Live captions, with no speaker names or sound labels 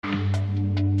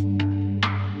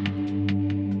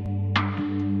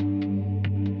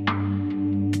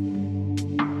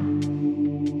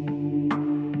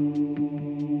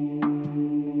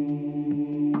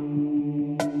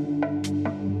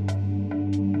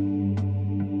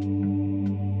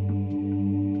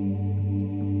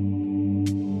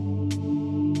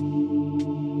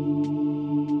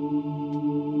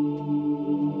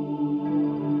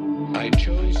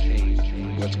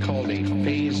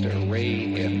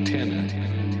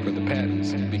antenna for the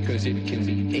patents because it can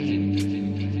be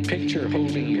aimed. Picture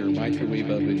holding your microwave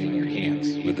oven in your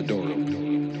hands with the door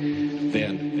open.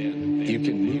 Then you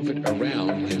can move it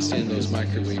around and send those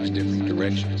microwaves different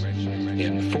directions.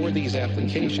 And for these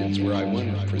applications where I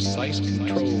wanted precise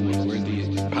control of where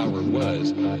the power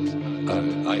was,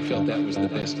 I felt that was the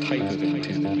best type of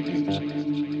antenna to use.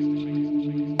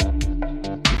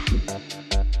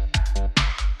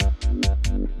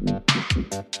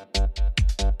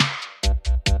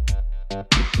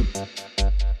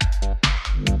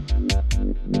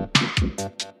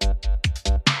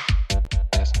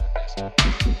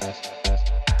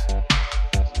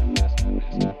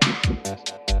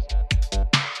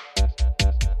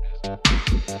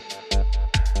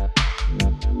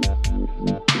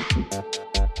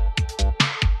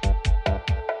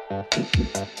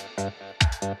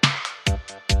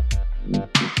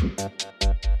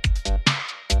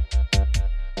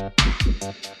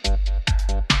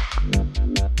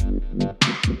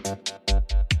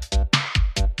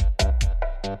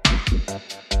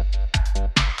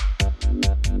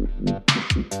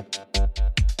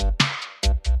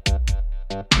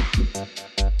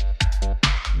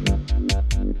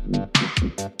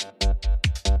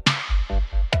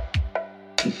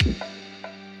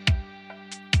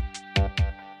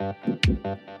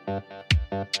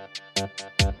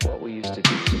 What we used to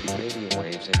do is beat radio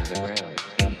waves into the ground,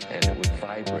 and it would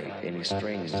vibrate any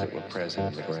strings that were present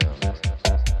in the ground.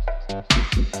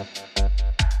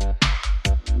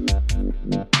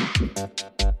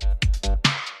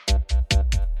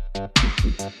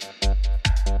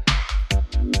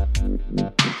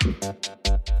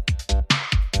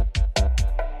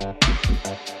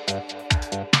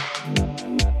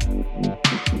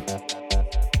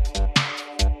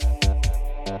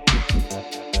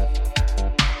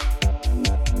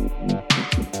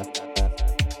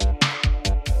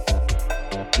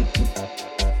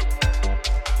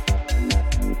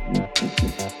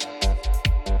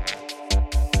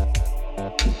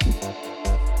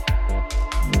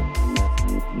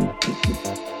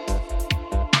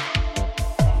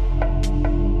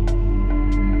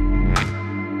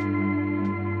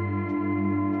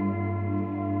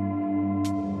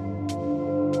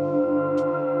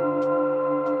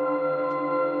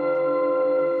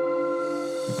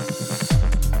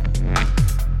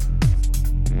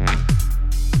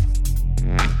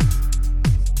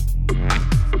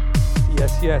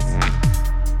 Yes.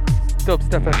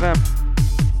 Dubstep FM.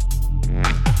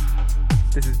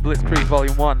 This is Blitzkrieg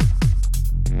Volume 1.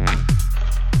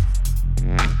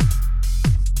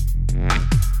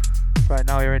 Right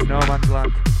now you're in No Man's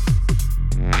Land.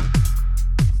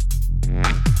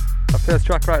 Our first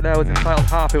track right there was entitled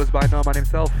Half. It was by No Man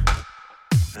himself.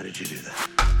 How did you do that?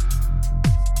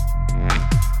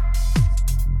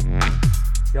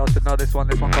 Y'all should know this one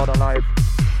called Alive.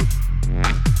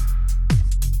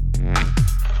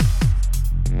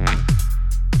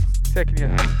 Taking you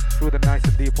through the nice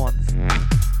and deep ones.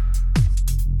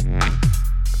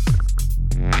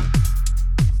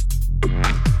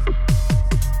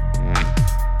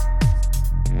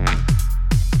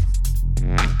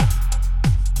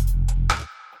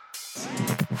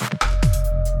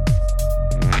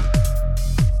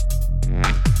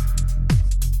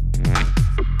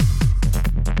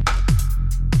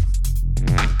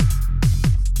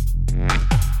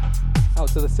 Out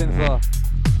to the synth floor.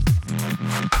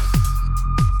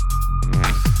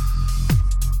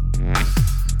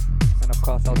 And of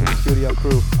course out to the studio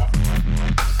crew.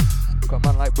 Got a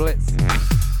man like Blitz, a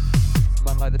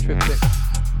man like the Triptych, a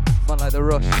man like the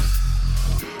Rush,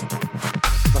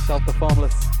 myself the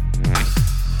Formless,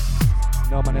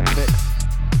 No Man in the mix.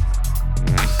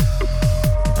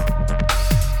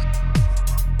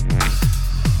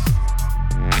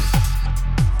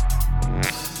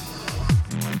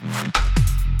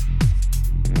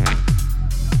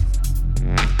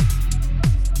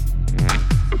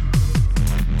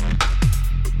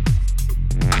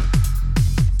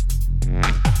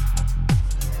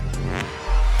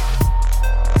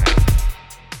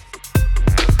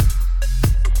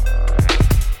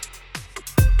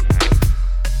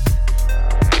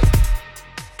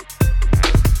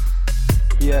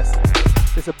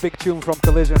 It's a big tune from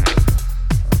Collision.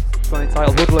 It's one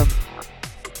entitled Hoodlum.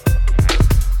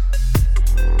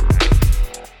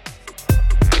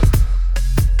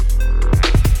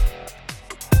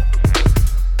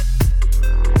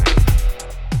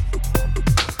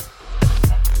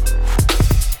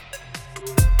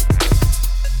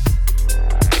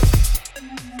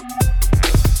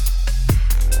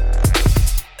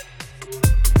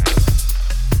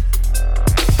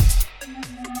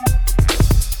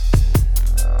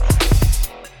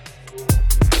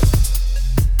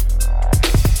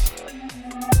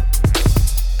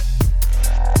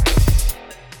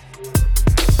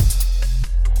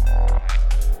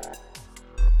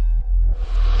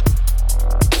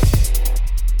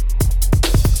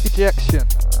 Rejection.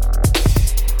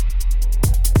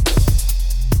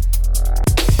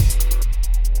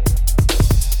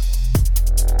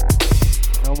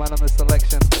 No man on the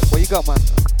selection. What you got, man?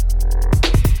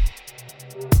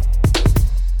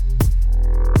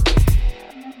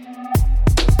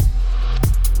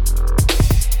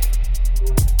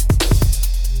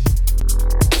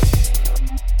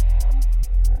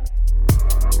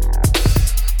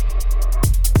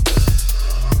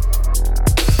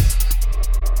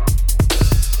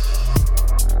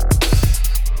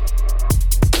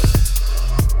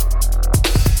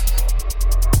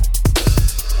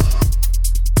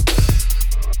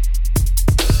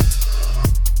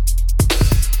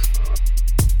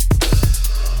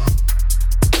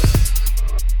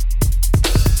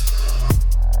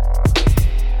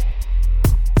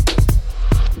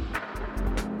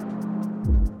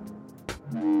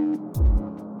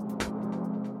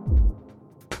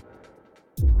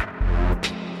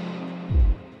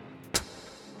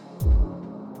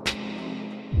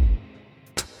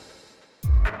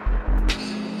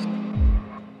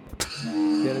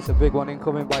 Big one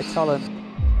incoming by Talon,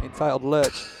 entitled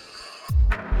Lurch.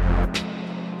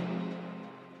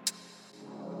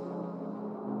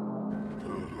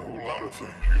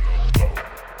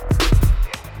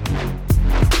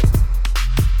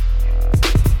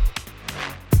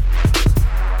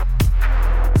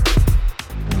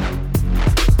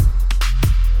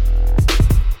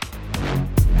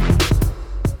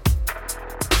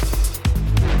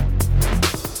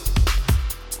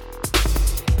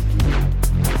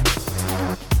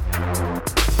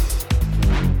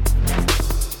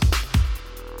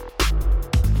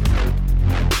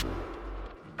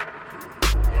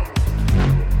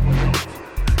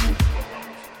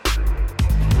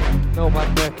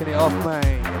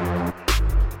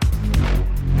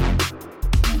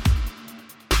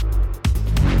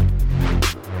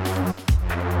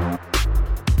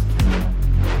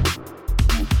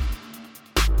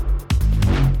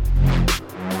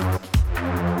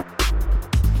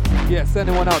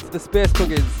 Sending one out to the Space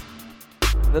Cookies,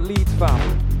 the Leeds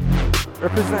fam.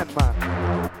 Represent,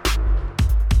 man.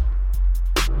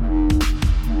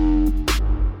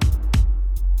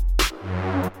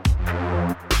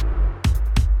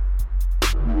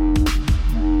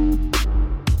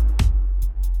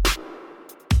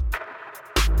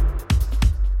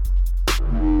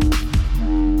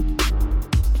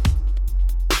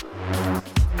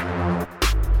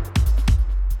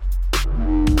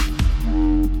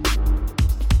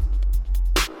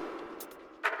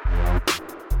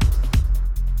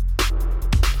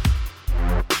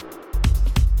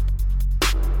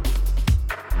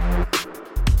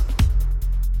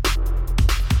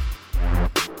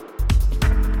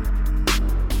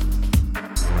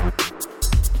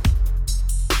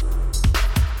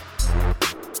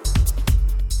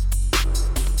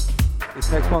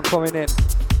 Coming in,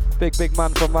 big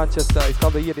man from Manchester. He's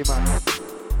called the Yiddy Man.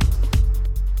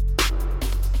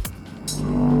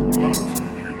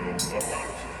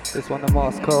 This one, the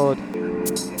Morse code.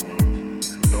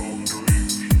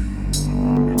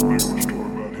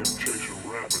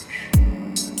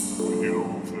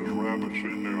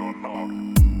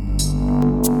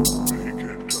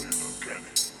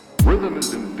 Rhythm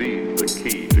is indeed the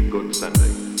key to good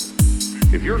sending.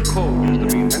 If your code is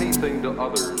to mean anything to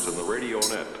others in the radio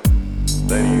net,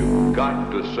 then you've got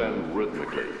to send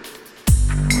rhythmically.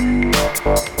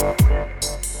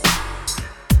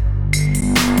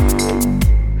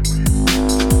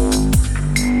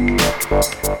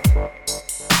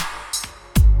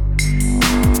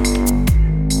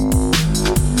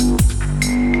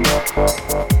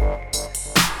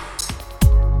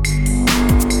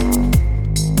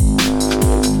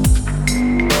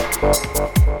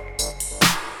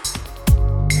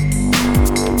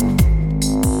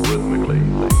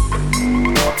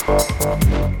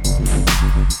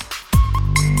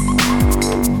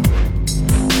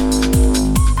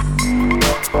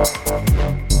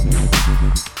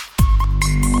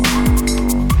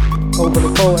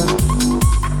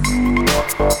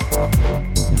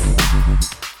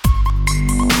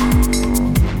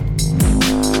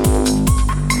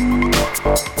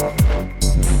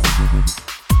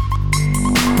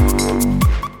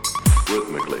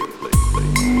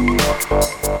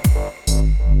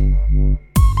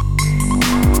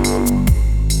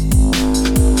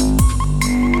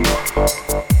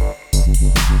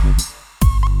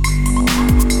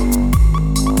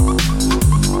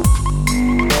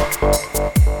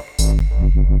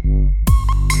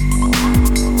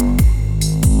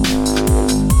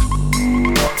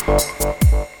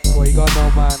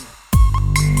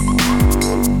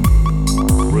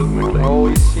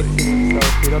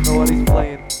 He don't know what he's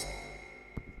playing.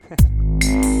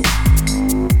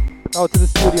 Out to the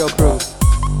studio crew.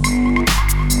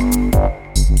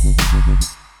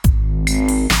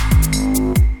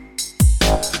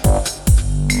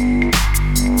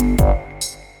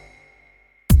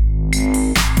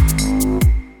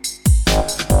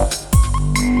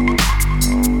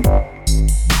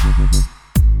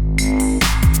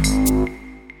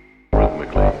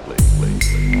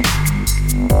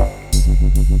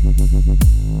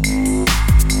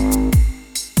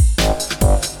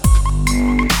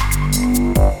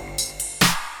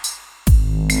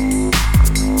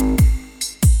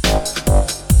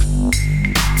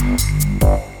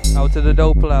 Out to the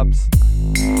Dope Labs.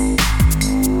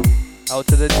 Out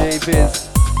to the J-Biz.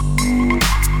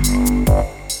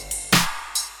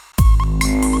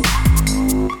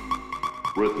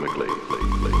 Rhythmically.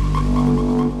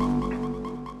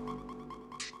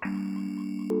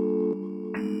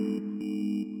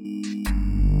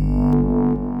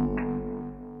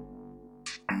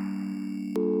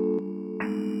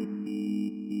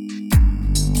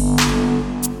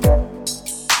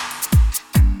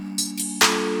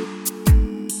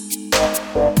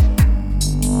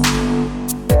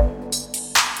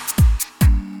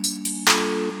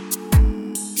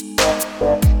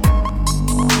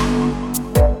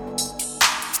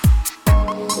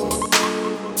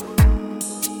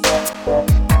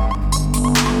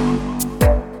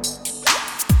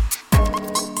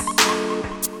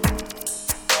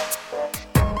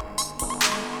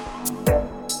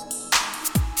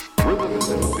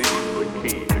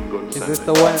 Is this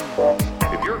the one?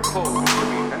 If your code is to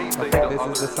mean anything I think to this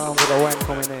others, is the sound of the one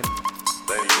coming in.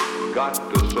 then you've got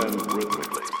to send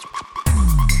rhythmically.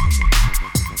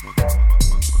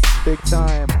 Big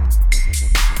time.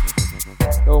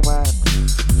 Oh man.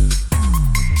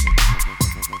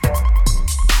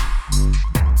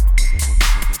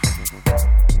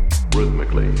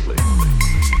 Rhythmically.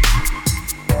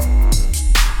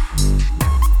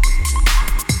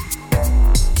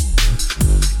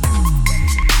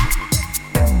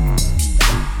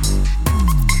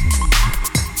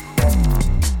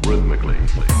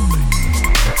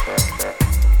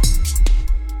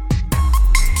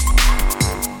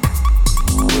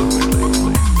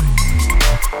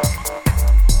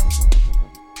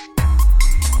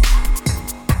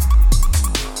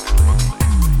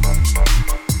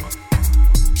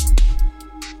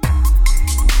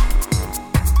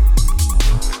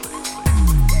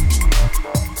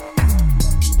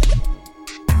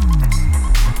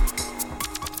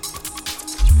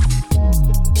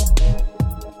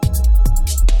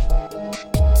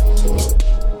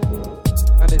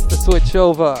 Switch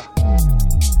over.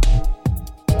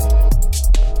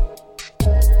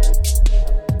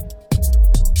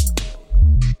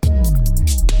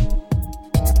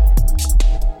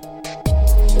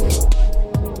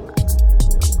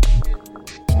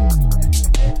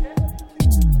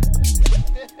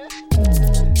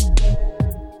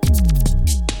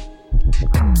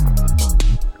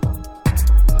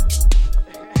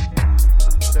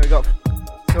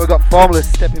 So we got Formless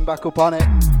stepping back up on it.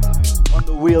 On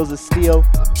the wheels of steel.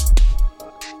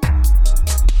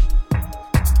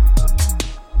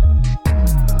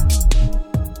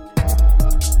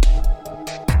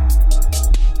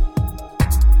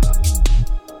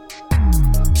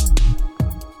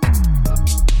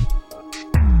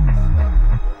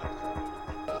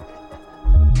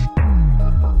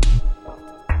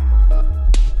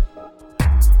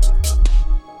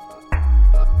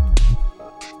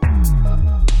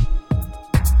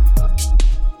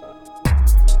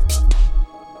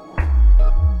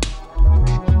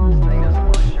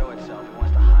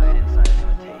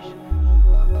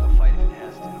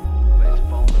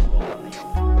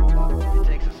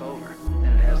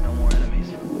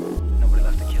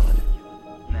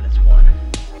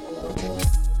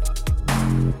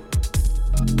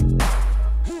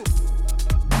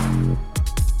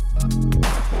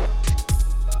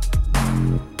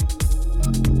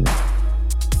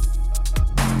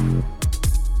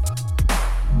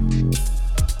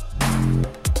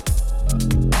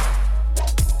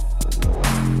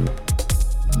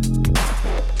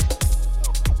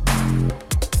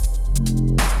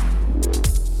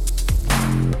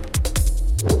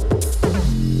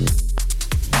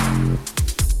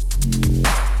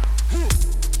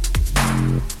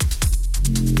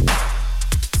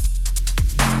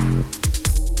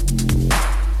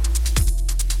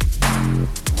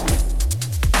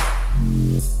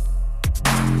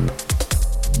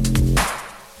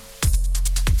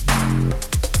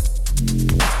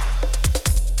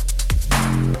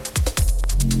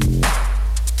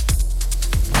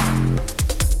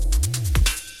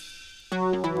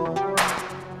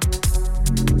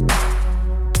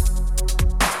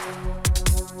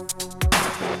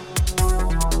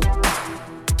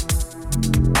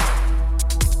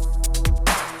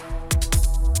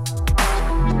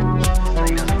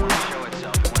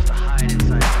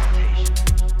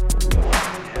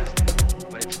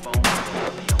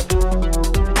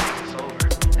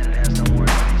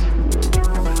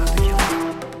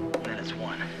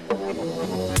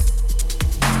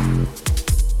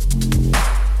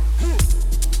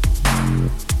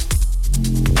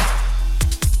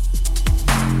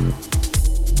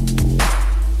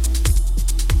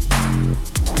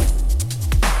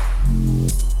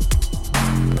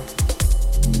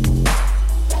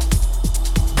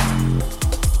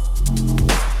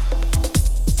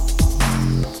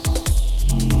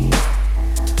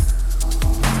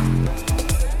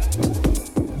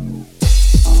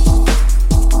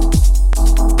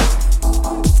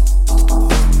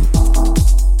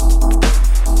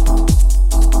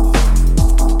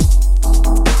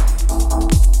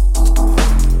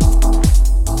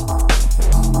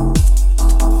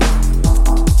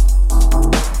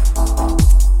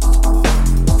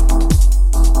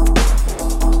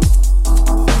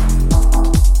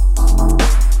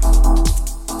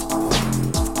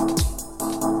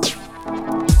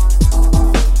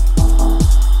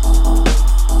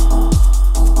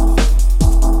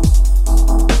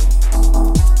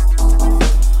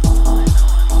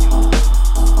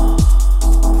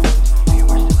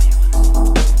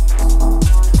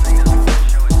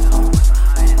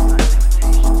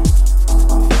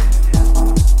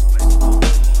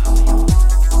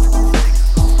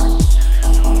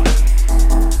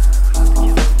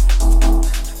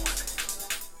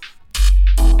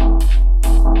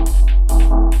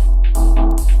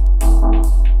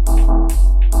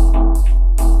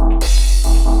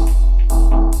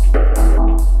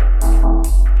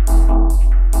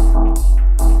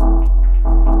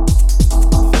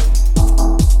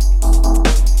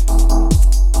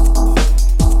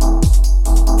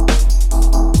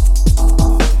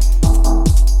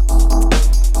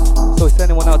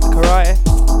 Alright.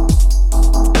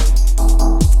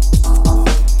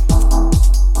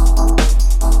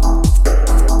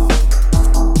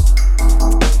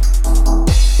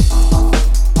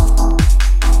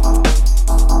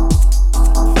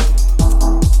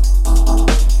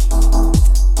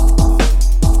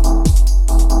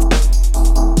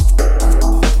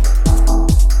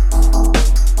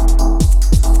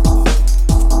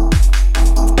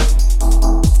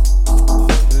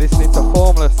 Listening to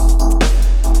Formless.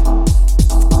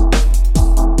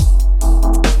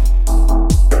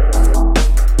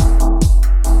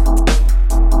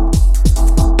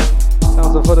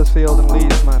 Sounds of Huddersfield and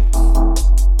Leeds, man.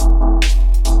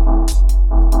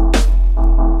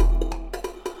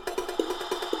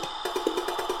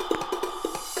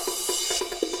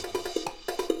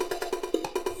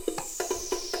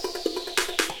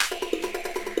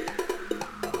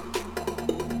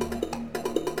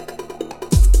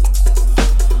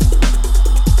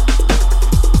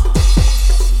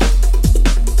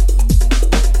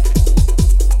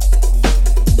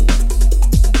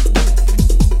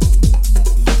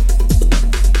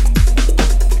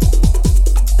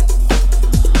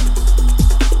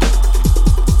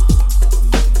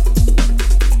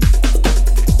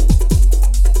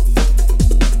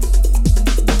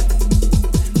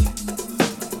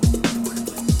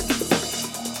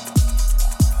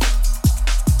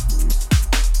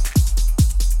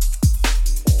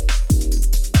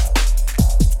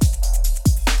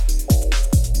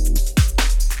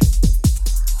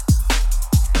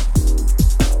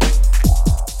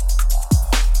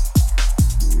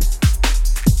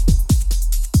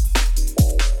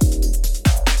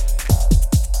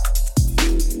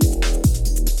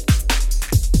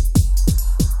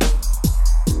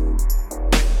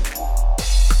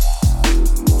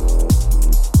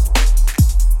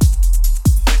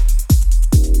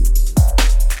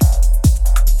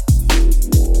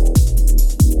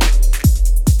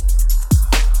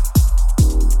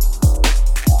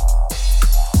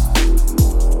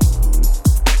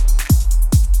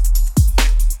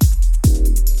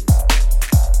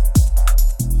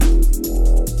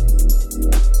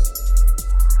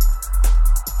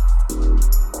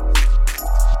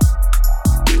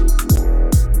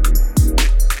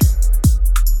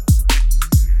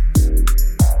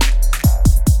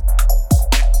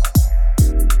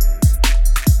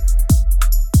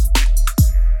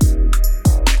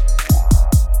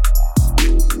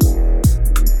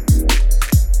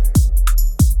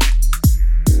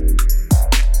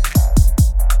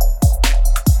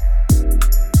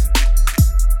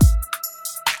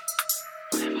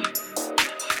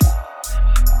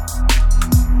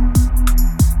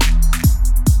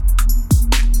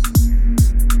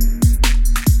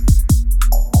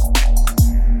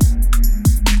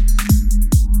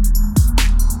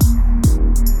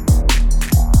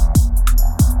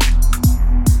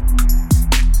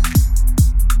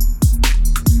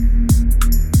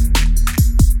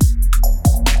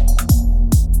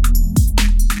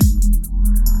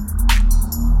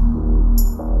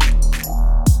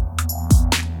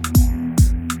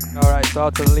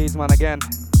 Out to the Leeds man again.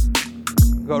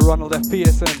 We got Ronald F.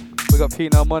 Peterson. We got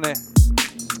Pino Money.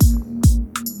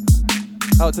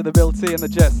 Out to the Bill T and the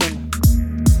Jetson.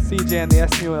 CJ and the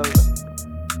S Newell.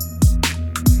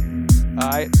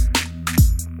 Alright.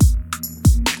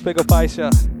 Big up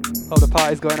Aisha. Hope the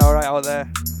party's going alright out there.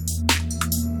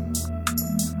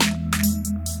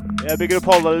 Yeah, big up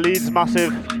all the Leeds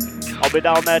massive. I'll be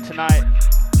down there tonight.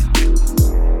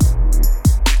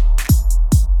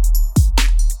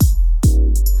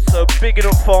 So bigging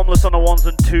up Formless on the ones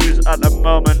and twos at the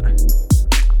moment,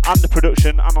 and the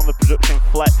production, and on the production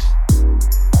flex.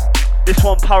 This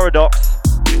one, Paradox.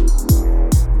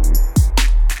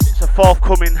 It's a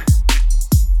forthcoming.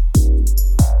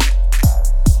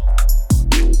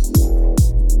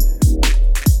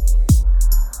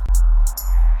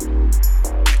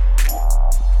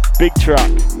 Big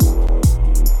track.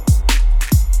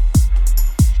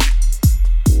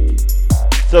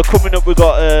 So coming up, we've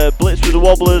got Blitz with the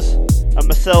Wobblers, and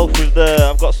myself with the.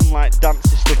 I've got some like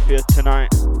dancey stuff here tonight.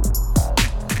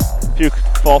 A few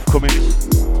forthcomings.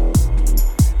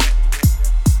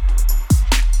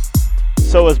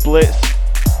 So has Blitz.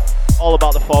 All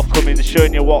about the forthcomings,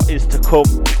 showing you what is to come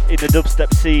in the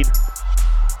dubstep scene.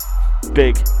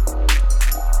 Big.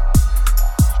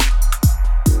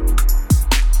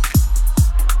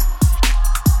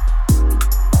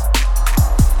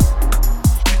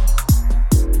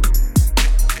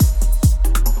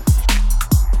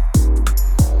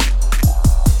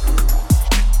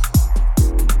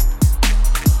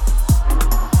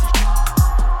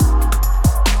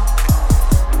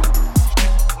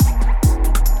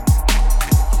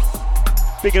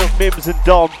 Bigging up Mims and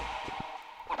Don.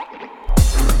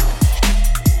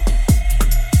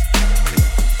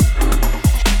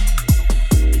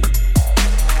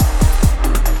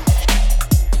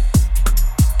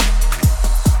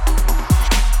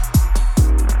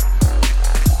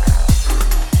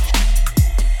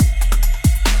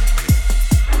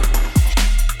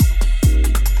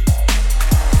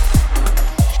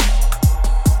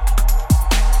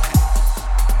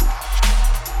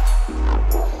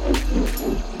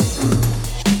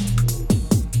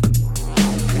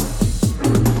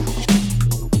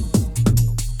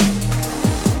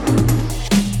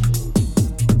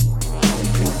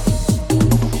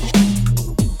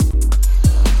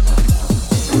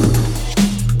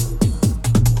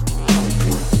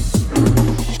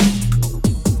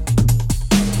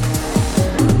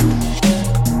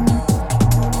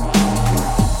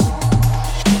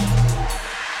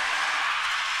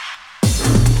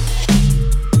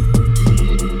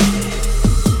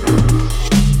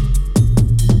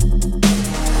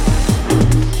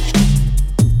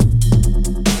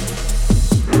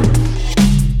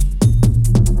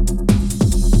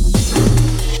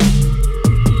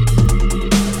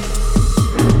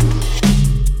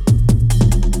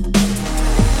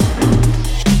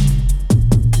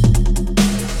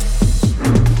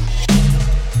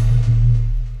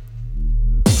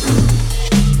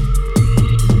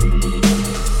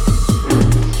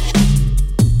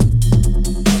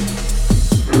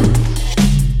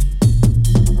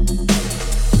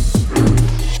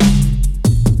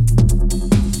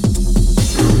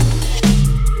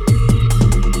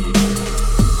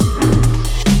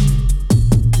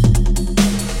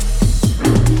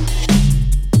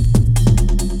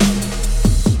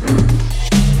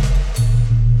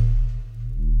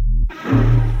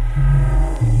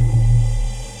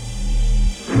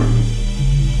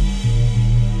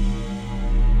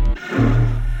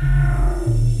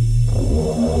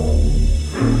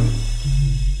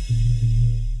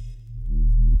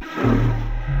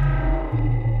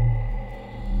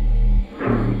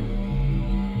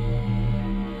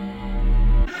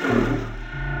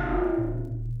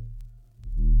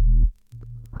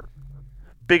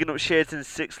 Bigging up Shades in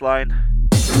 6 line.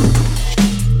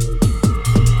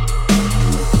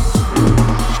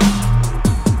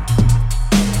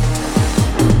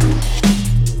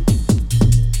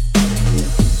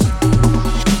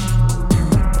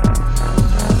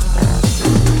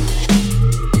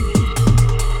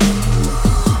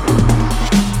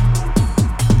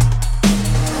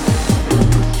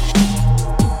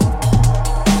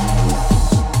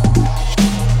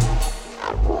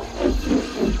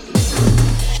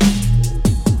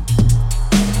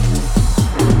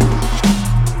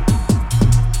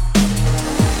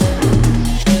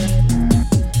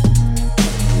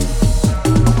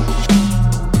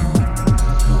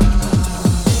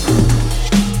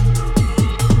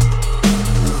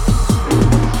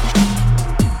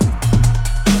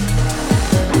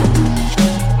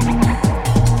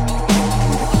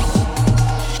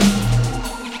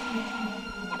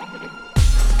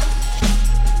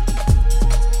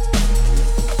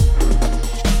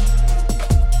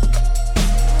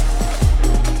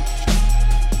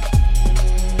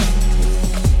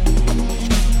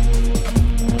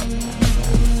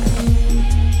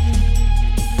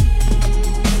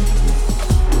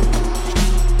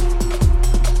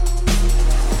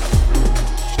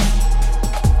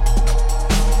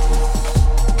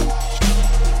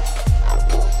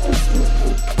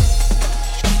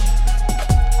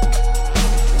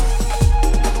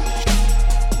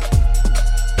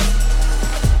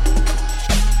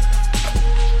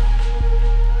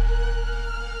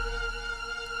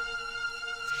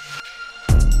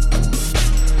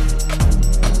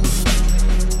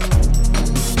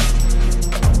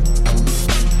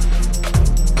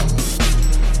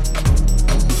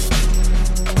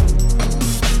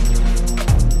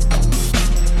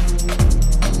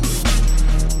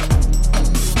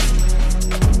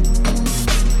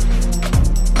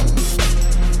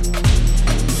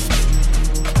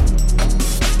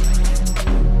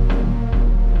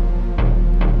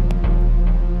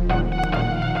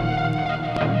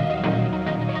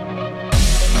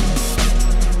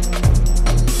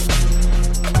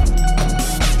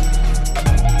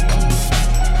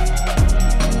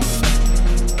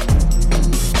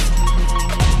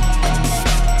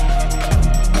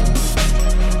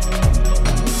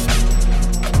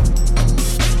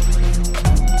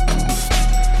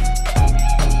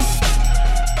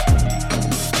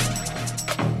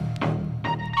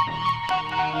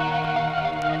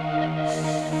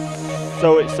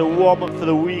 So it's a warm-up for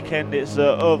the weekend. It's an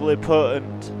overly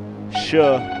potent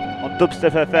show on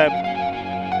Dubstep FM.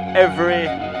 every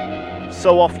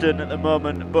so often at the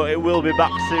moment, but it will be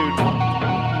back soon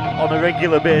on a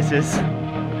regular basis.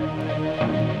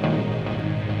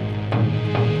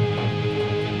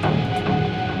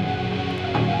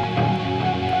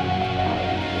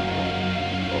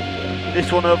 This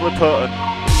one overly potent.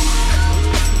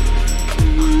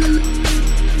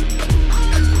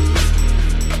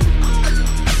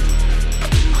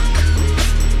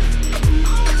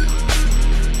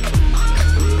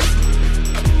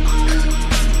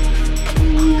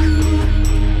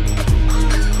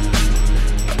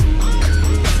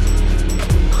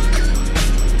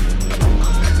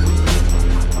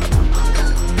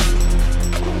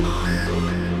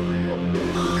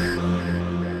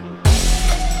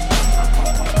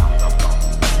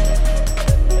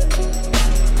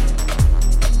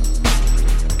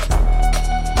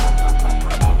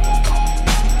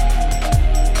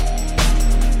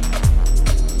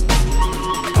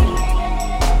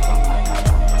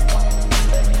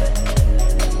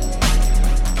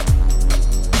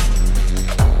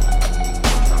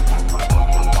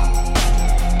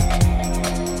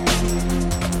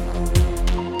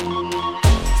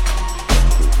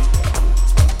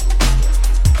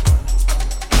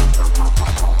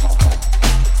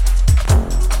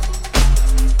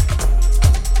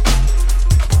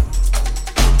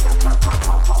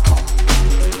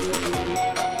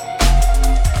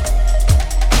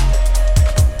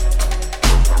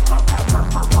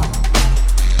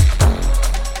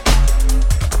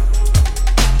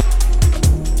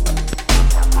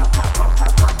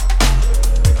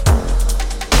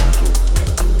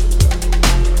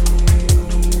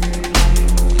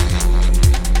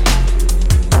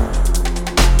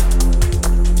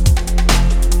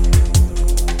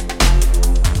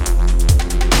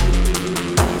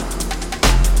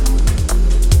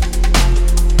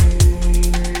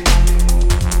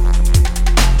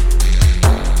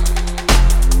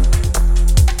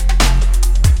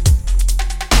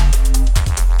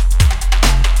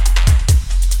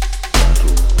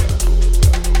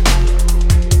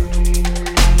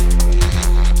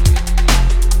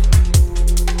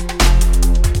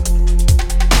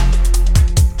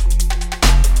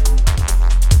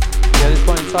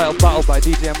 Battle by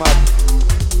DJ Mad.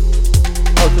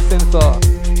 Out to Synthar.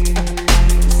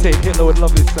 Say Hitler would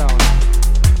love this sound.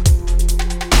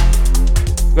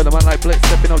 Got a man like Blitz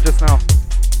stepping out just now.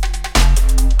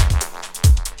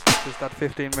 Just that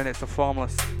 15 minutes of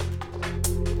Formless.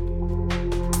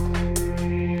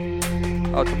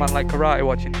 Out to man like Karate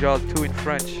watching Jaws 2 in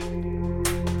French.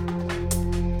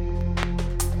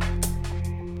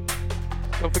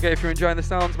 Don't forget, if you're enjoying the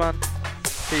sounds, man,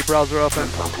 keep your browser open.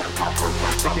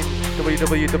 Stick in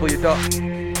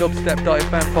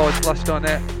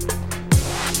www.dubstep.fm/.net.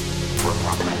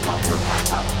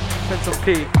 Send some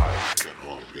key.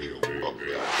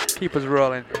 Keep us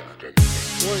rolling.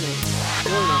 Warning,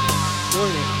 warning,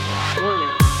 warning,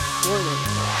 warning, warning,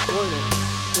 warning,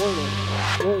 warning, warning,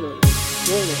 warning,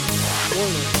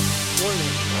 warning,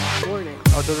 warning, warning.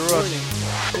 Out to the rush.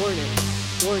 Warning,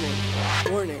 warning,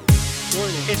 warning,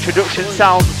 warning. Introduction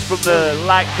sounds from the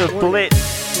likes of Blitz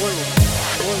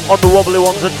on the wobbly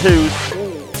ones and twos.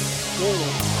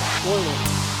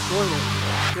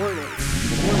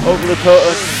 Overly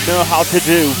potent, know how to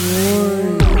do.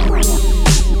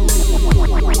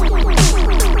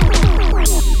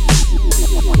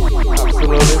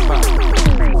 Absolutely, man.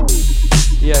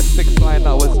 Yeah, 6th line,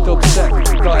 that was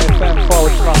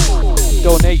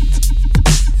dubstep.fm/donate.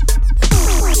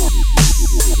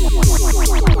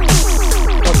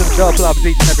 Awesome job, labs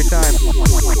each and every time.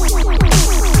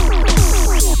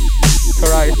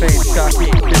 Karate saying Sharky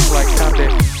and kids like candy.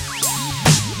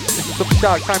 This is some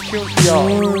Shark Time tunes for y'all.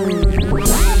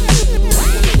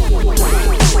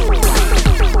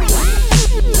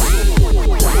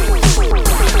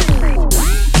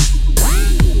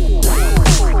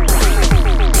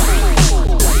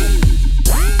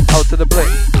 Out to the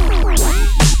Blitz.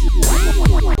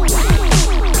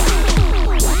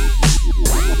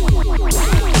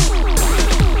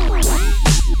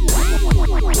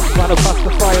 Man to pass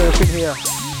the fire up in here.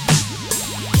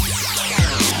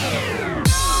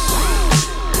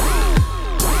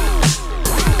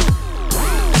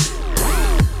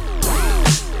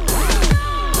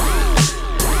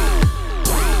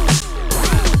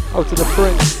 Out to the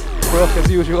Prince. Broke as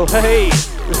usual. Hey!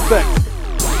 Respect.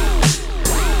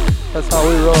 That's how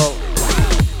we roll.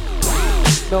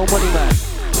 No money, man.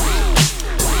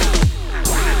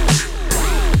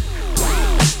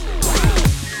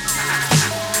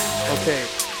 Okay,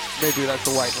 maybe that's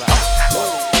a white lad.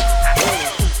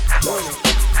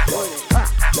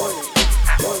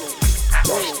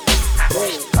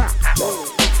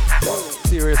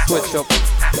 sweatshop.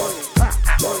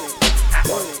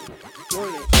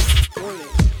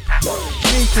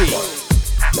 Sneaky.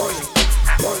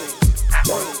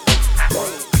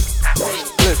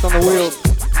 Blitz on the wheel.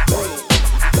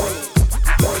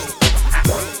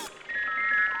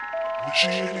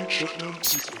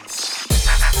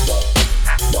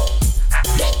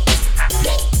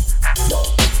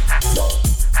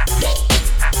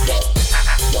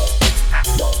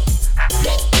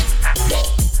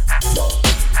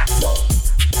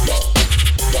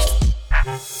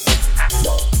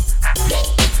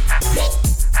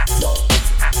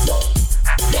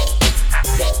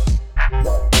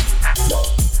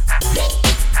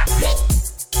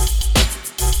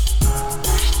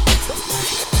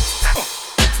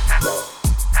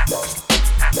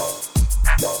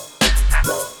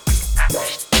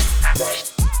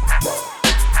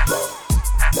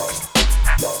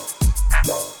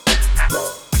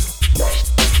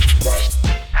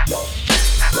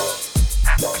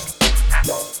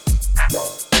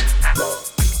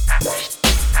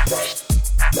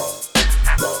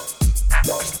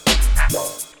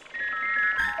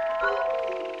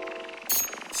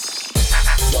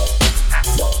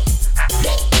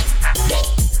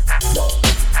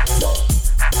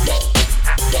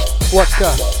 Watch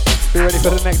cut. Be ready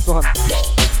for the next one.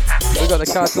 We got the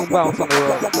cartoon bounce on the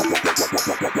road.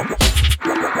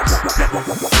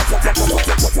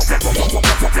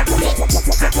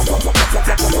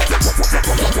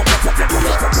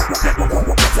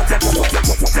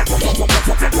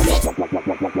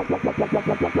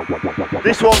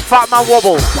 This one, Fat Man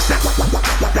Wobble.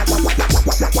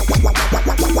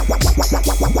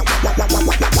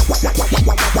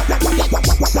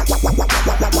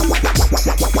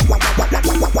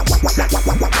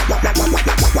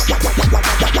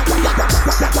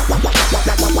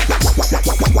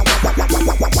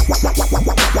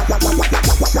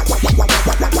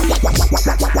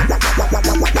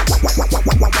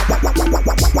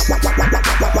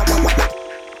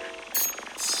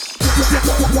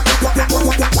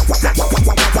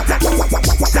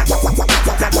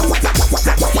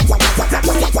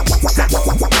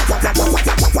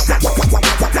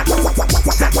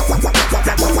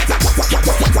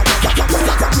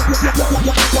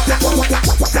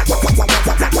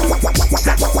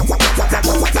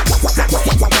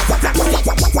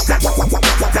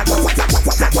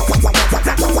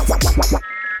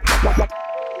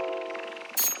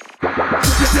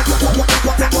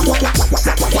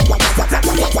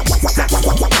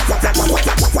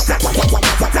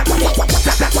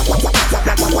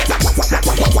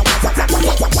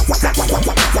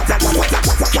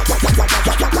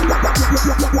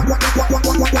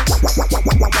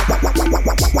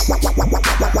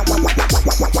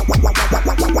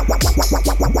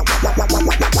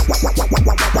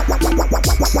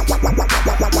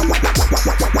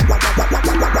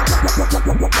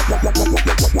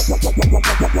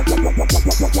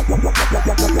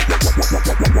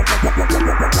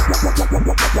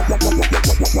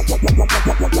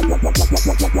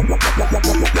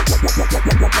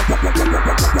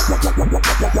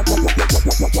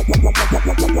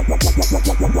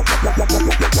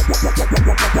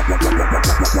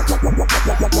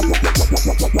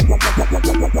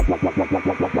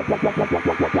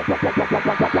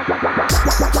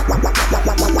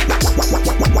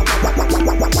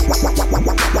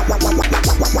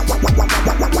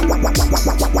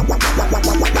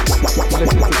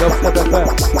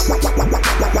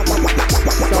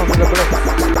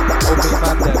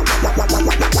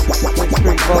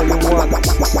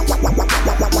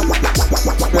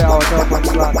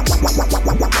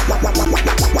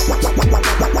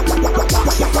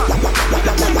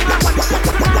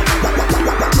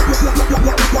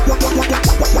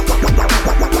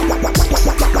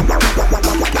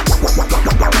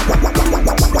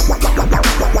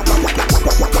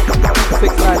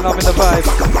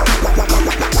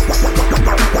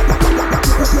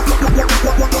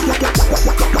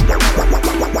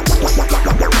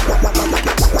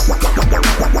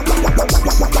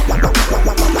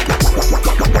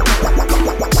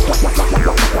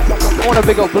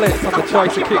 Big old blitz on the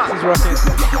choice of kicks he's rocking.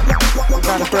 Some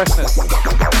kind of freshness.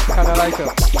 Kind of like him.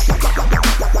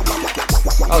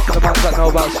 Out to the ones that know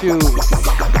about shoes.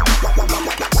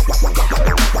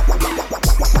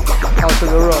 Out to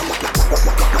the rush.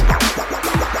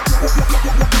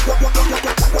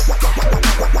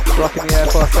 Rocking the Air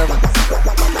Force 7s.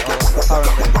 Oh,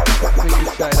 apparently. I think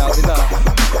he's shouting out his ass.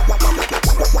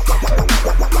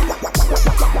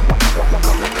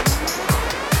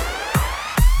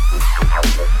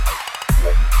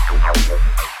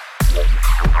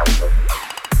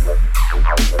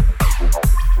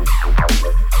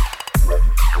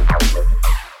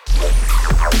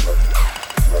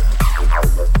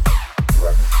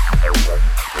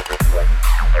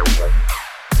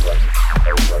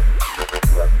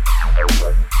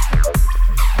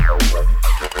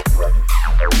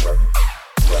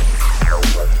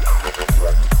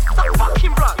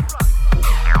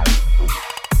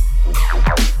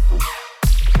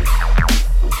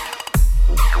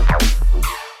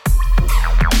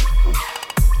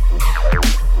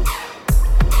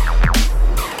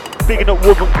 Bigging up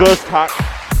Woman Ghost Hack.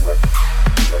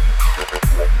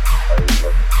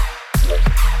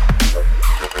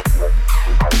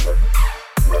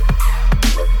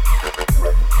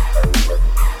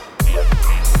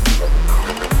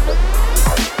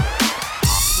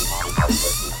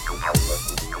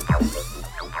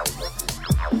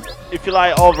 If you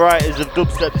like all varieties of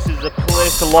dubstep, this is a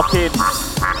place to lock in.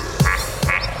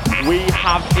 We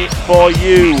have it for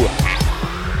you.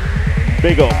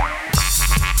 Big up.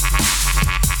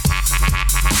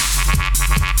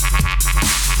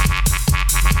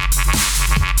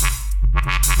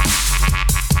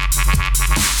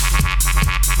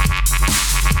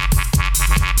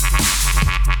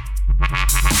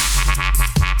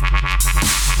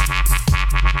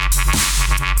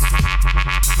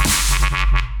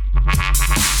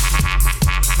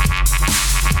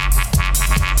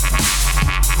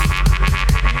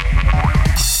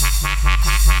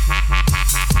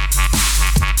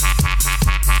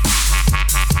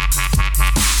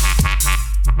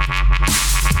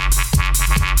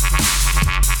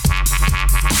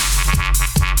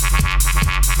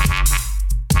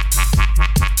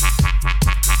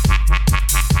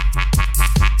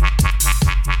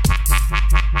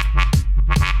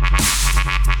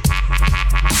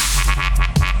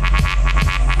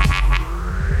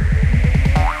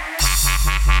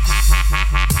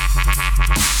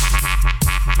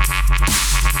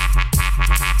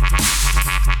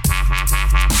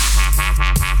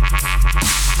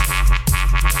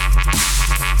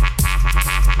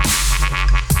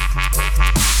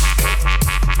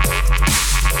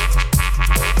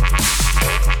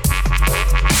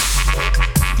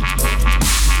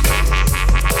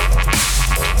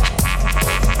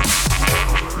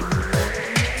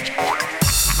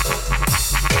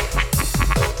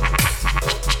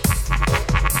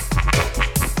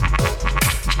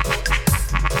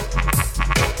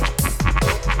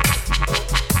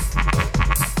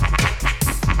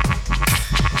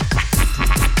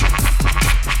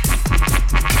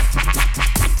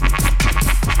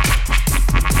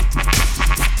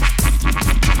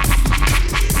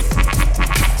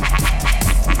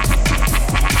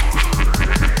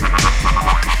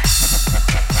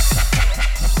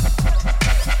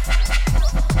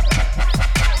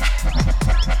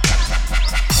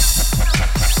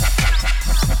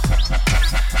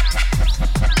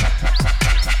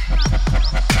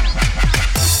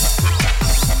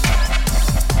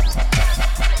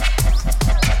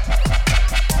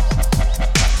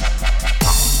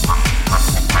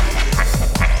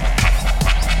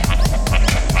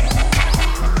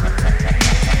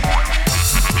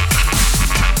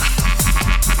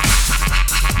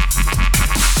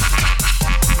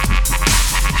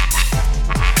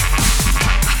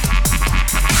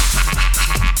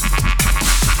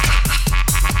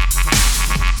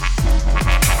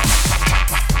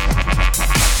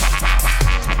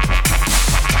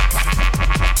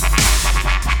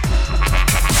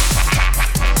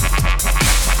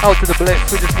 Out to the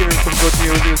Blitz, we're just giving him some good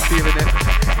news, he was feeling it.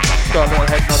 Got a little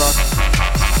head nod on.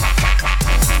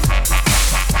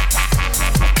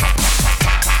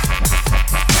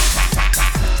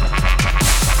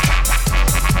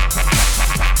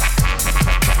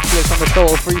 Blitz on the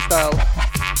total freestyle.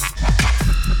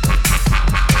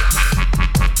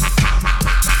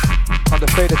 On the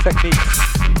fader techniques.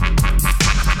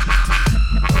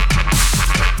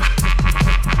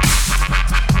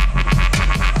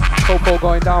 Popo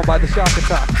going down by the shark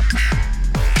attack.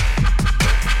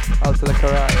 Out to the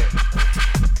karate.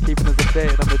 Keeping us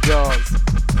updated on the jaws.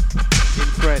 In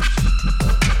French.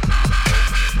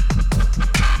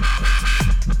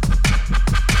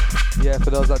 Yeah, for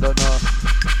those that don't know.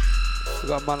 We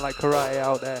got a man like Karate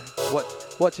out there.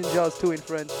 Watching Jaws 2 in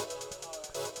French.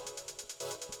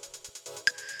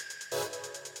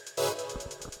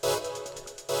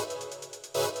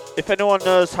 If anyone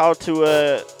knows how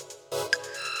to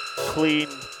clean,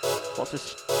 what's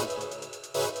this?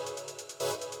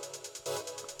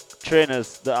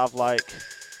 Trainers that have like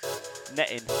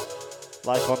netting,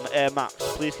 like on Air Max,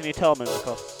 please can you tell me,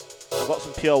 because I've got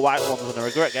some pure white ones and I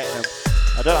regret getting them.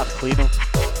 I don't have to clean them.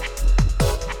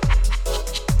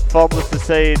 Formless is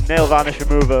saying nail varnish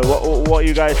remover. What are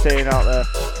you guys saying out there?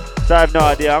 So I have no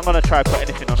idea. I'm gonna try put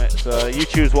anything on it. So you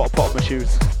choose what to put on my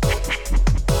shoes.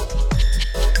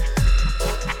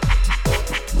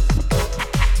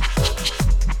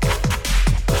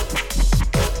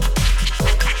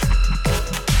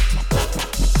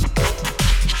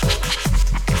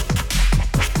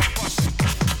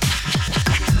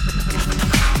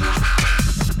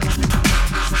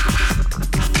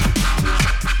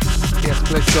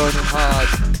 Let's join in hard.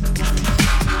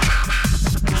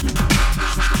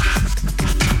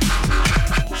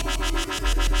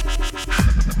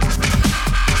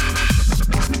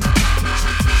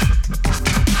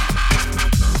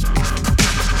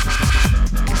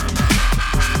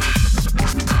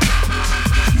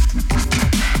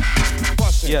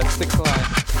 Yeah, 6 line.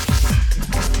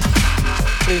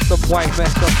 Doing some white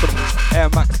mesh on some Air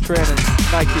Max trainers,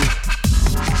 Nike.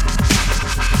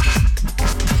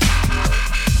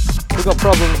 We got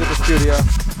problems in the studio.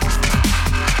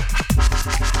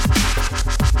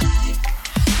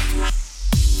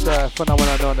 It's a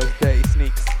phenomenon known as dirty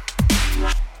sneaks.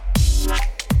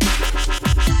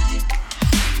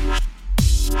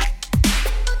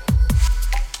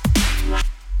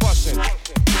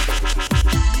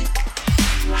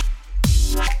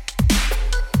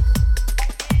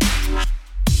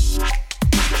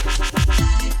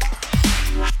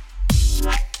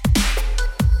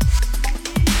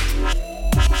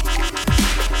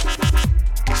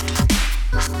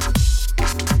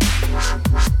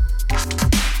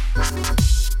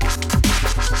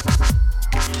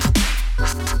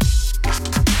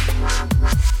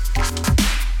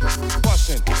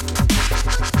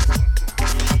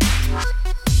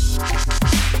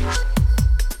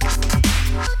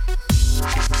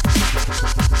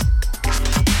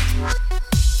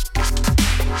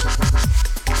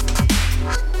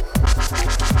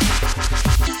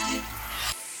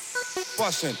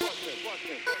 Bussin'.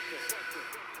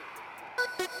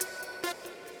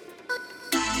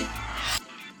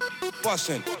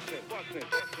 Bussin'.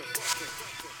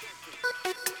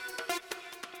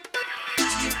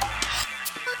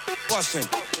 Bussin'.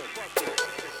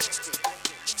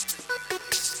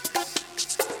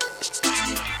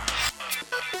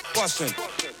 Bussin'.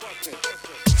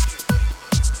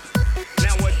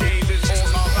 Nowadays it's all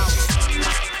about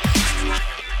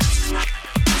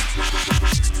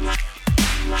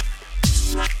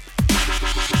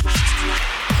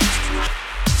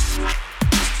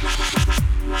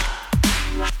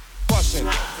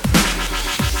bussin'.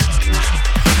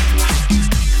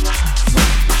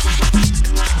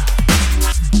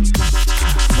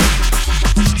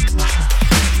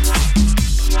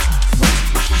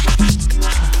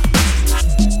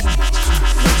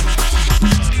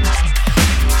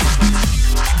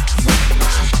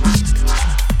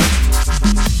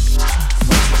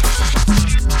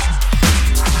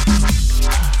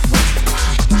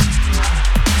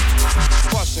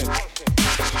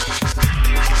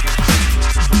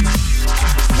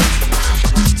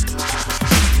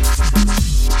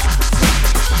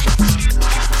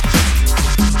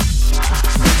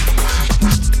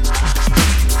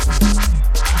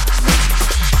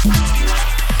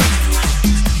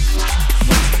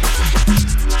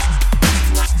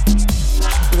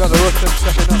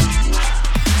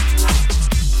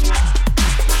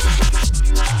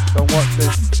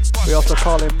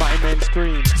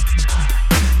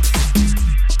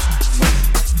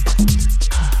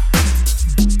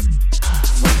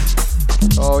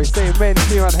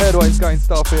 Got in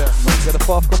stuff here. We got the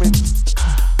forthcoming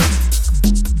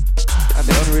and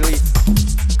the unreleased.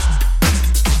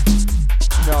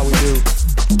 You know how we do.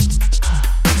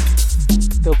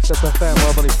 Dubstep FM,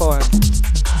 Wobbly Poem.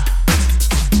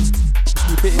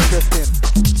 Keep it interesting.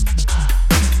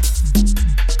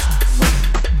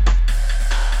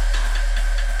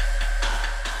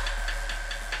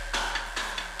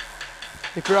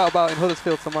 If you're out about in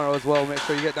Huddersfield tomorrow as well, make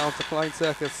sure you get down to Klein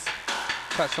Circus.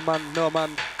 Catch the man, No Man,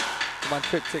 the man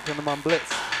Triptych and the man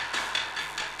Blitz.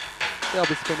 They'll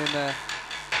be spinning there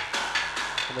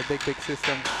in the big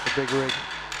system, the big rig.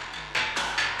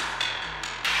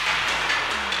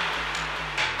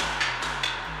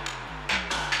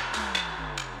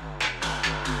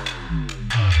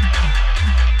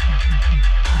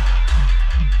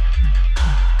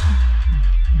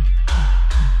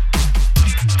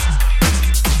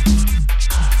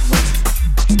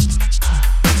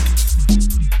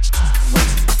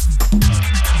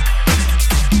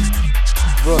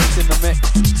 In the mix,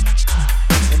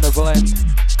 in the blend.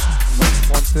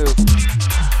 1,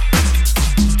 2.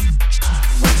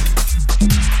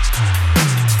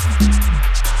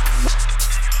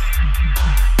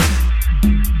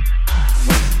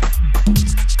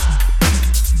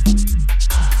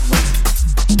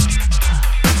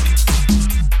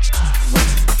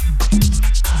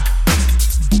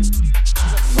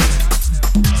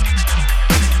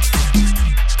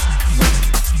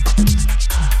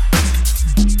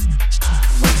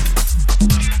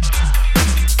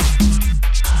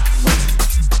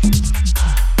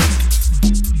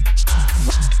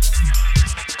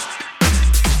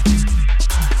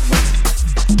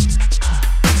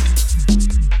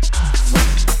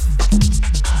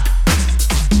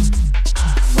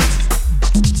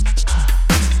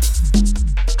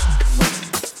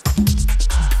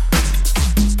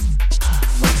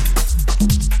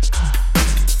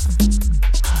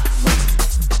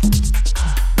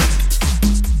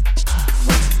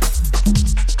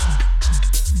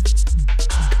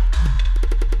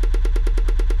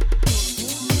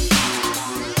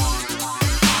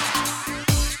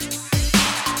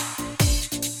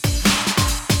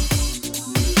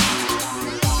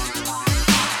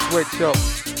 switch up.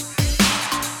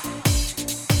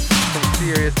 Some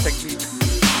serious technique.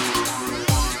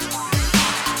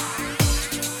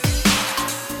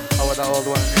 How about that old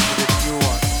one into this new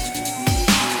one?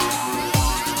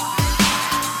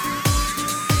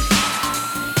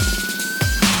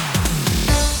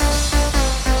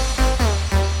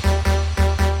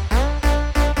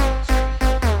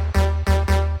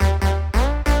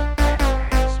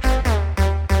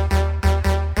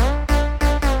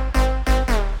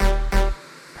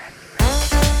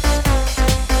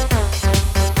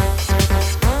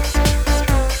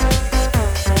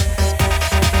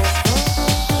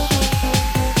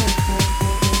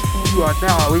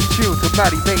 Now in tune to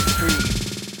Matty Mainstream,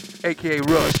 aka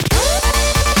Rush.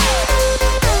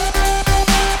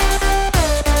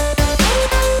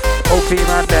 OP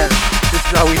man then, this is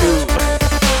how we do.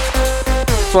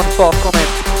 This one's forthcoming.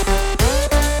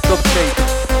 Subscape.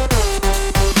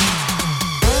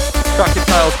 Track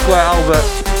entitled Square Albert.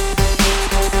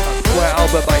 That's Square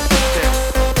Albert by Subscape.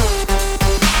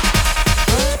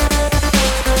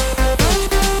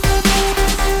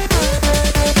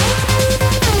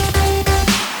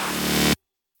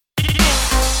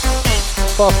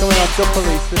 Coming on Jump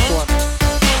Police, this one.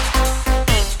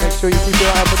 Make sure you keep your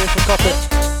eye out for this and copy it.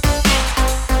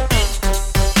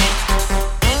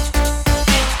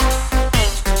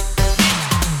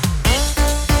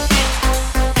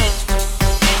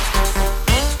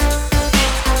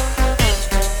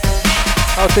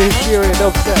 Out to Hysteria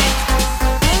Dubstep.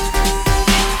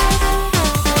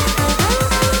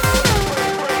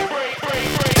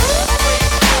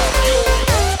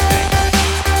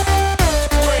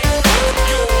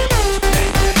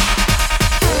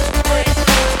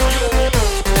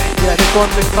 This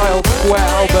one's entitled Square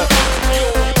Albert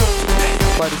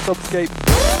by the Subscape.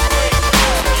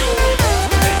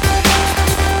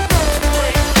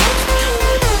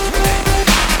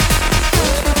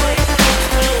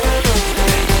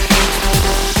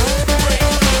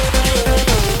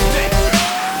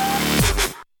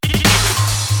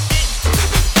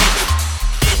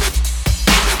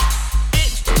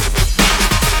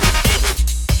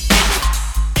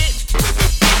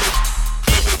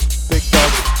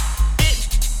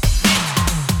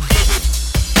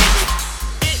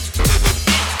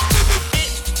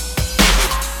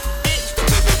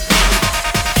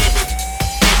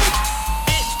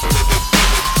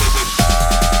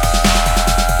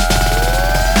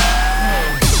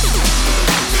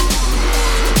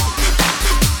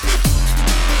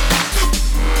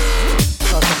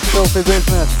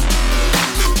 Business.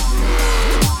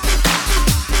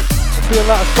 I feel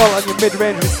that assault on your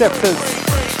mid-range receptors.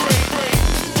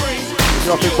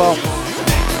 Dropping bombs.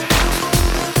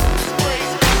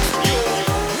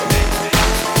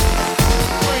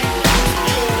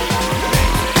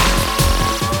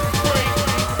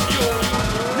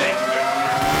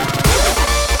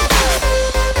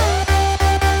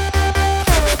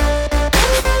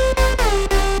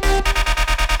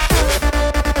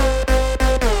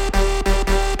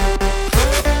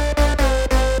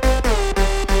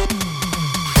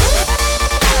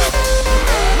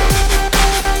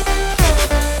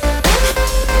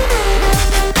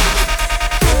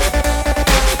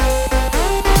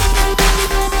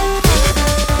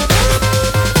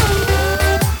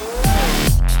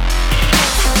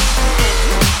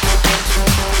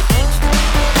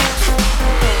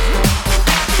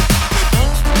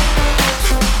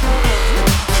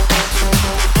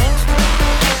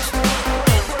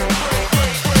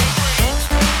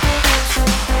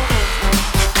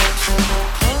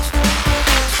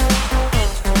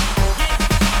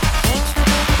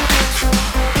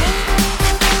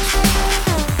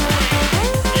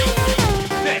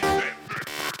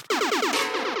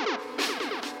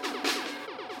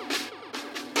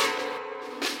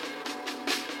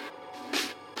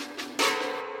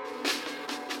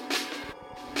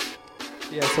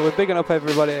 Yeah, so we're bigging up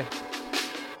everybody,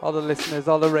 all the listeners,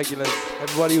 all the regulars,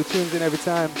 everybody who tunes in every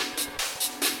time.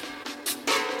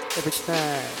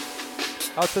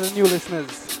 Out to the new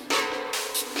listeners.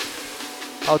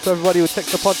 Out to everybody who checks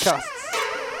the podcasts.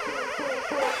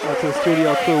 Out to the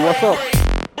studio crew, what's up?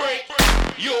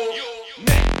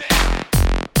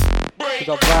 We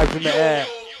got vibes in the air.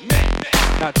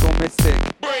 Natural Mystic.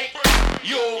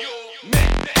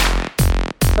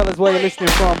 Tell us where you're listening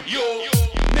from.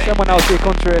 Someone out to your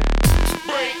country.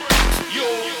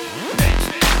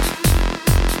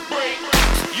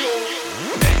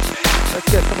 Let's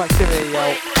get some activity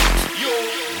out.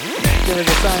 Give us a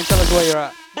sign, tell us where you're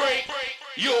at.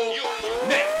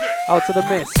 Out to the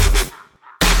mist.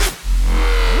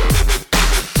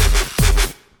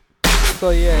 So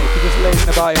yeah, if you're just lazing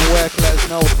about in work, let us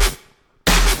know.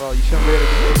 well, you shouldn't really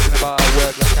be thinking about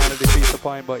work, that kind of defeats the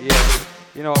point, but yeah,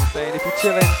 you know what I'm saying? If you're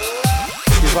chilling,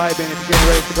 if you're vibing, if you're getting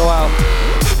ready to go out,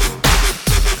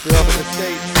 if you're up in the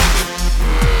States,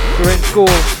 if you're in school,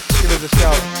 give us a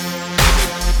shout.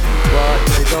 Well,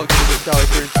 actually, don't give us a shout if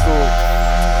you're in school.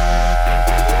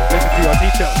 Listen to your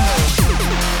teacher.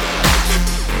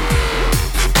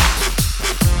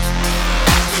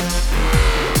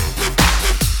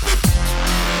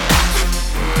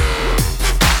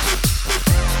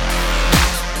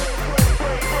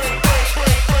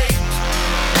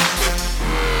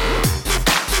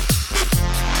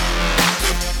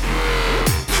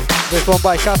 This one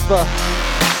by Casper.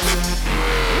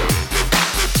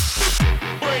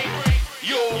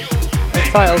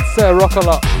 Entitled Sir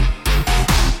Rock-A-Lot.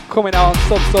 Coming out on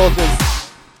Sub Soldiers.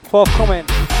 Forthcoming.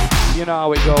 You know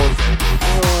how it goes.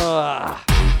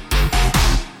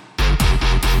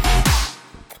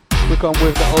 We come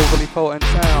with the overly potent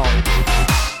sound.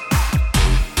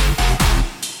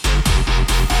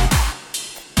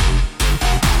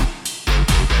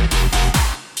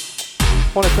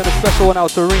 Want to send a special one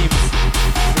out to Reams,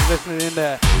 who's listening in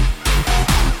there.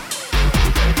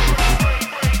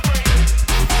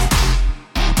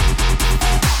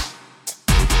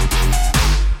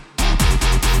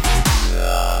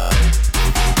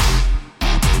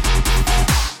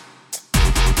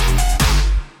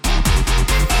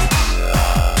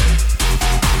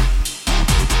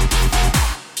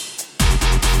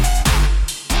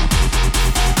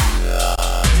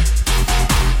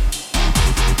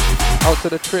 Out to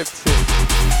the trip tip.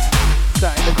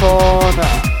 Sat in the corner.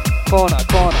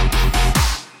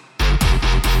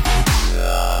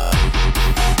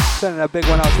 Sending a big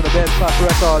one out to the Bass Class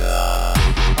Records.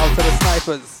 Out to the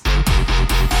Snipers.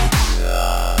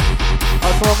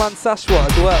 Out to my man Sashwa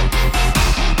as well.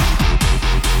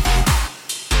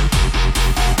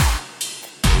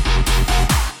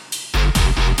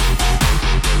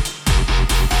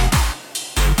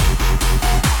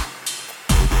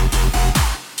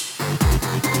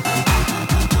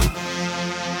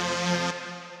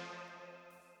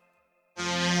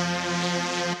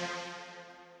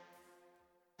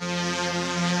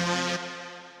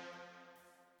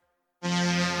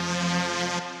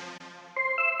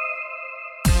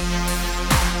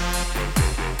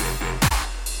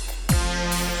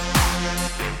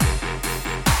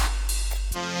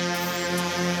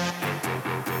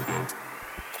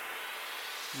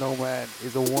 No man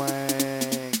is a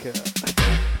wanker.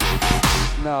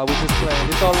 No, we're just playing.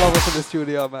 It's all lovers in the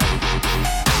studio, man.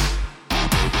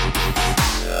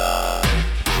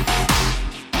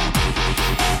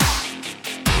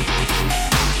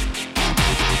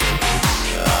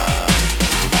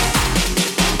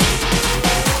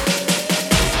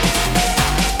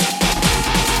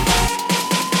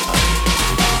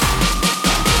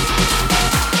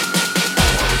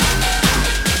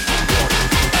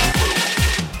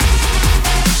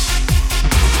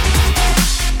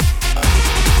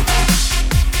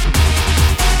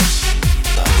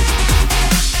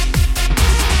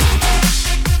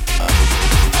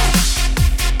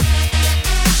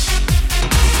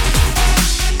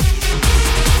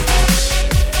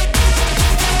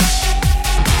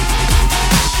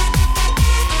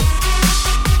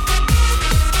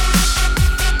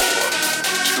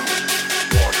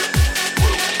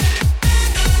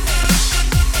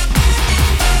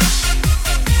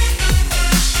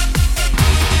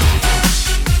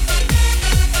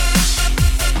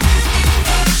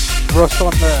 Rush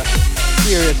on the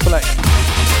serious flex.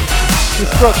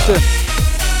 Destruction.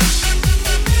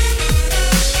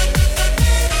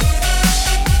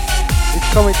 It's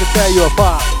coming to tear you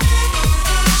apart.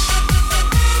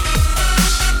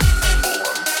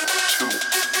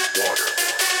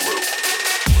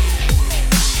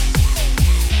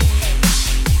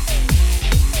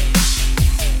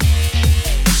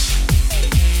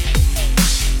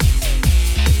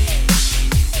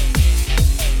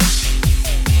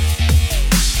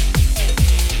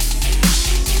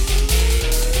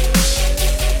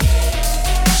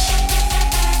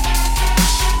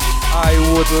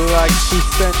 Like to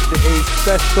send a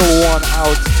special one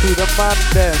out to the man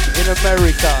them in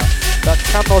America that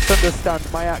cannot understand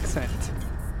my accent.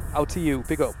 Out to you,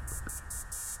 big up.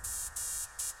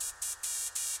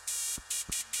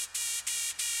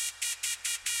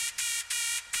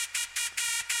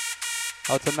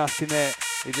 Out to Nasty Nate,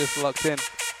 he just locked in.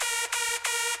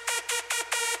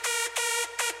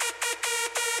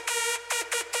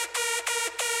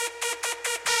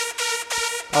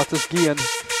 Out to Skian.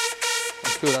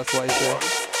 That's what I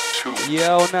say.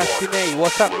 Yo, Nasty Nate,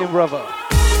 what's happening, brother?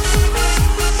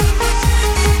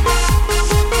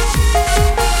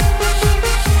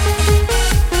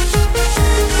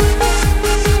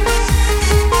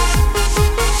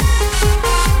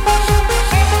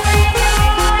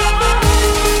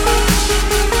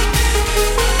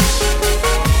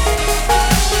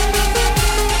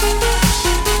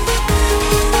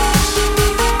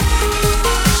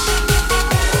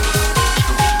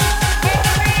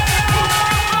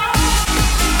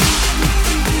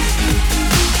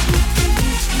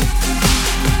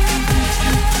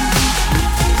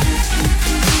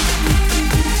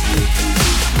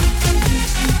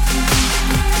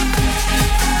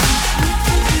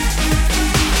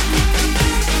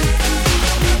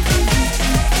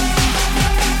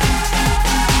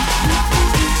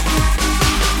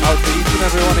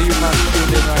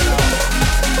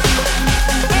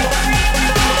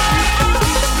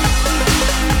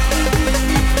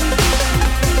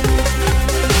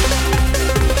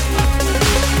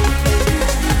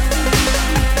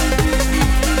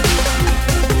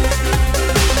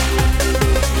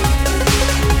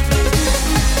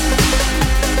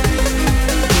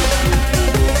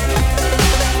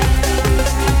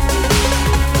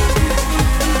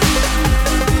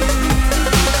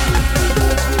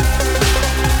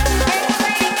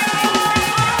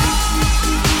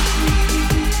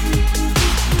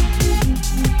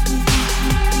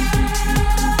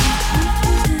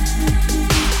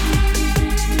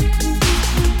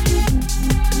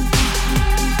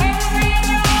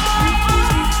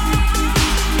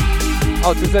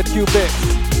 Out to ZQ Bix.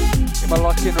 Am I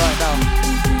locked in right now?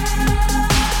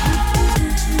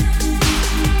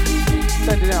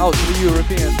 Sending it out to the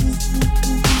Europeans.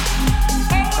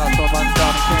 That's my man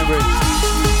down in Cambridge.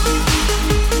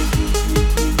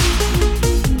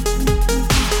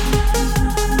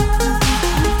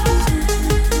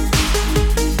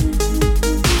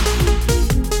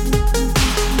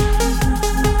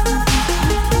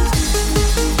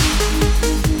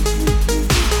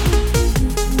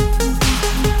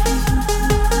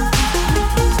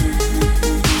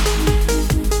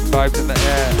 Vibes in the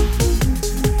air.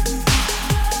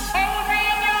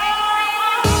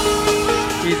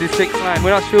 Easy 6-9. We're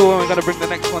not sure when we're going to bring the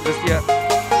next one just yet.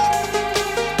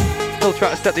 Still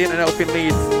trying to set the internet up in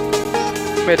Leeds.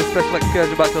 Made a special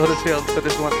excursion back to Huddersfield for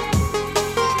this one.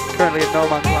 Currently in no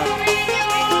man's land.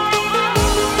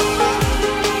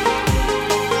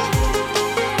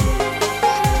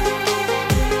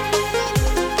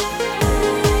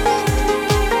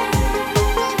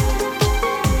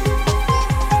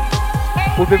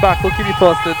 We'll be back, we'll keep you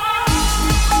posted.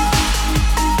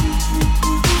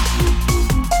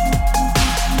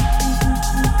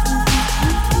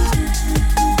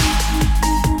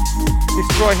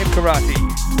 Destroy him karate.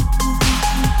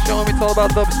 Show him it's all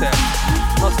about dubstep,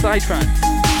 not psytrance.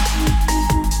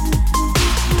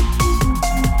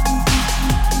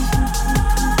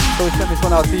 So we send this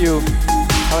one out to you.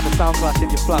 Having a sound clash in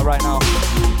your flat right now.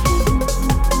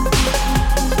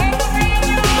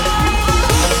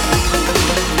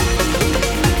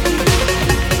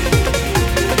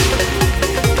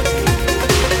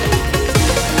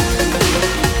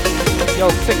 Yo,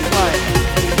 6-9.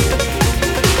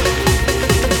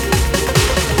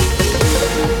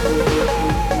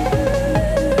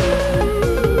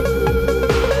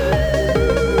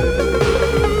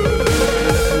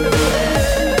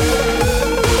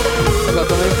 Got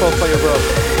some info for you, bro.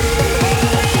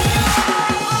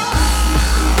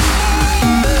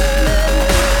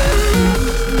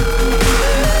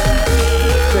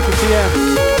 Check your PM.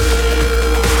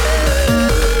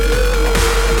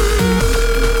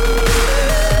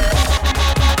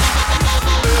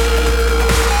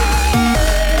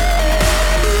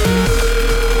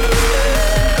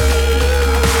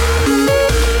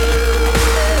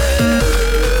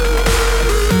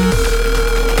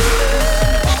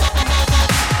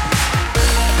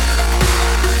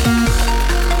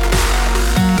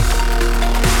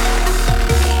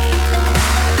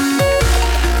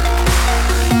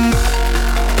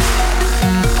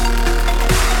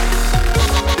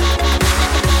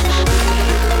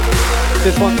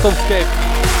 This one's Subscape,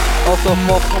 also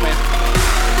forthcoming.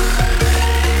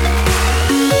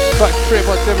 In fact, pretty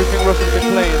much everything Russell's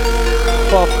been playing,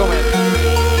 forthcoming.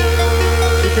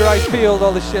 Keep your eyes peeled,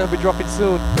 all this shit will be dropping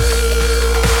soon.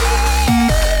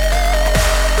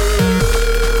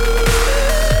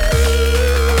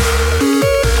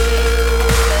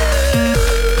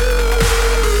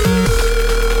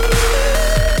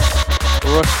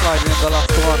 Rush sliding in the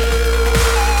last one.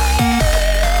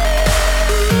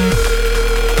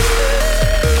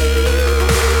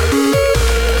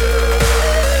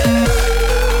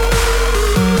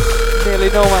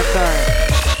 No one time.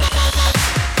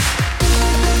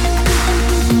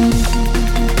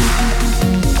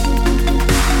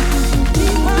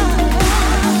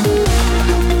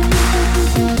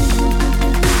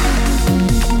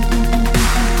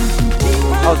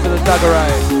 Out to the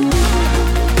Daggerai.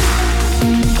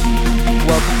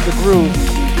 Welcome to the groove.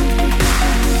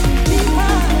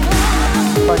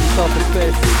 Find yourself a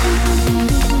space.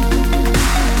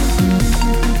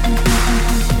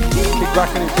 Kick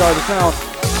back and enjoy the sound.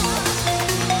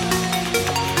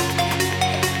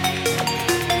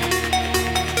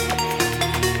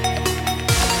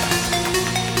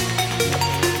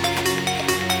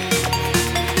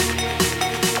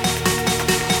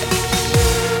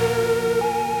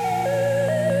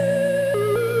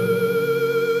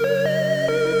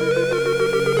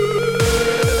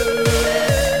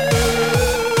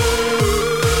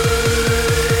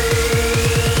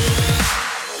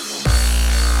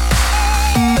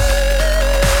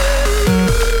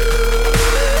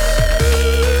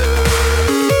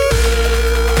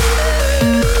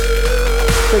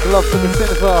 Love to the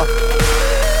Cinepar.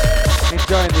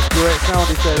 Enjoying this great sound,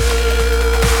 he says.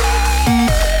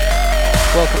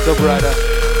 Welcome, Dub Rider.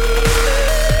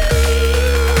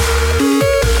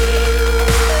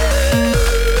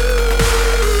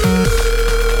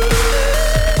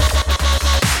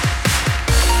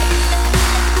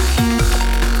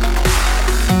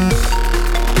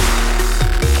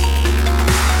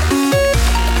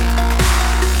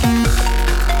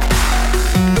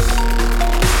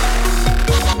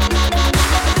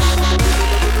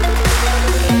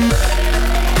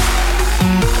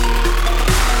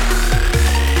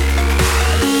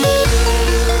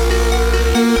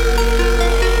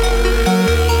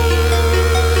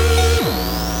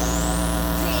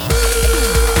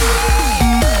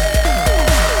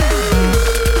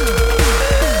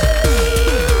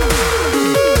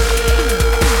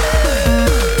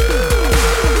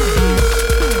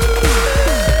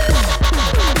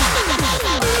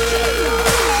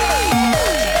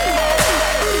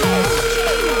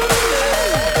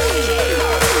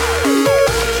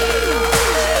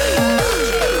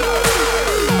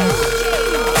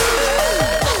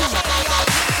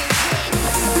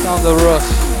 on the rush.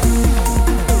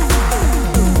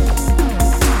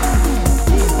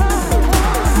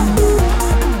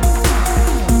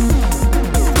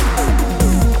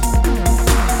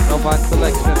 No man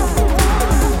selection.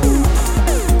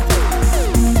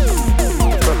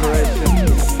 Preparation.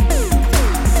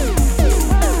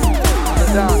 On the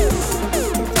dance.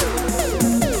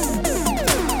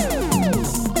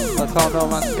 That's how No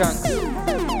Man skanks.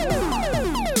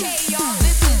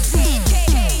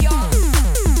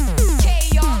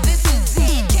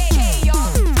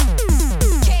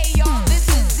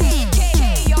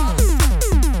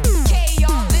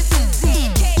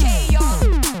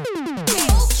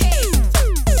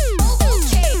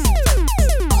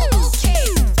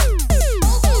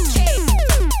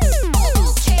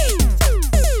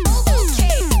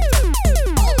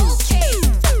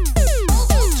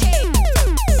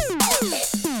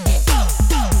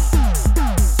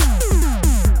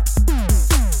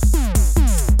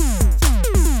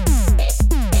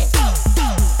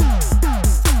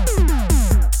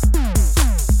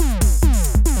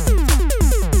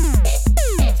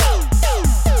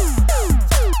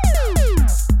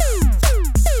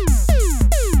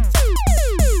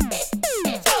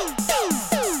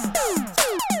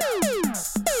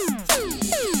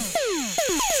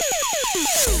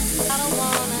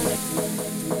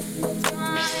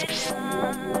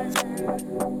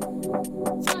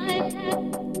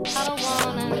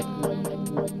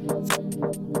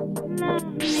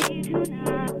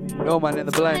 No Man in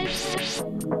the blend.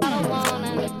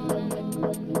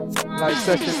 Live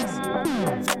sessions.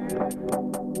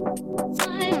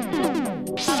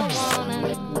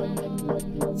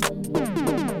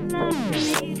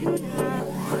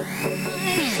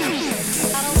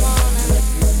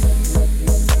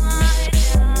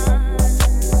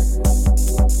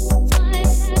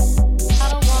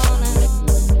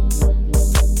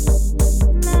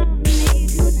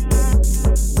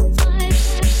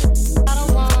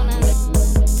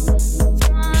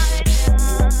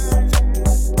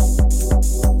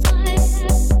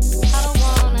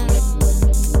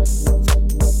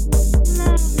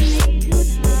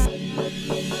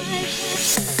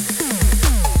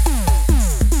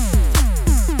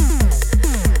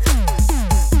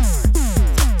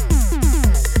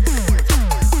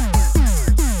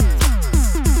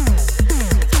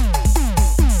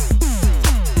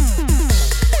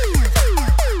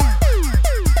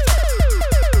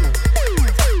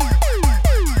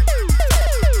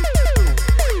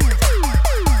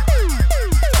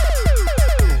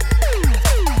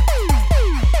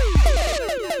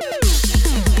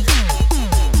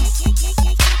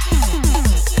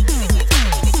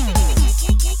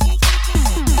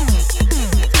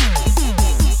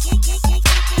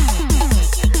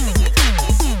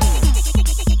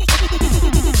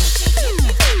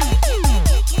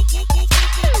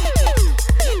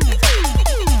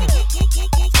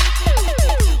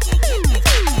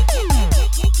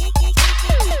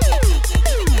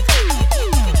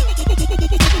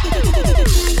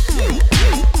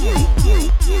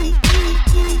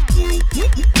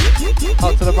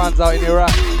 Out in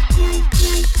Iraq.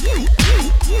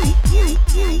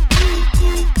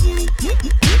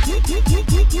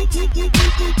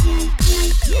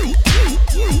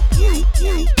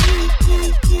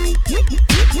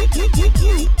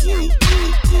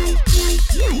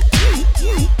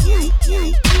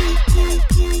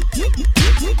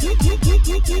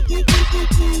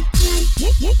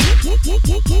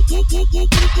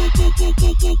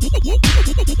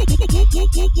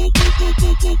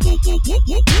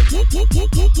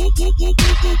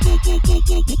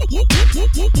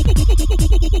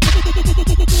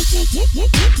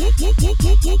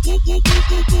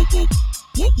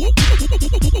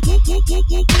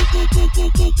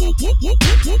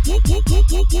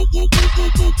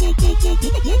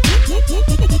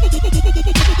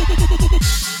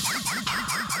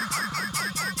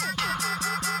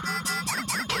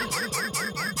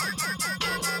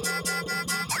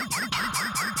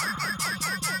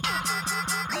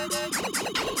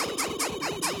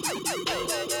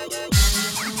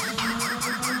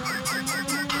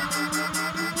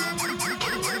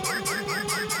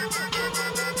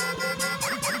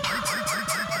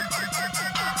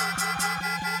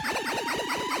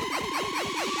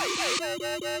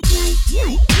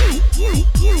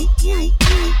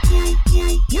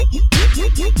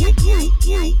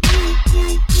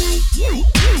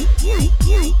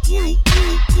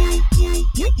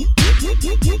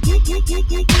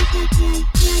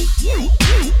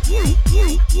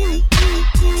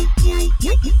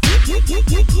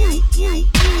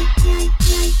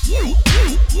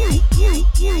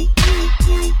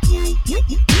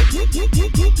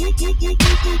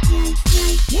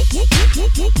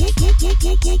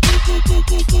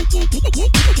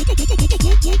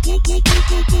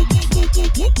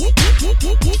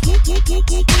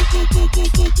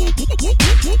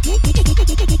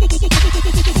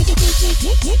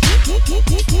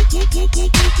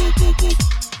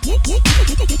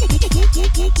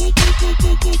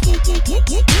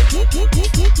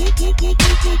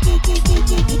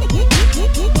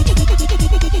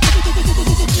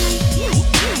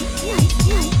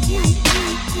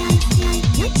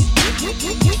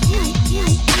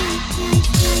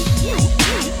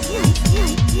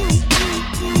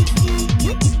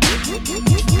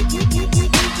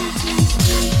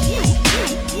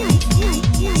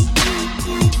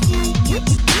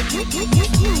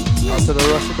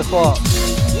 Spark.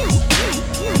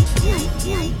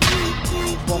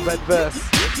 One red verse.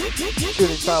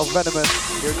 Tune entitled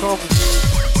Venomous. Here it comes.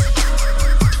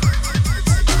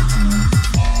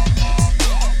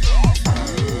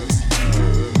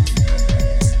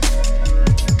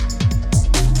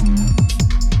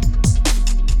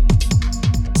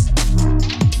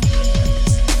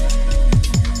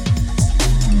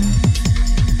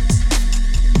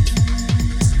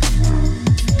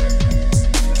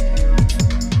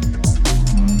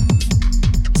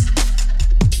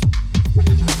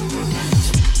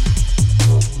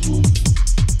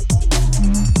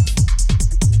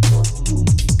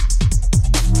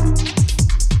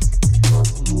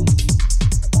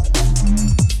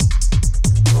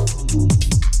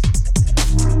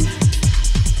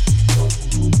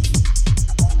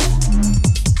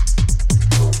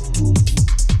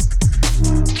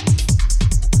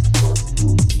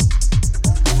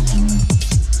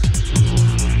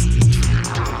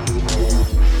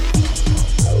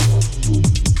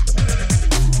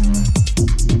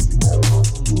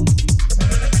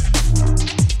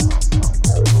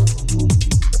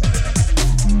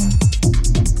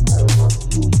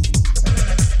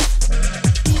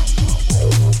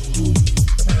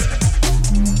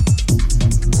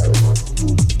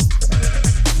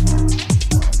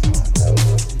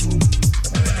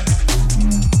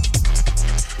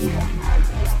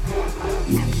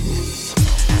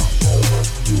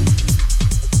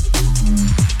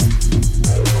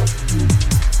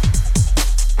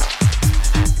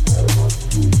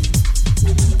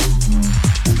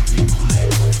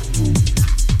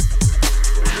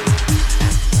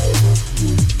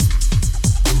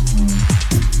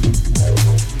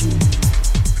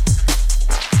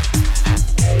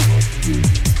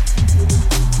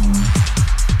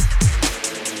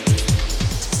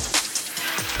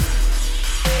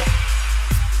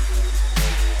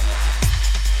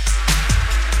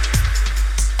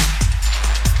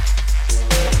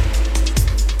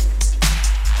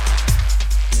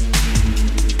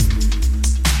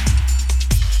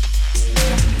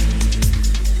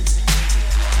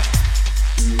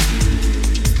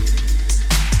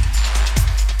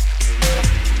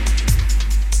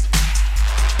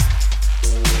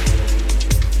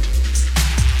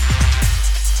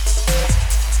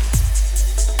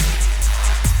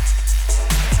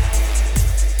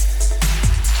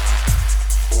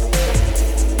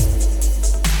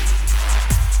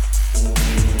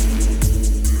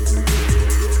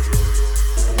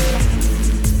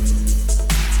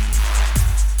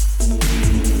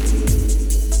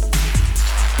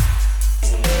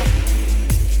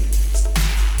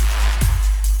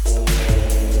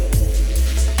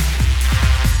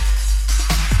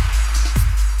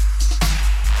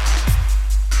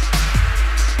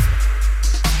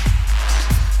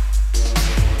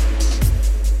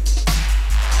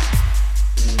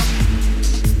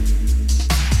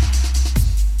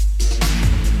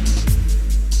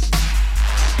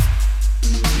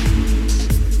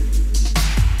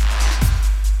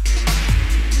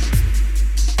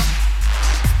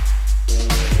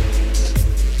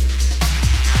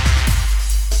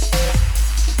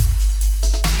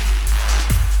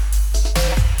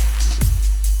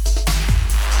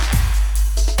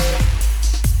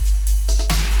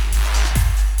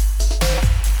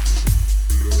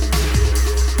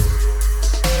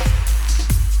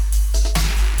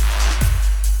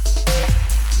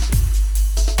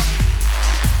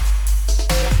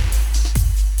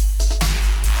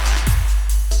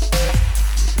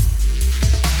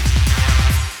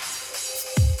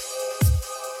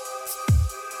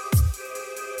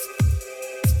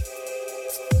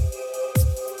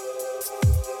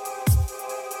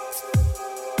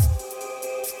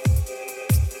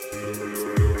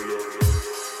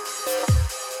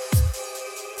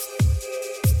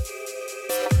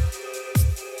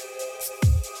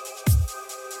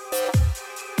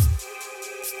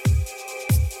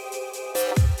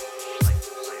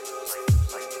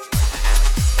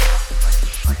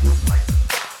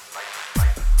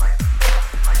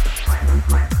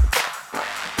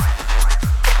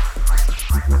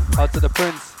 Out to the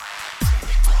Prince.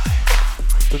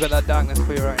 We got that darkness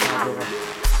for you right now, brother.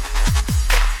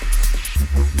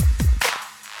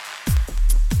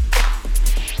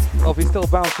 Hope he's still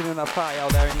bouncing in that party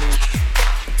out there in Leeds.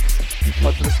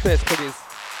 Out to the Space Piggies.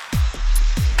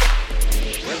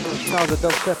 Sounds of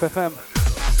Dubstep FM.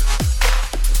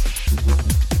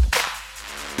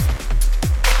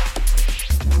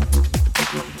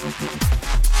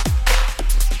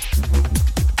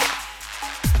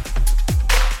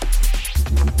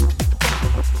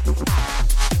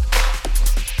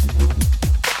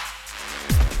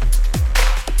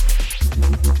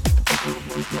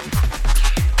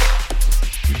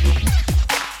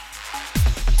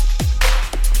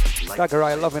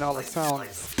 Daggerai loving all the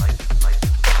sounds.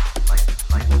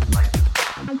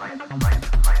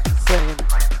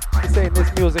 He's saying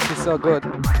this music is so good.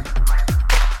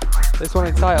 This one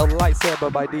entitled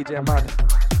Lightsaber by DJ Mad.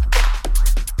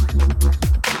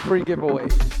 Free giveaway.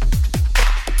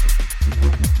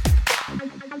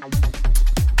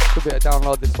 Should be able to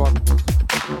download this one.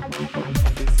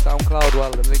 This SoundCloud,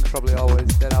 well, the link's probably always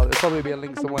dead out. There'll probably be a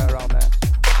link somewhere around there.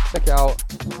 Check it out.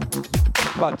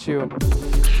 Bad tune.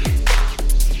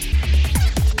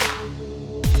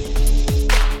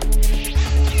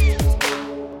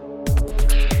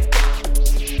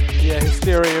 Yeah,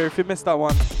 Hysteria, if you missed that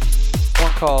one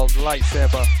called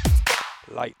Lightsaber.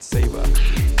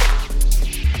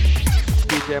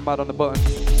 DJ Mad on the button.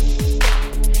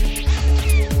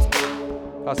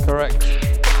 That's correct.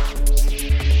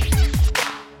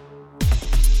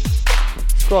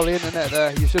 Scroll the internet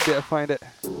there, you should be able to find it.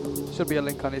 Should be a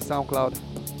link on his SoundCloud.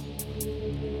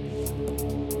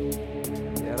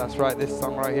 Yeah, that's right, this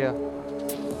song right here.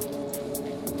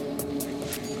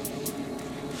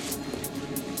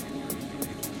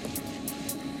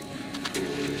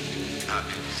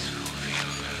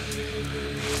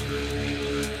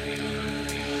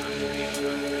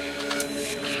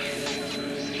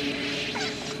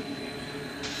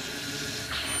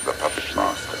 The Puppet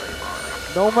Master.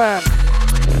 No man.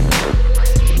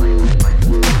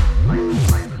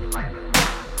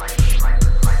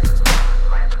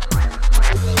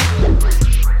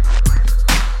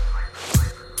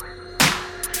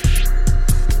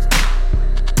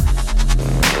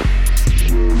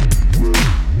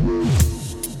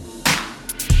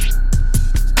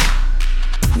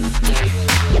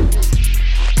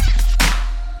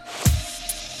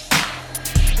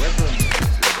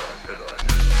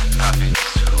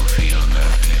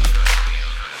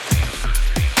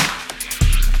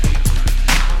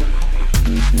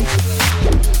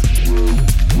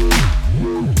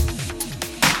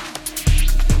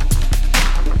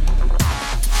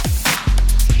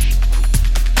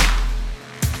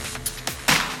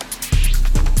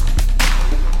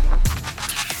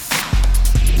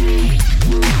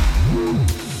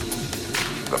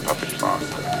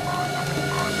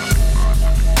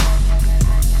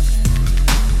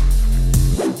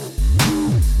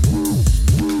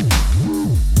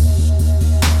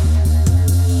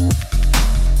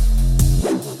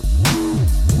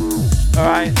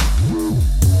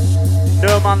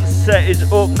 Set is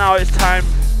up now. It's time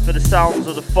for the sounds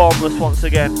of the Formless once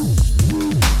again.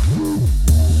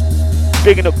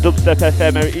 Bigging up Dubstep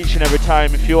FM each and every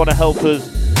time. If you want to help us,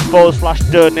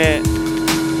 /donate.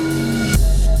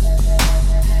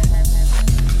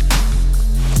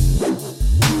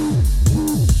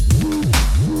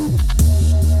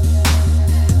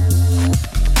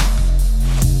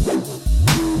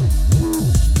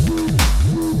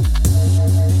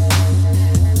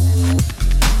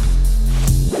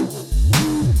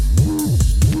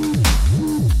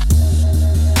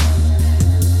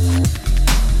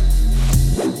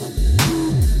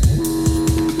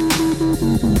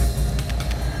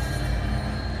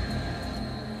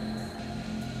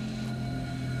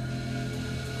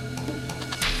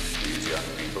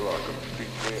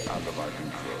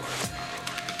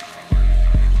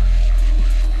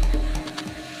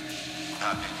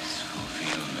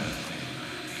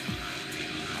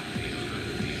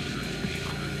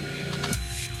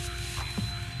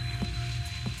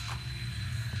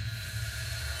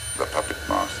 The Puppet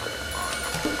Master.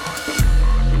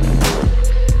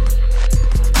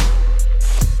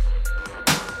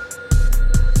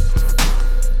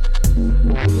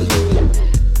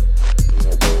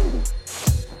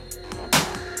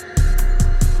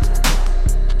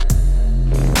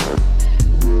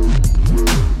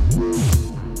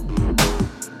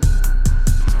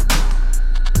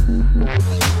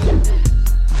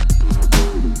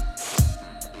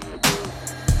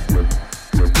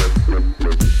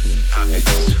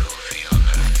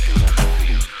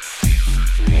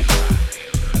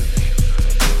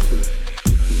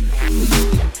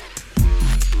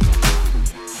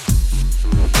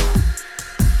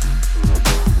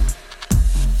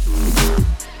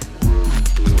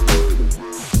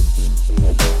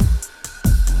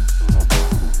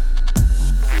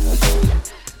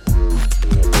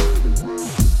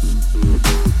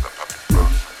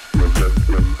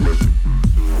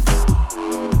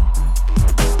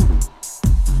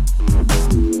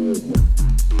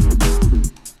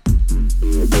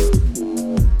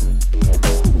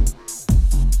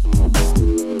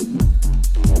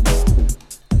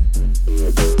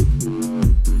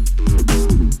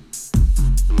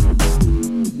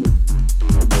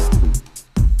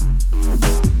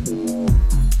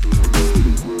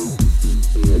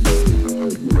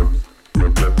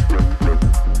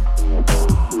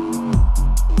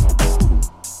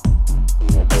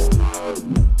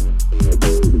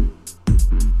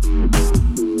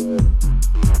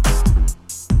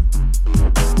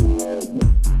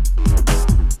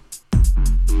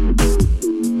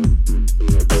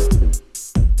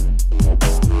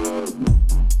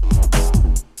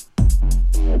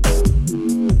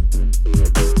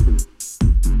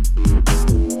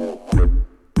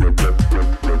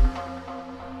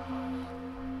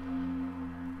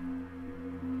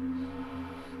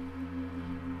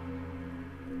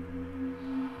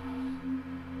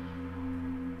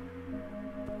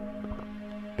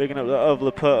 Bigging up the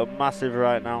Overly Potent massive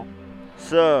right now.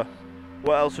 So,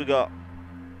 what else we got?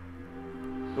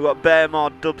 We've got bare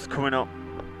more dubs coming up.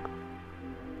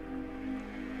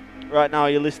 Right now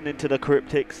you're listening to the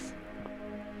Cryptics.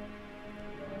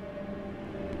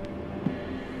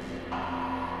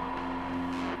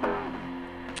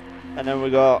 And then we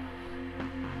got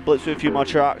Blitz with a few more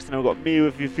tracks, and then we've got me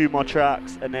with a few more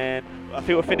tracks, and then I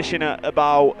think we're finishing at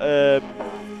about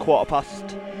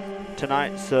 1:15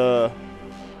 tonight, so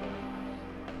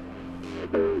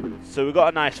we've got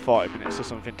a nice 40 minutes or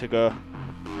something to go.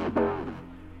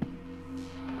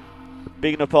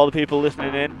 Bigging up all the people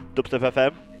listening in, Dubstep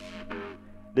FM.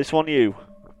 This one you.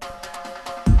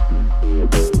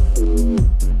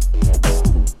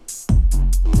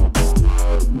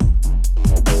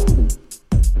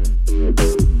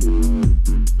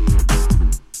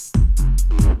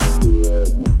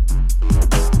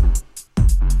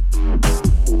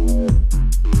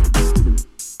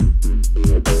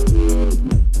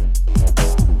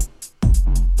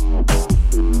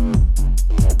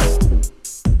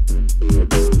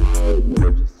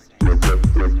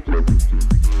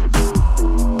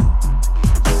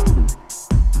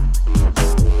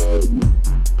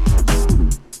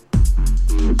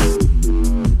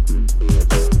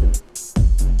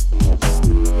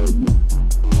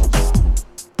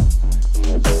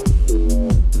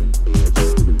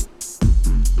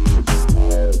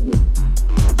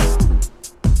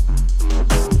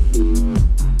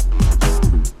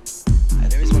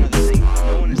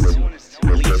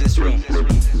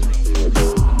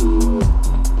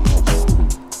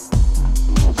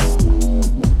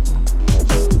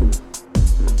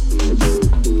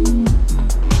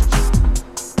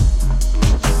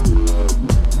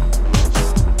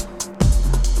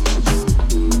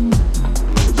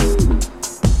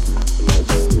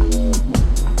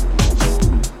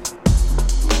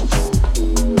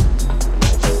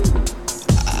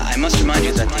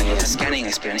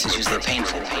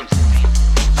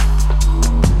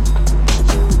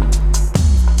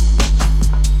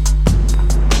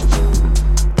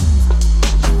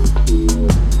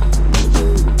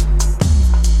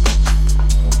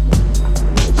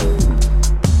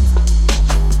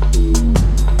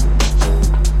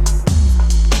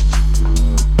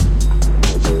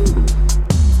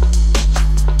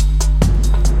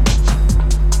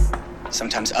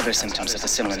 Other symptoms of a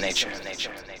similar nature.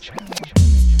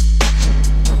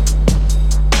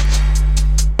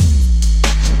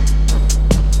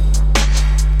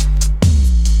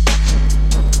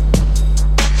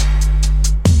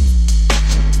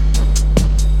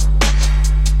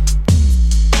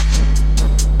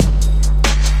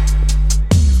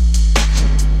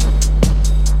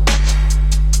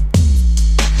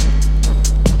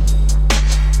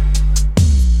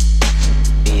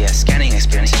 The scanning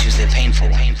experience is usually painful.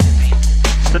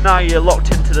 So now you're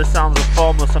locked into the sounds of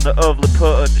Formless on the Overly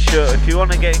Potent show. If you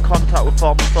want to get in contact with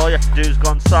Formless, all you have to do is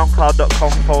go on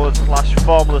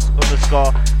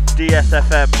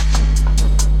soundcloud.com/formless_DSFM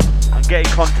and get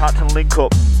in contact and link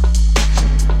up.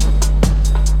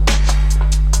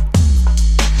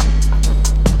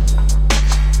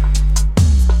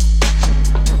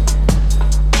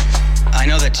 I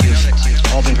know that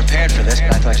you've all been prepared for this,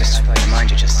 but I thought I'd just remind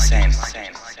you just the same.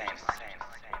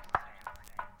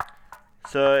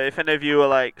 So if any of you are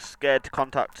like scared to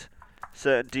contact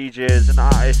certain DJs and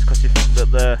artists because you think that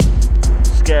they're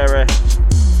scary,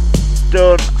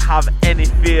 don't have any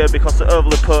fear, because the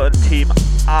Overly Potent team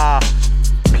are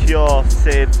pure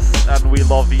saints and we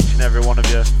love each and every one of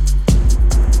you.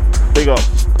 Big up.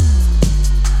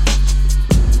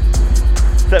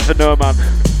 Except for No Man.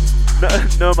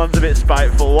 No Man's a bit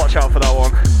spiteful, watch out for that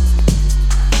one.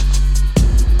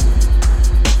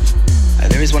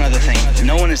 There is one other thing.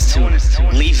 No one is to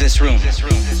leave this room.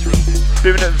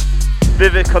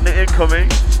 Vivek on the incoming.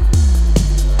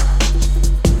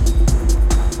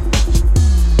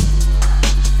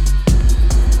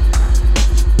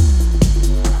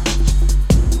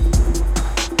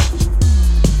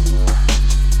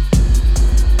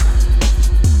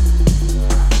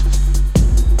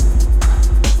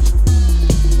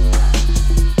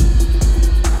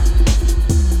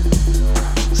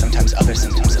 Sometimes other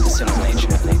symptoms of a similar nature.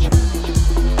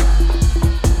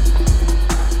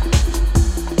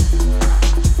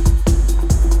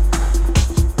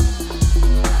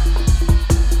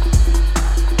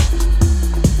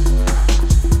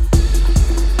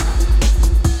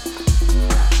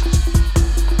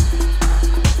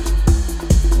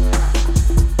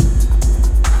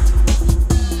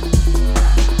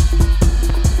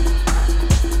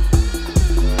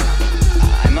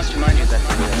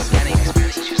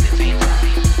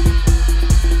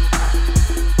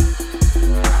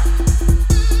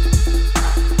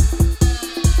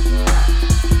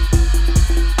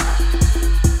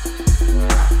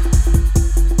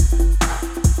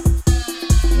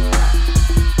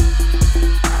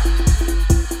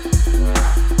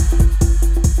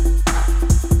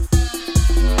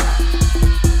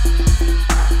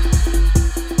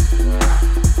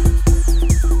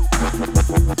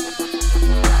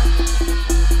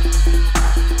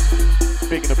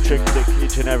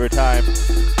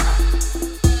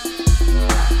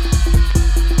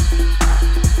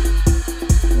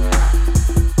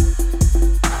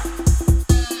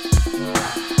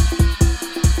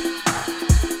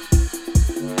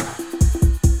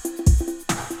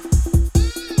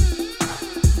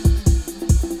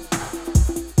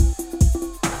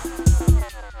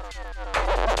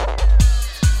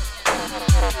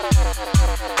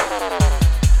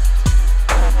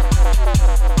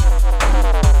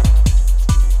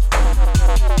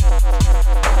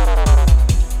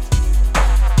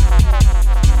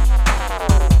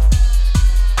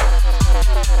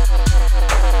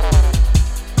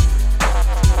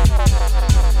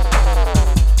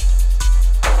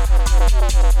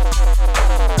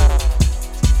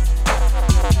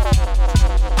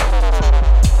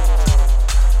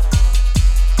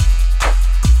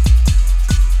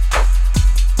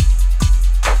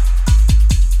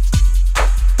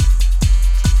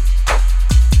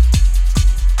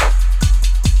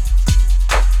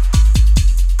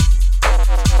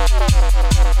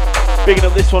 Bigging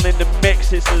up this one in the mix,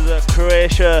 this is a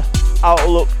Croatia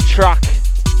Outlook track.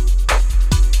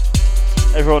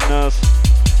 Everyone knows.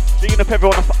 Bigging up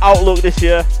everyone off Outlook this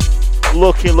year.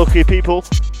 Lucky people.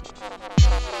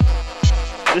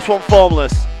 This one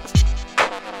Formless.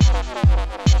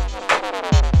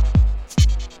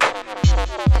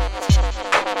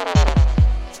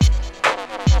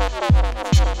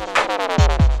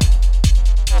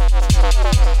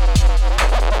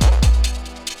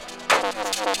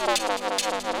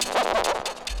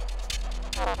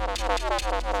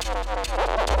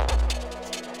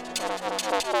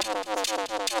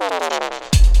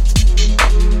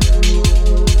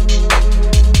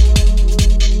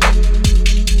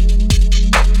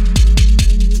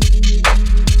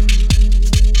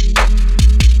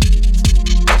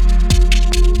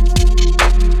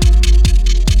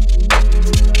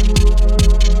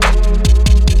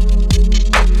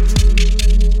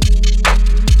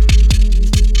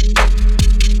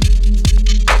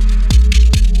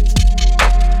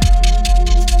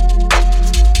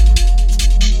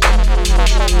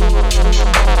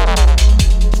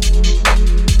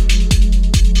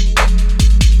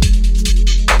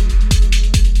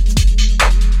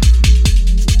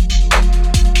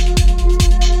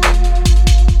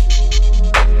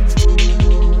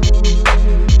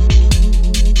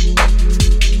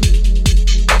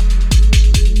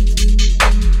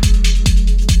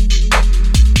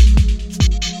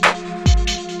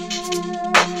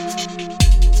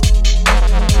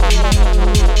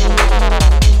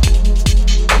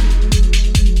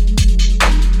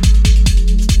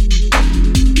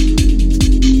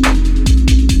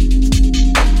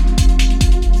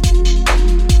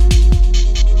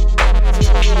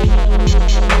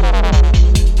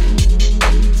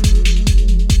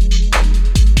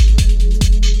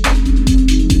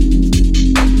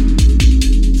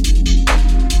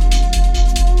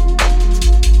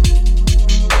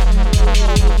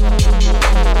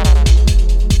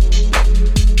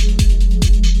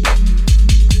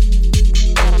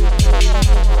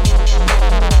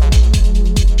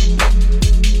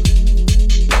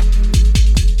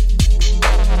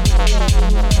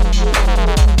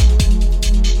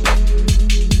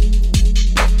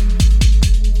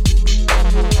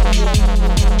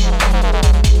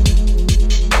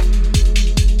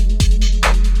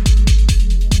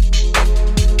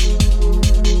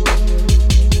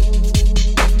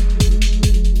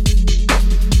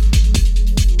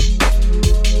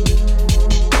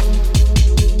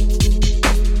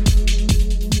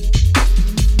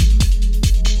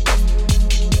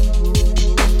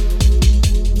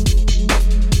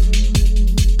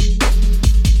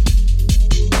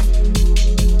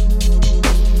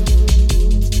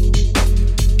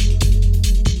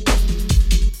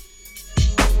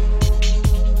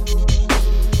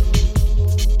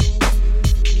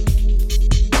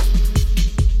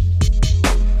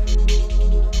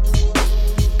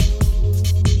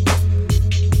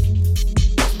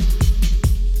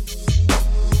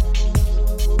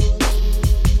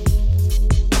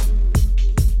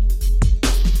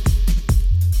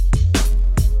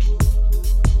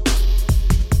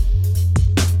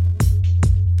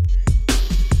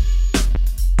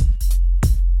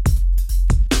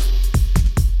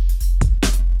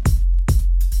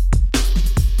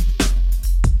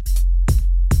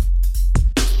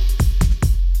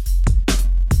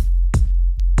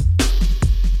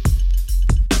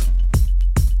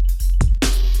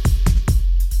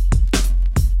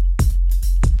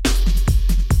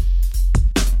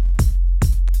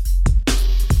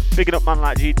 Picking up man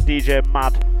like DJ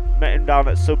Mad. Met him down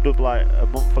at Subdub like a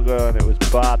month ago and it was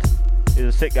bad. He's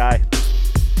a sick guy.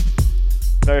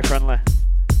 very friendly.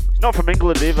 He's not from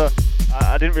England either.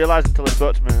 I didn't realise until he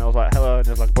spoke to me. I was like, hello, and he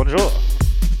was like, bonjour.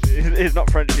 He's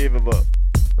not French either, but...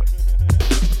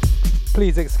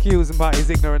 Please excuse Matty's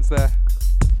ignorance there.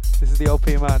 This is the OP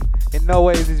man. In no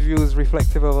way is his views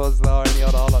reflective of us or any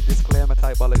other all that disclaimer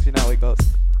type bollocks. You know how it goes.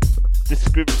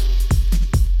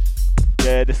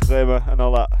 Yeah, disclaimer and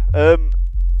all that.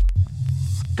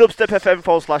 Dubstep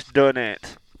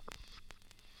FM/donate.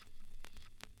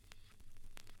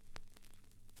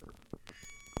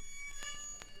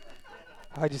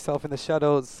 Hide yourself in the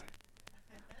shadows.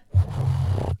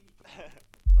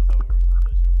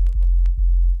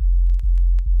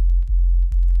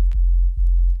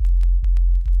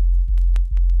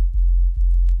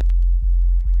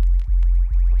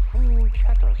 Who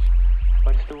chatters?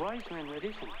 But it's the wise man that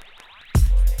isn't.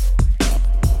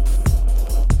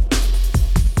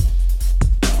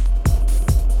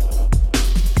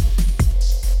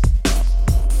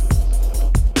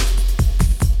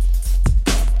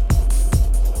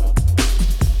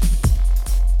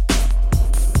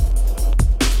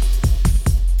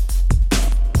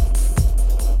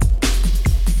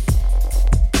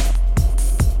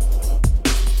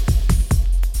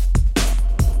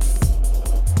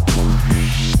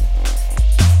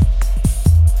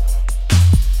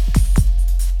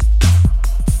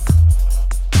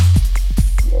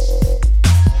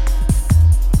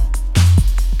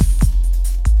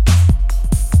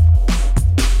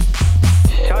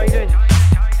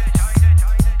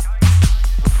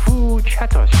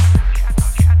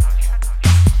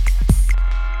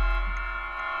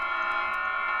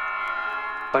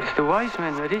 But it's the wise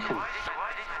man that isn't.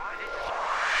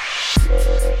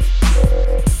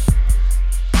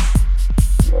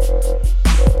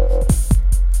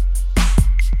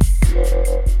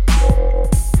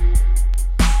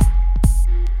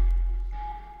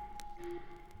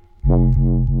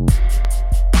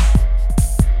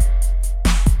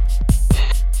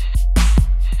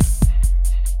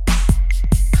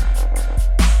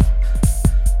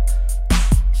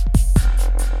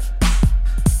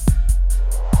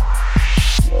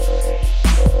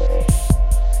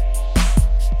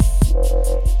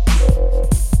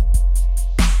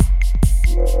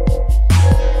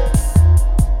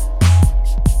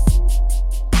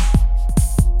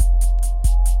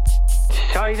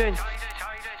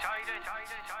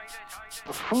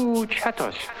 Who chatters?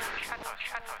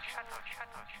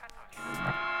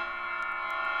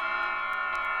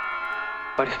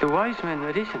 But it's the wise man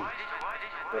that isn't.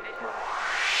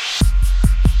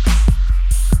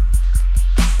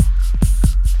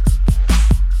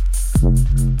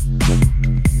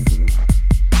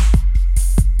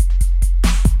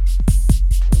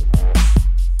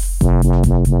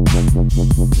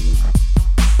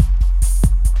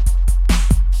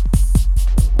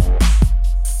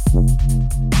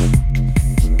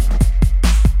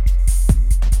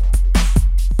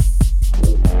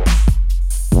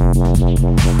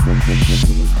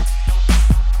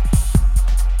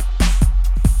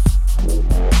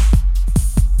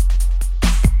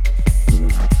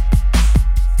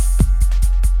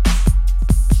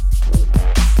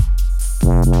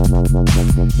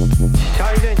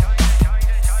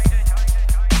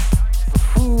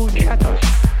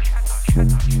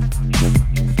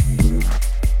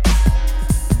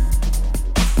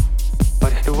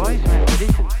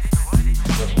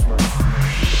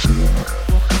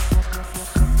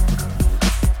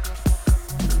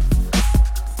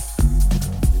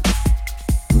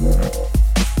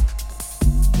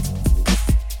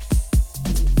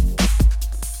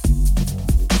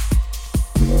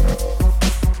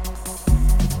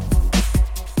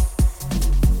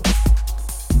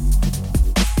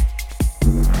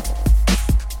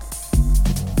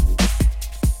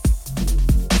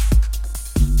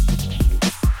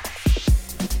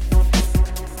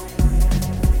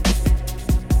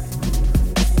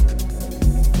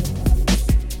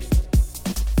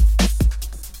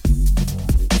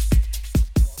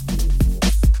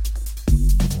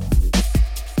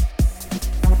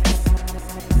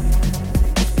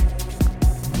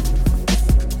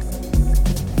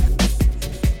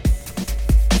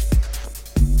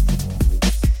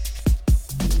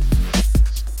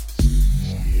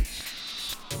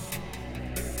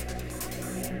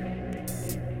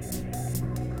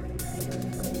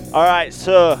 Alright,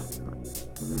 so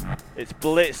it's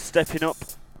Blitz stepping up.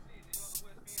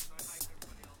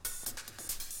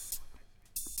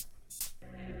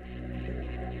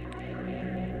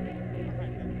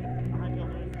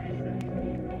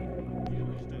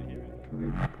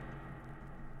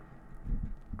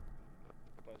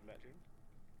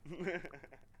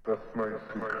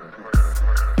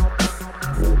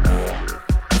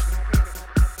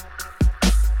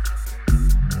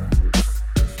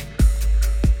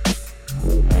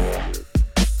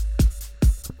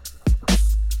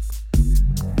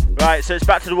 Right, so it's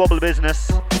back to the wobbly business.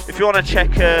 If you want to check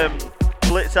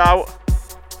Blitz out,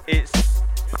 it's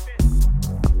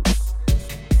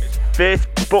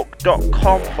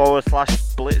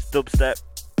facebook.com/Blitz Dubstep.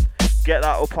 Get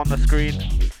that up on the screen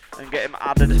and get him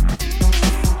added.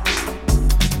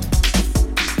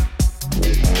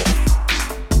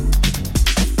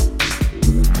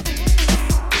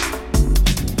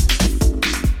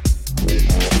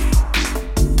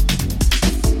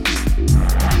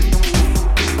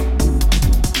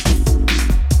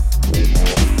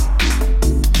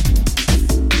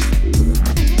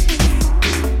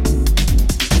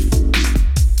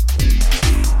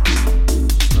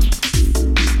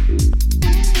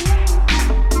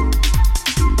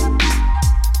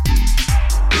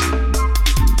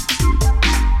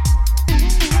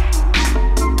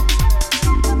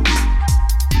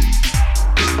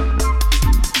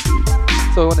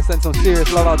 So we want to send some serious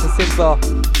love out to Simba. Is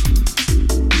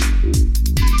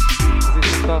it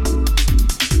Simba?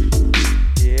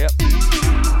 Yep.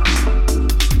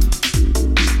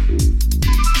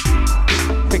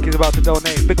 I think he's about to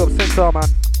donate. Big up Simba, man.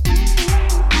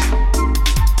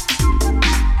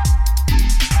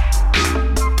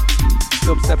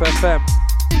 Dubstep FM.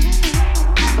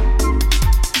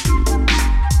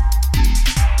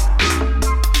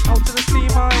 Out to the C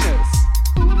minus.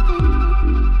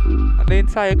 The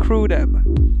entire crew them.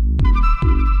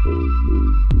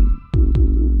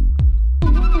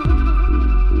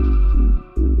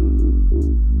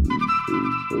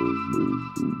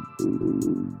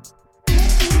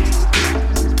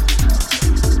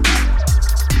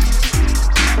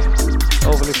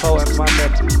 Overly potent, man.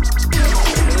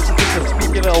 This is just a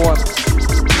sneaky little one.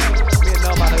 Me and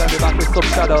No Man are going to be back with some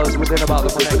shadows within about the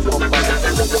next month.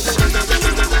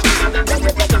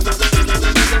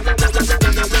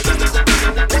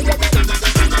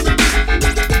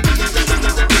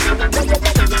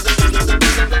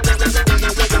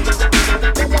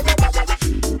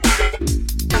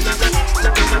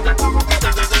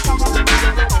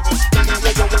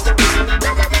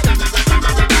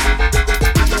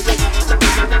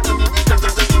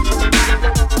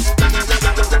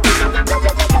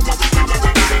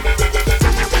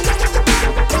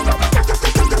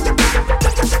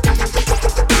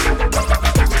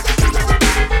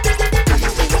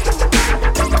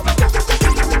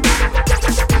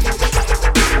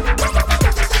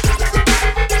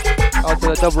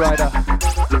 Dub Rider.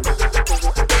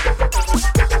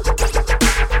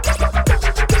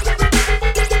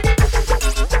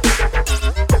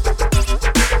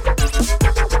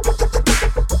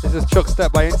 This is Chuck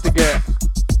Step by Instigate.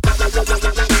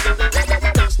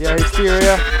 Yeah,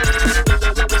 Hysteria.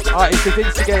 Artist is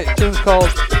Instigate. Tune's called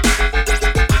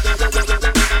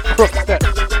Crook Step.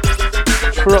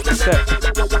 Crook Step.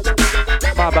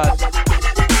 My bad.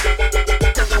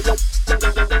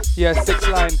 Yeah, 6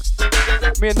 line.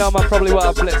 Me and Norman probably won't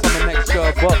have Blitz on the next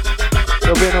show, but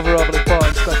there'll be another overly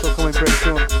important special coming pretty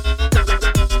soon.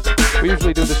 We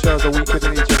usually do the shows a week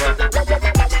within each other.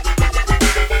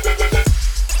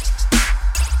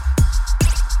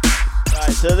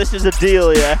 Right, so this is the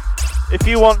deal, yeah? If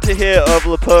you want to hear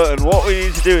Overly Potent, what we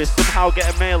need to do is somehow get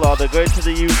a mail order going to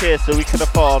the UK so we can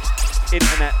afford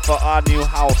internet for our new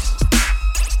house.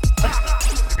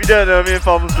 If you don't know, me and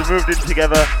Form's we moved in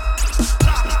together.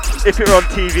 If it were on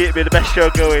TV, it'd be the best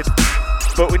show going,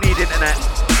 but we need internet.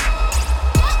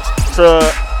 So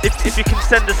if you can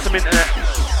send us some internet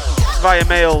via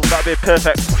mail, that'd be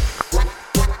perfect.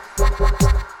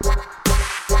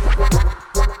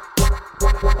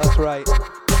 That's right.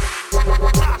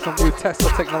 Some new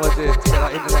Tesla technology to get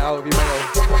that internet out of your mail.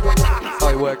 That's how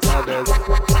it works nowadays.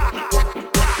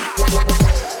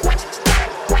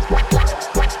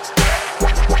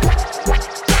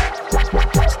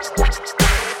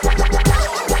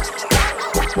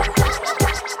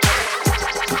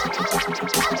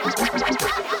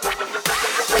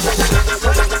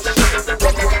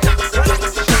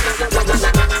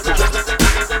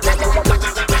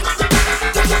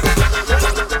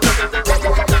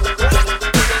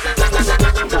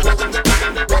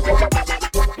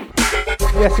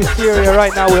 Yes, Hysteria,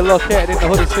 right now we're located in the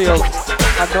Huddersfield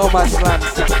and No Man's Land.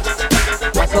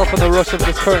 Myself and the Rush have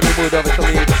just currently moved over to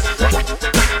Leeds.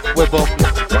 We're bummed.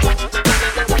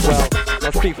 Well,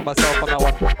 I'll speak for myself on that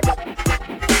one.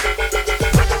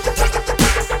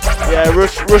 Yeah,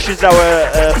 Rush is now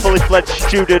a fully fledged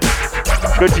student,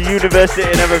 going to university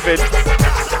and everything.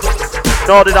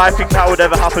 Nor did I think that would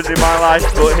ever happen in my life,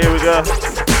 but here we go.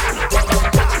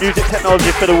 Music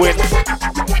technology for the win.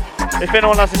 If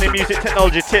anyone has any music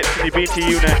technology tips and you've been to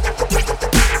uni,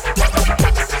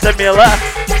 send me a letter.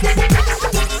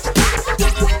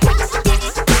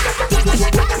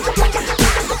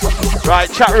 Right,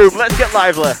 chat room, let's get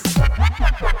lively.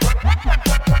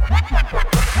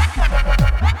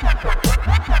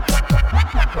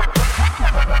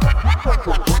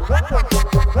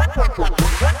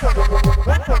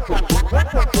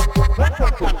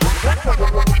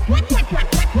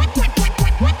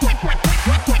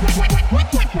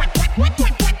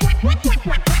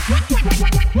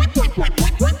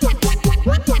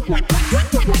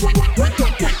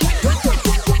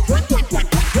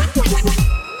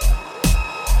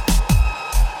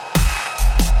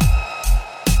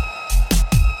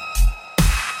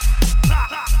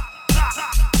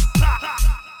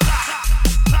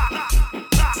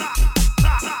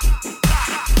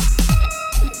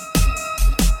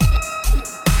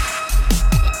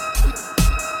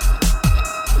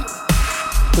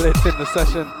 Blitz in the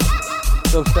session.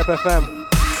 Dubstep FM.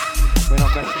 We're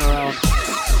not messing around.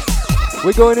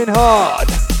 We're going in hard.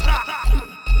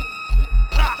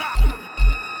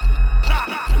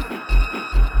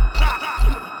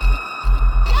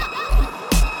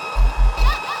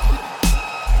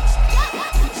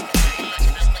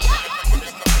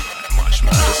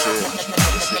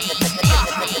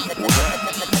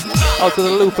 Out to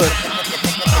the loopers.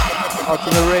 Out to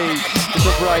the rage. The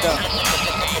Dub Rider.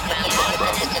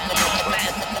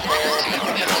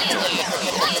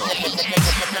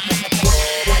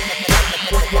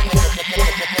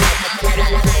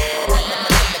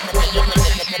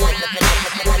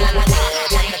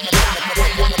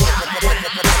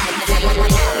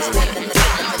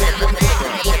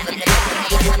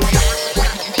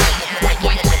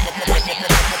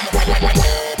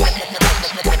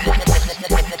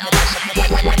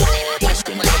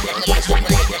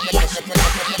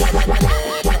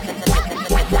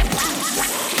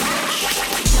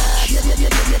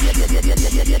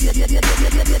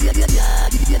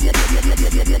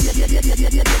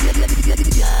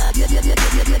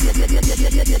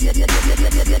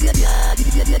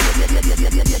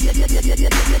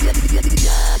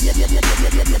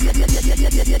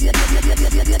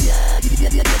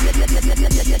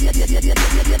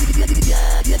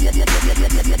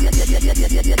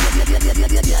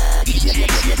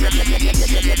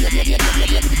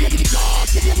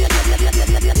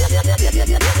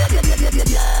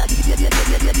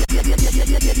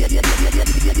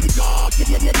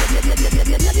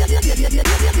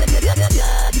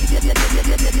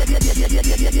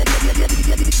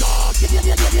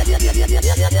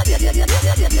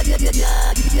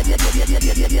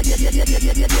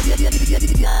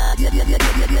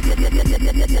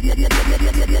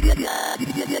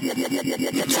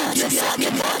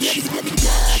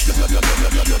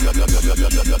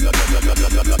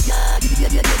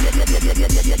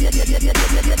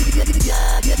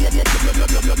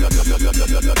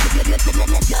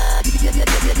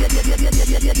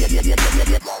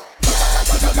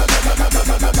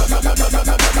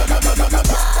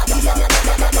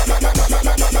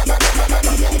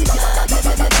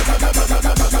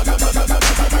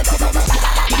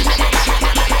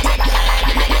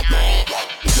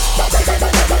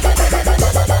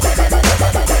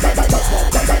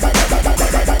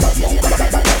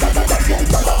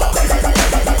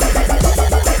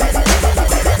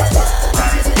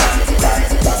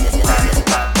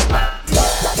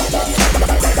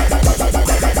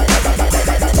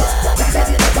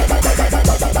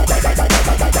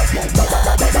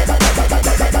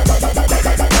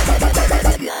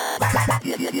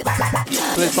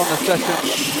 Blitz on the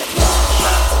session.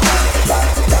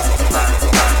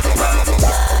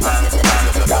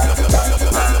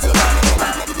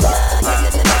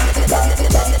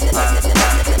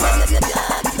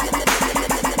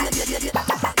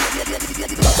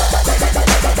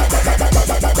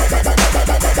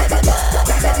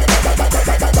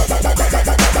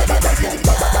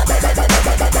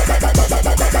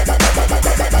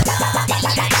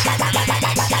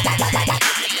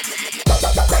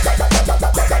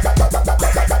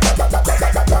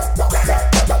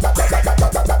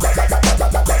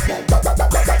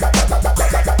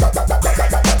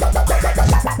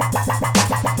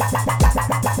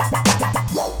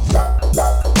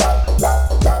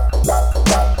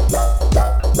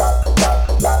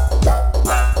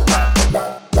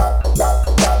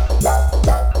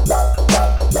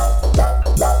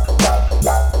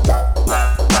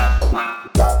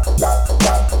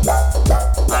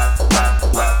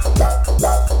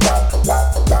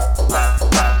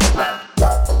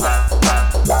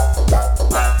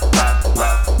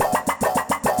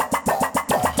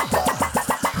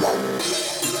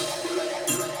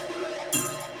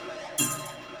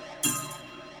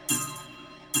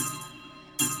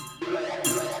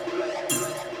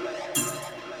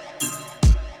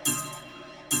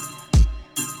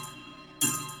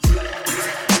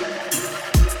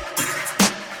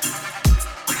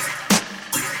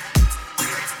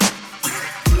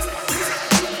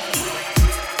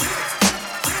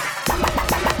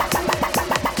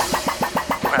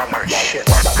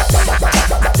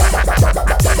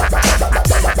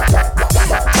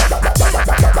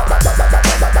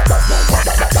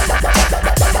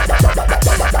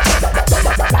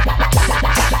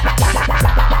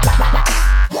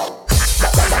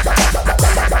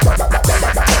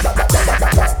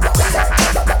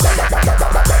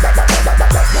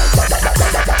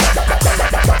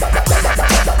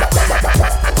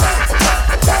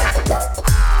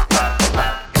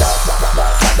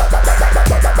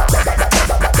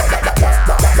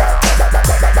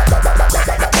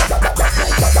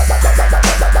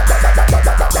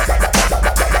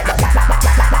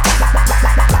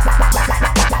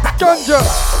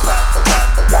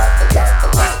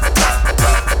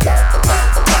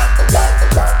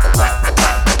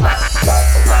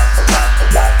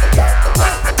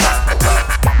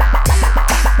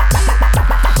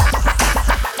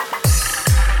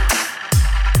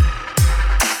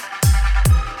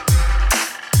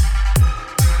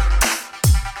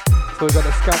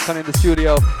 on in the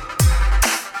studio.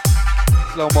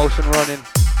 Slow motion running.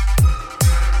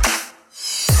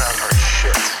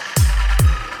 Shit.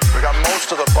 We got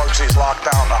most of the Bugsies locked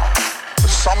down now, but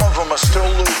some of them are still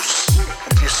loose.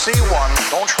 If you see one,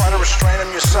 don't try to restrain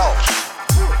them yourselves.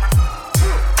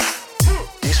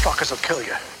 These fuckers will kill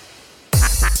you.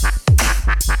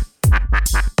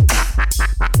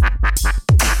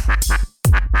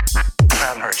 I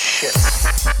haven't heard shit.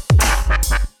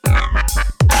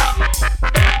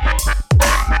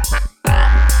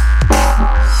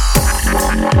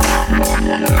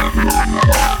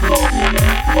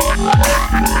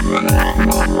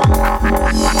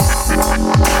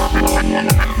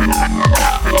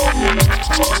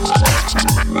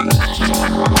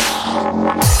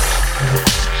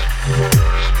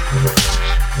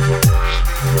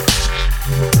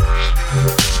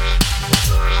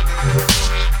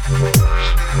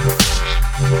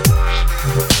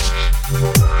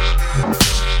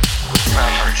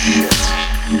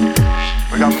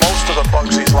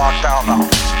 Locked down now,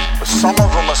 but some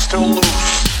of them are still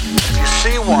loose. If you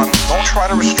see one, don't try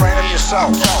to restrain them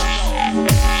yourself.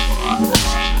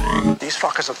 These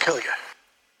fuckers will kill you.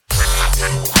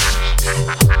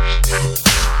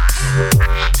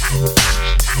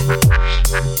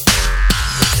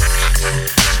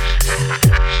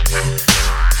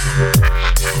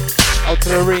 Out to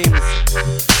the Reams.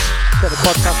 Got the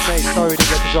podcast mate. Sorry we didn't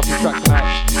get to drop your track tonight.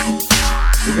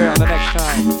 We'll get it on the next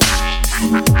time.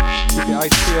 Keep your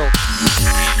eyes peeled.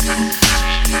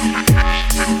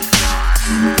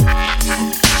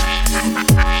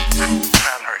 I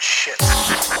haven't heard shit.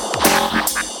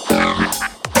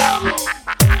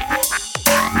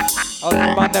 I'll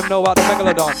remind them know about the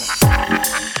Megalodon.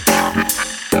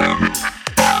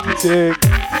 Tick.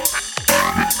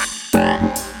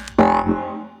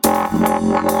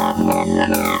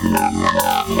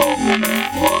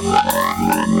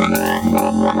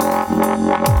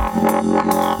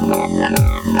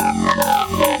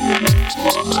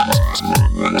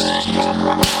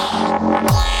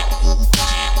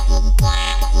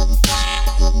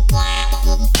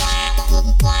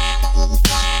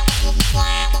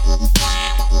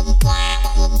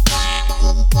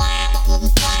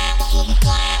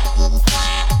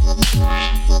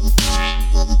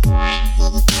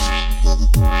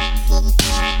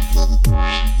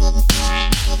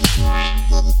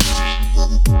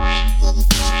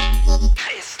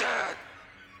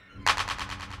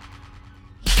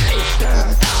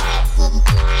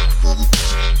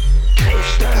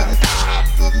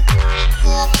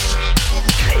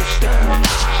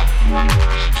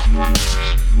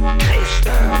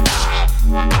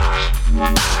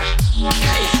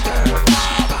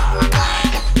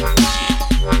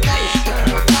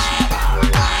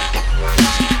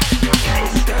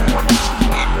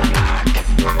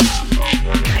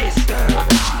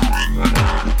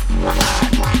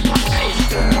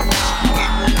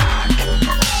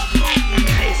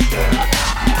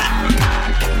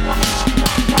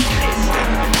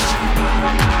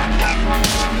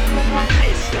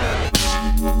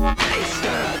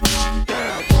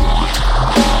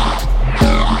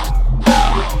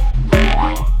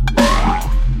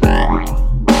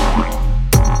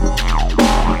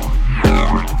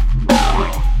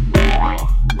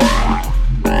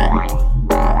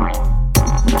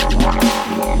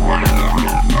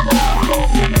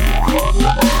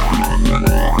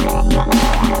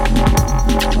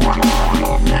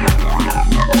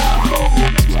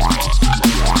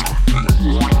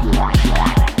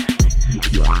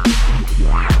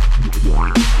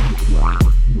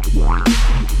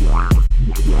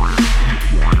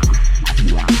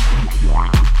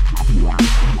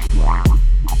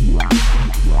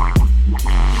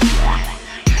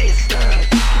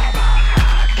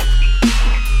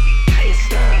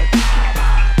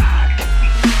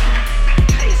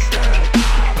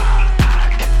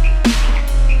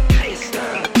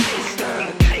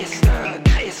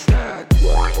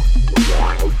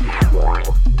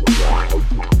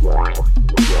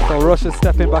 Russia's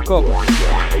stepping back up.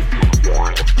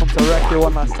 Come to wreck you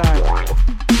one last time.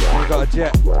 We got a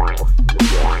jet. We got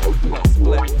a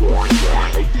split.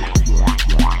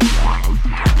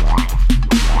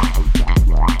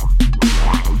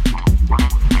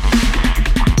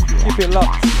 Keep it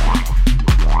locked.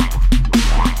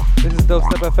 This is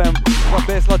Dubstep FM. We've got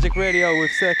Bass Logic Radio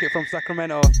with Circuit from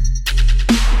Sacramento.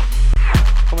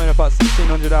 Coming up at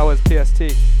 1600 hours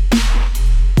PST.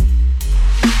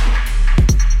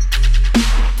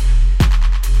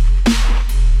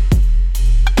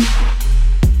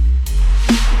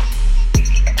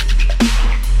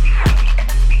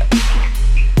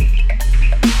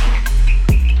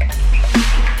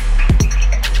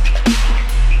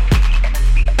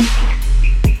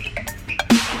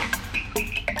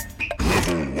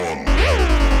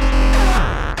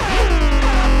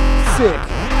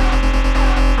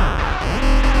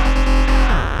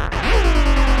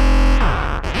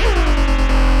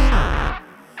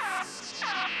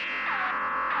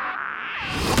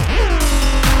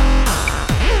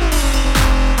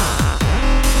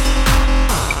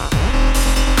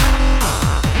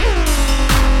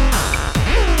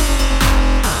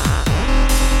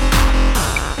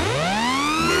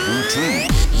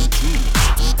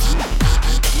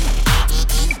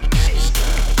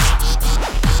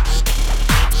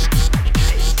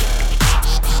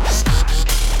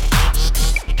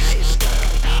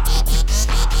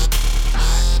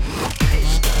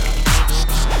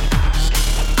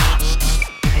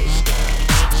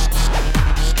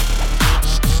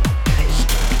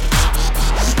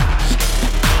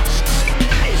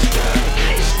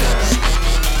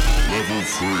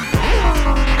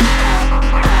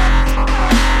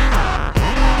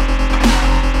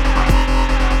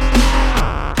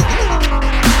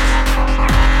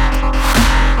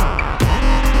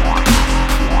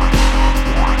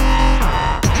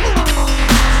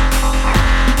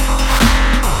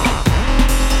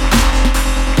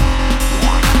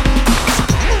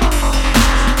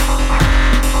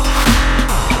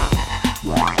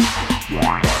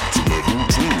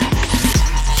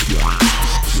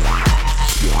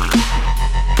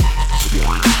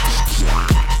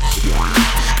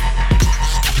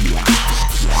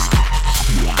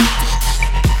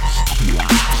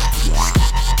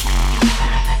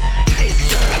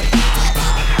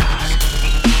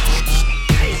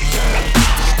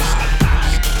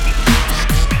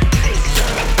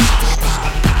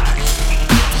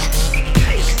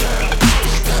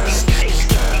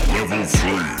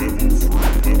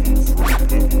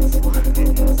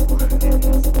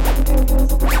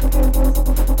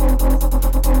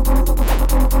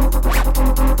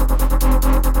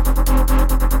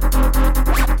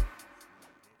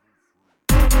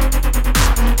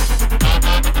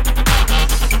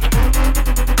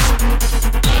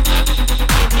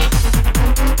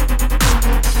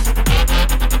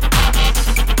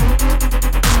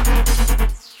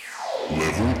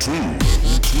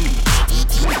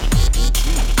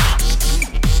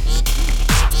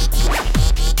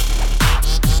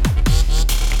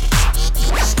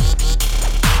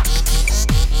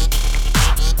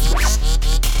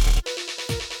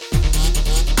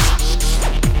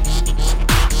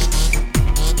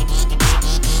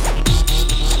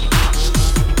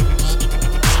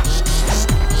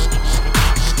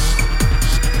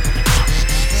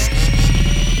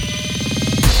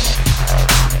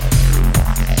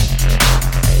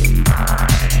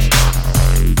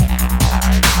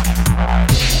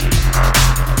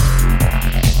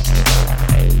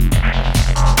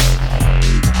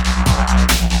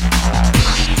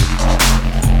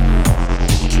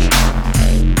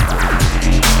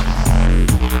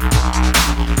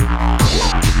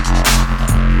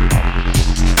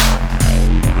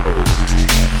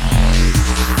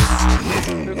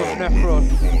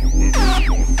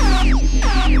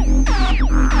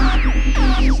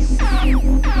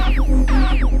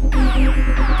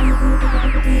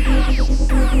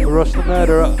 Rush the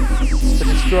Murderer, the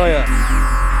Destroyer.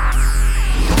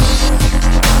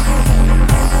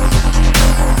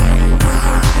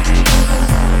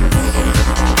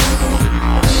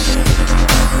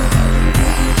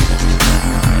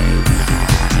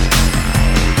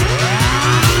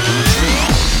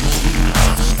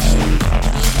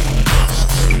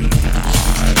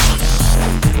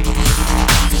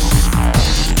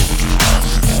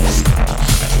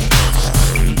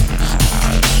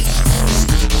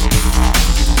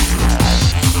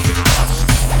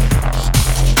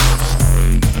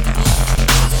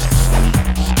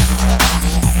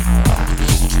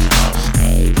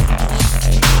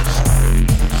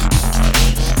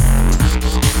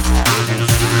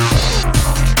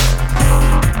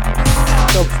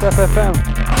 Step FM.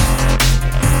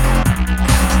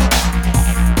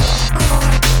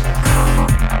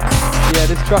 Yeah,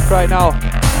 this track right now,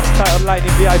 titled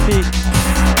Lightning VIP,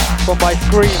 from my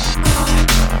Scream.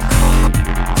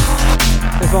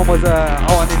 This one was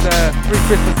out on his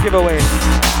pre-Christmas giveaway.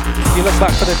 If you look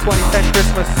back for the 2010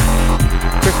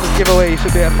 Christmas giveaway, you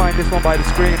should be able to find this one by the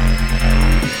Scream.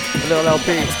 A little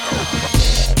LP.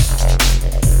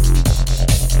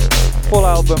 Full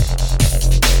album.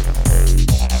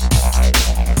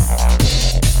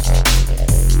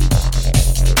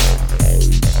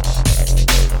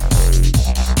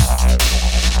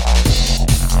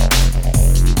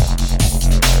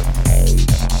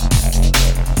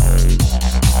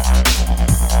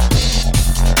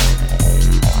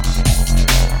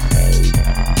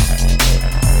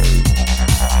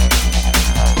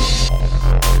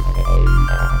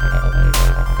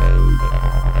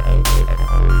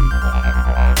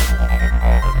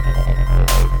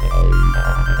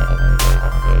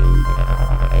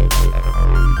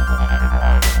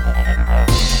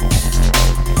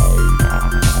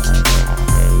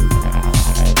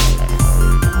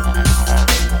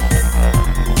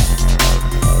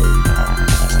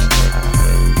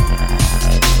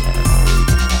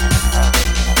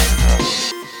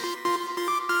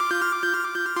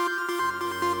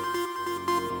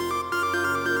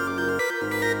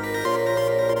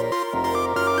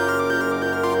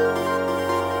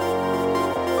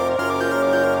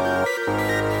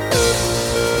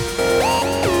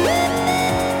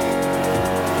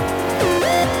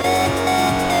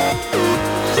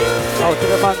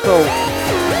 Franco.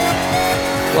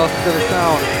 Welcome to the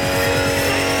sound.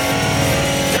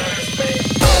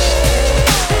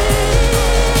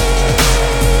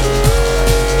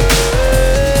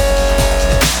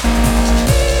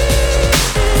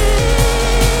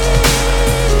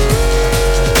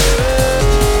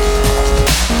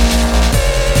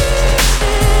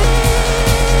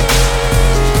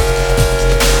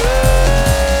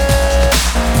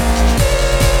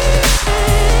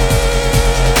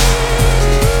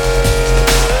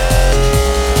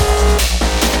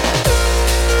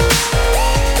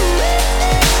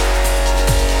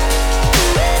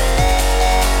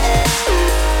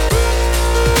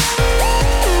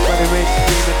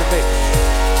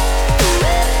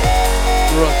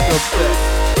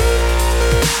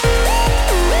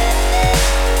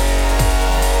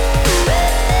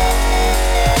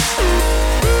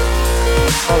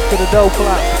 To the dough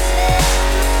collapse.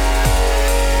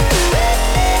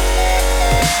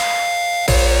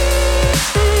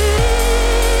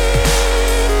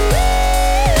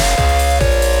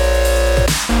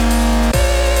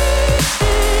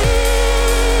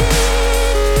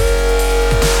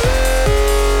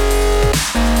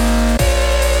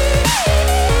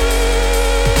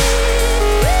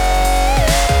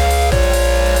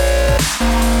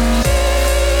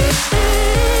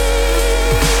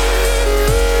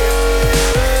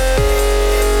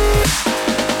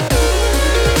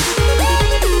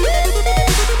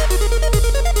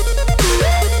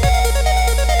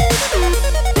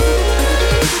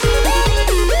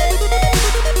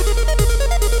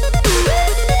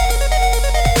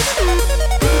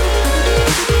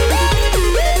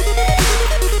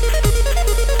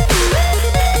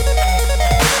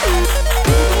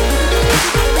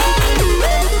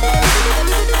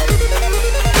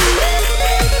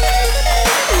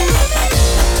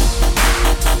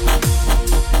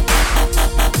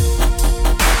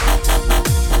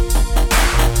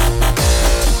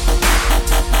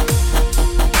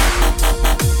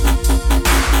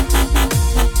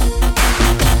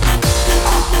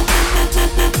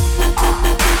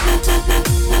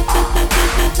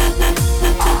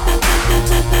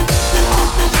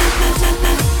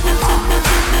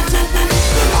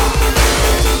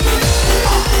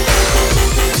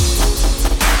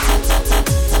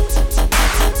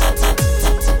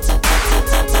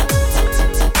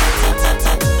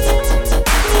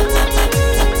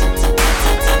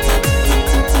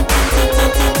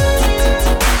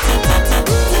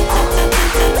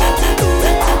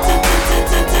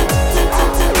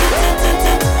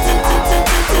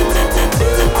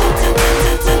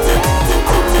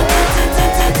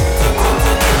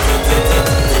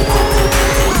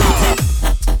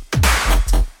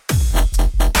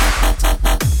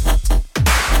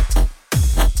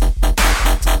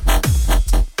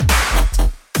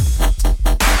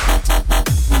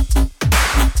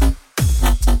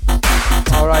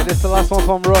 One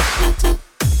from Rush.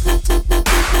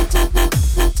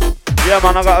 Yeah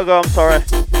man, I gotta go, I'm sorry.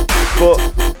 But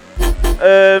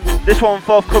this one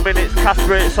forthcoming, it's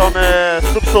Casper, it's on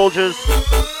Sub Soldiers.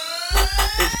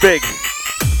 It's big.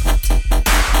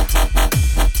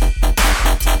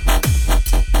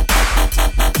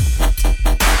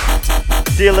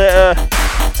 See you later,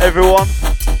 everyone.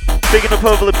 Bigging up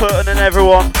Overly Putin and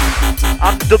everyone.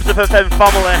 And Dubs of FM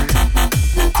family.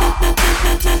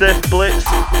 Safe Blitz,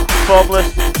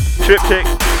 Formless, Triptych,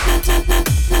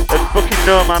 and fucking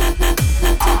No Man.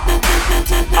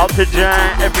 Out to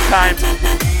Giant every time.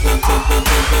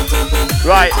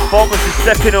 Right, Formless is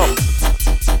stepping up.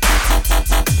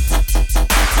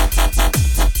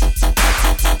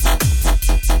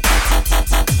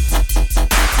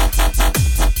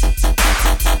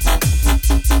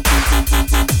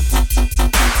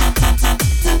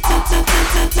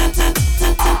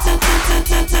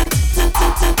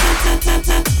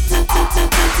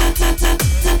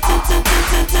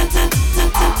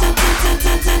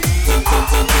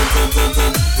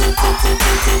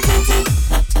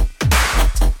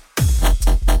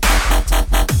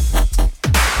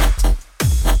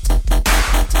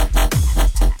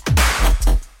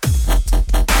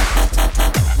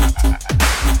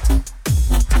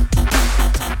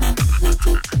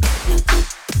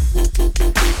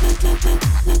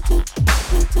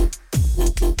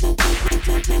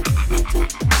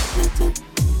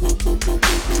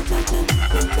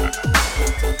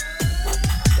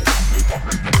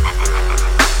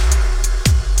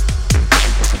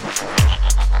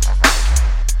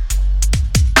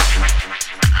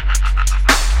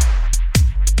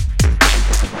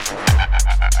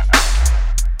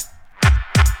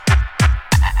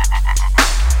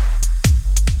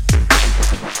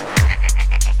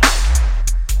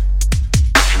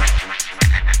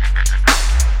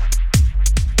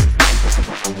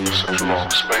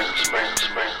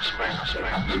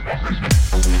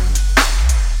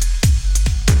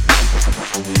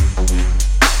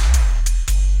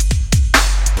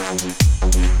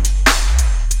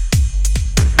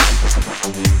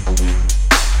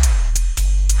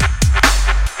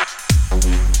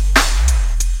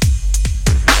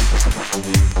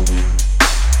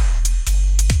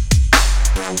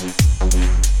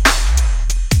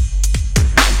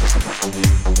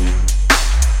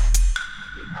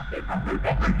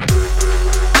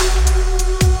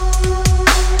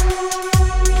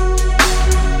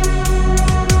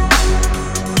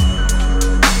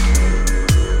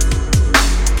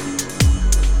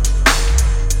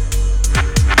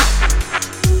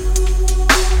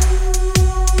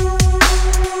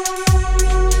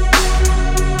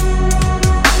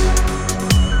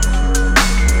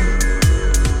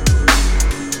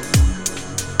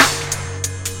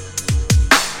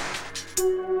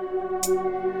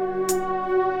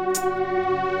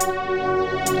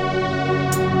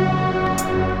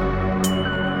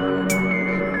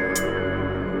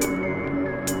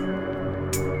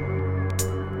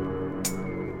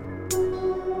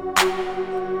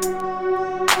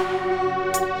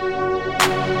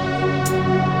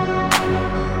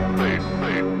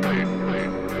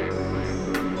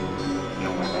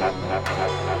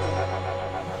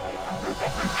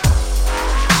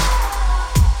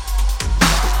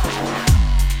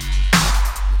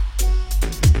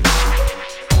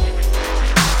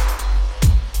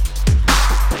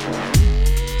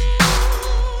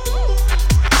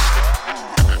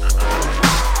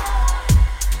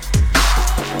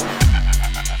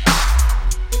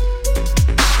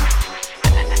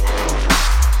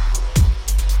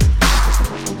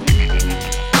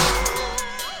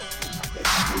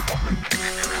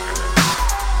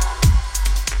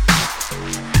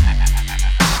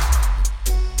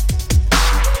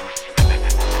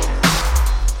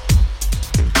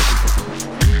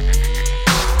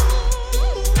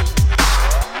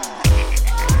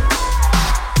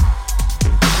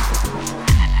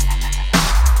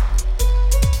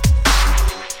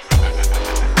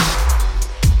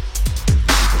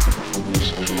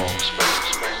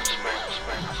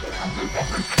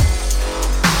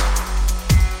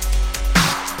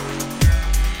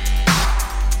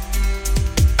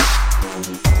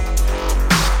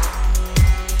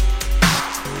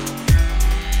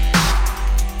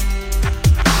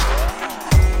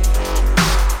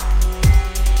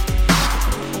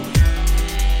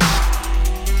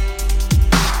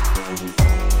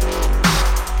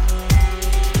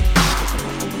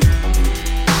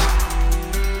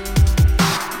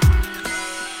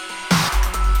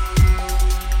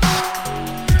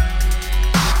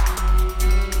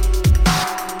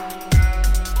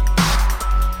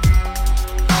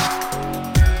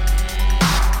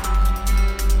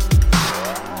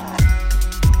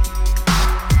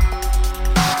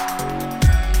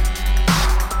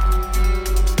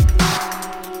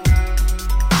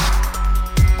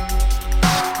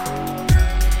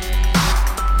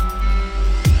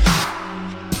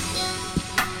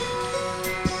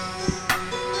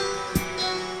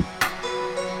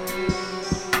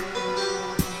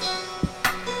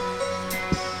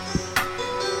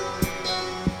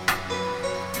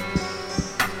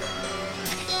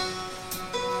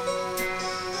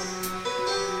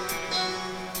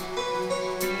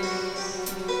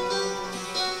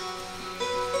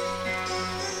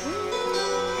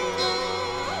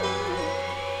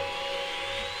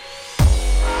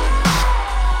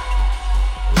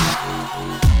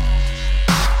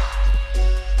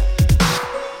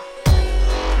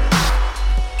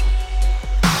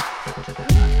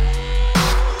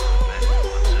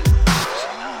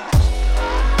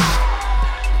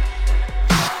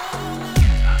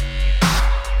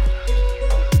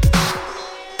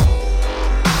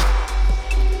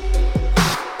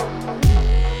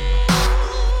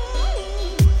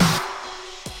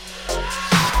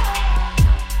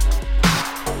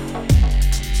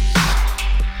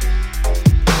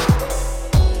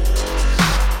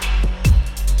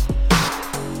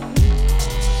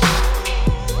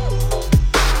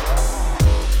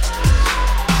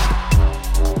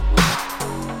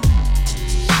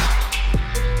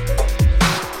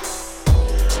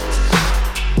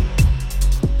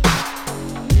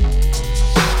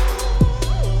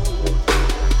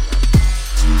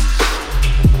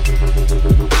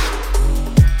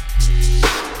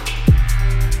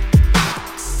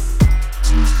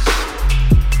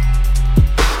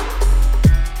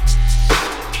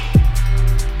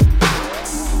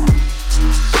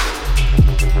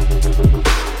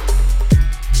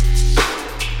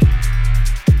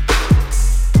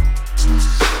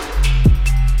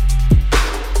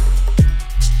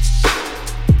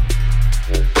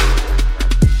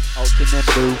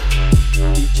 booth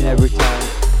each and every time.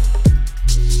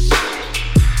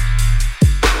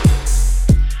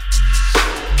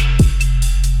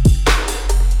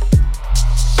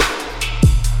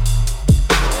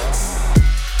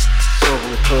 Over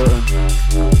the curtain.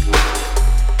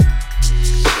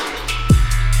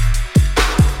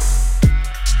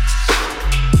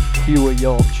 Pure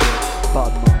Yorkshire,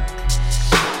 bad man.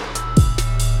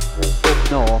 Up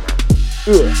north.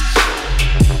 Ugh.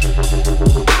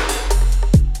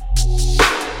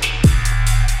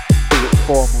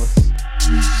 Formless.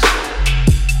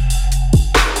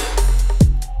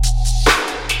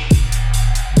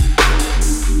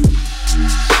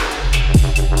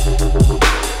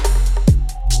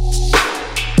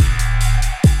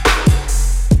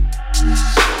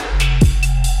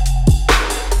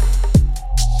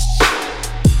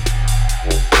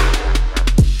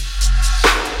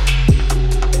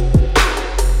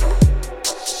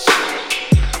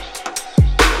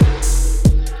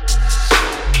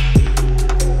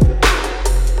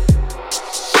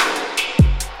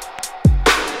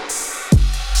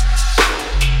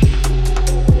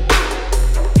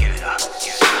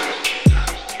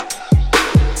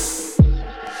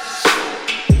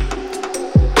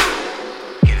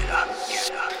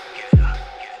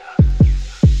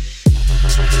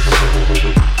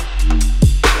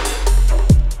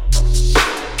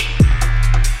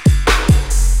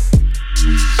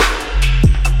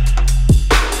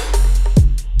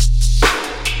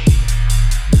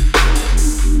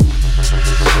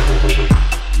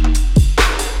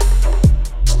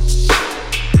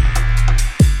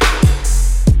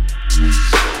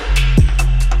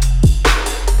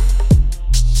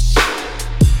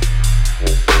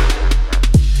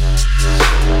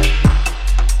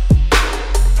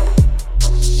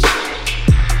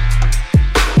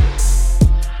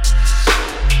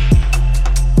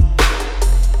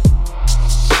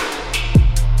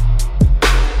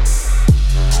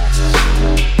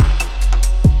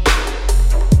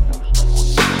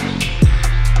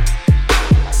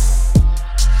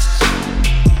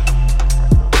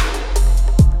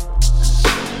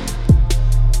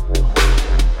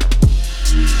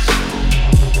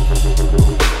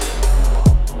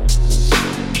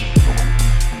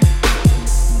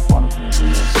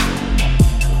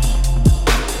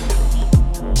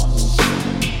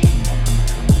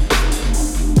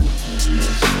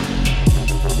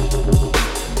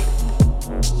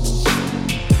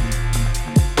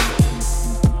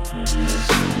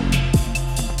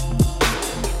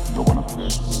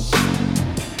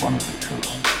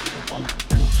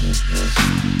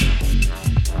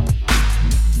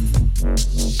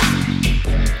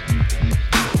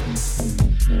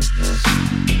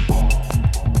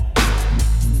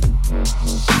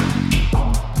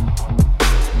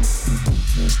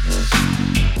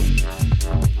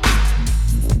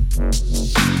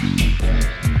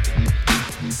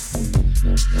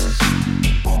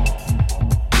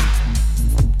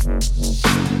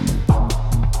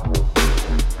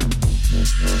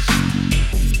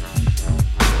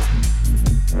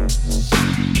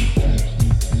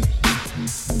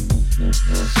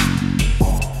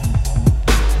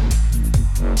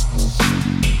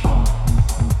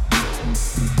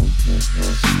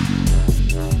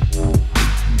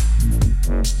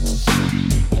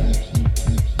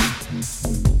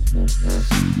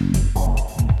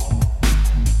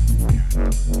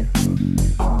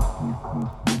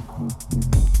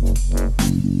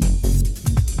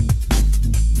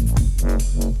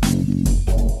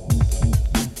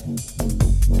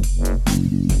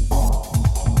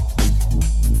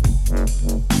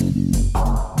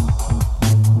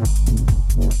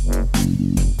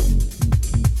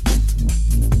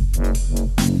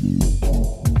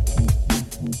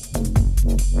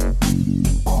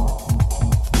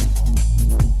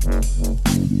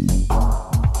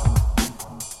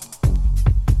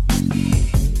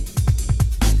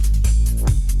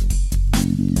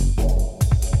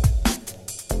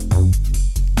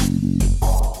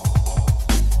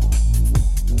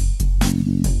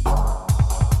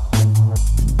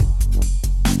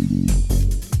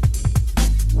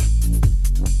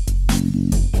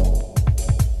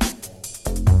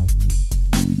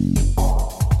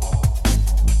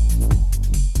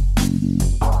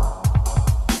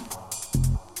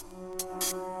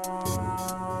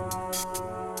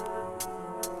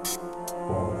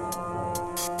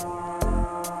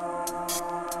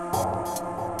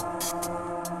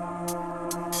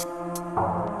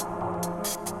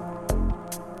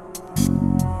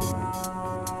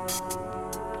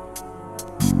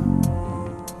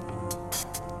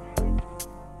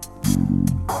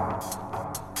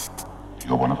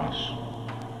 You're one of us.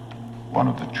 One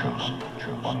of the chosen.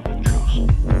 One of the chosen.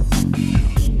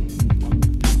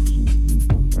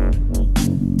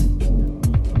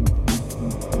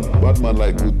 Bad man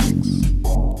like good things.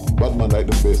 Bad man like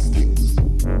the best things.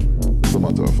 As a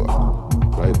matter of fact.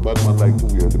 Right? Bad man like to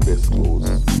wear the best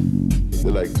clothes. They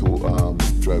like to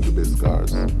drive the best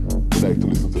cars. They like to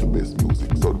listen to the best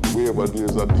music. So wherever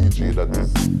there's a DJ that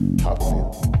is happening,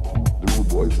 the rude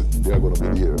boys, they are going to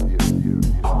be here.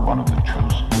 One of the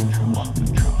chosen. One of the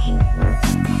chosen.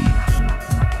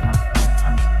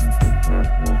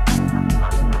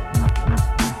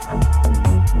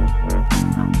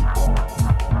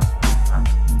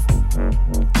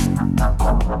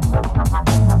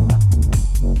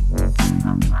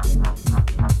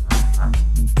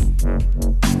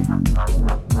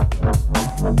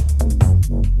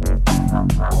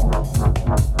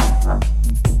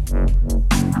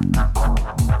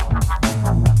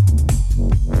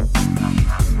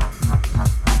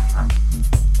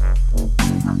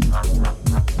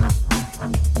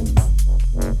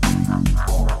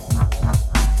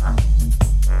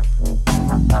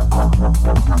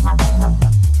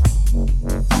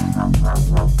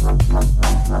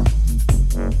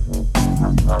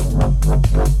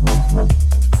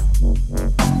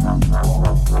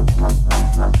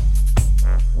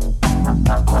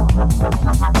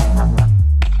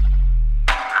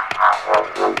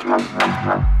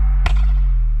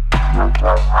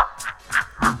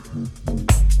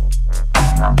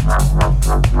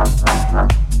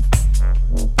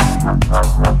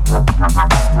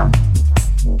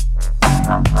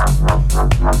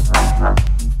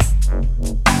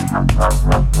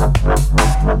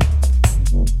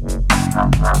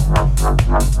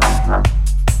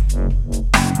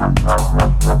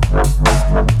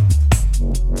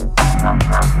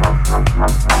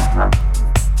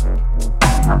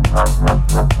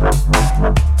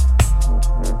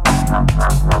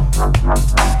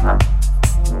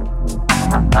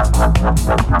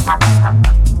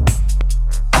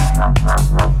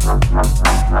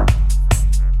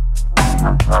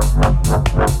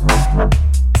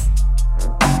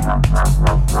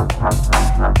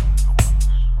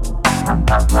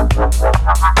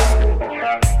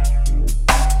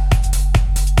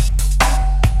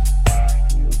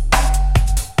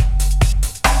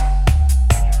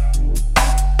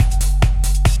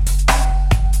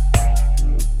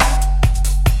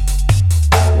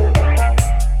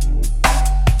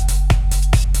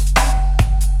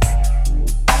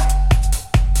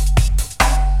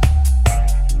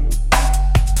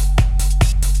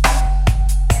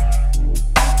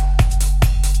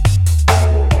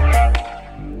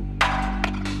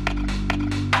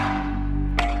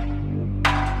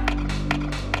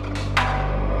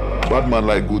 Bad man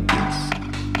like good things.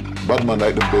 Bad man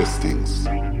like the best things.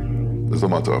 As a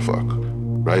matter of fact.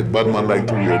 Right? Bad man like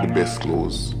to wear the best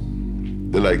clothes.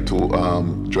 They like to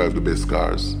drive the best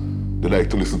cars. They like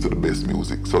to listen to the best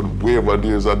music. So wherever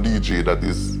there's a DJ that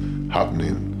is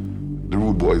happening, the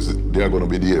rude boys, they are going to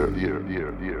be there.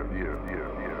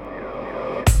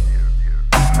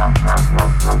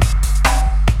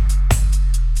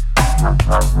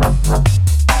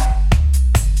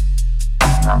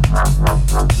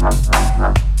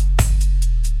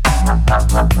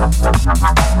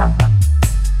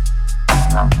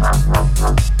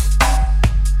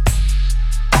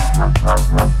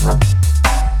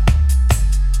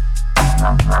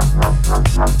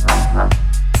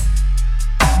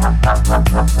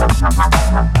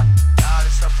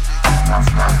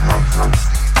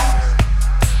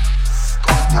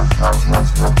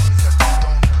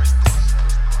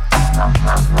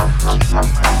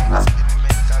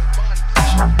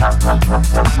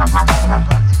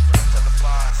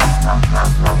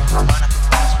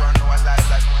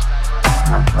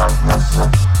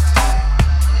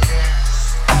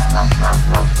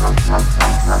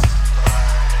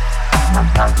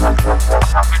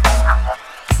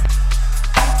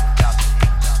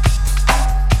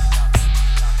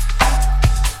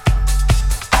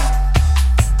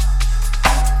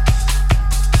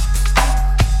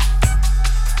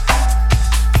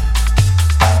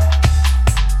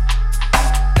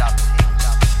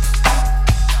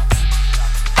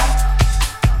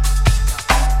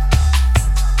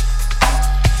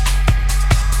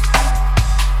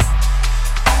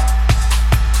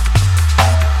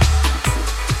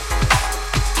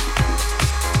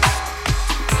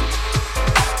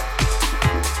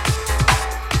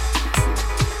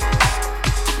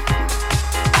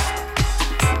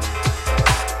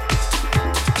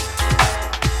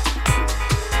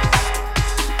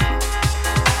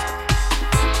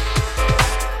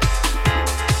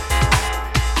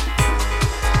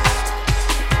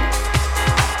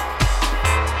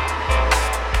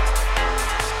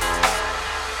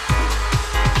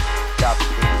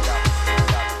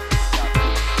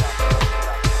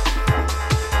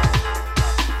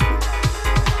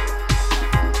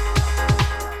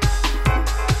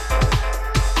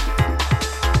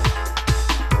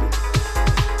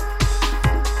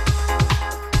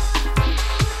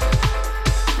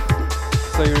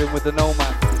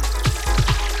 Snowman.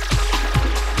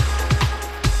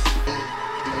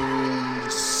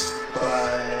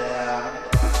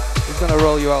 He's gonna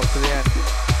roll you out to the end.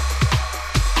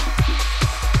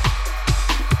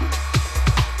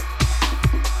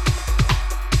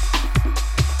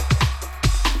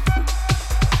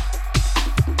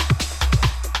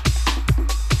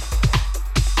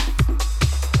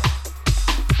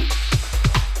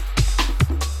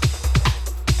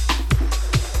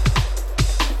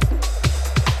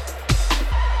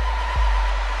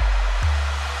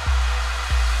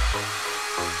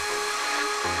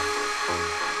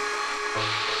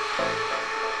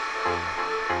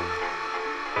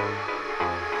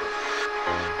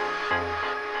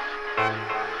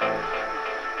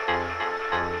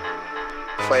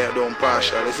 Fire don't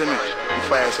partial, isn't it? The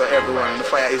fire is for everyone, and the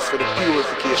fire is for the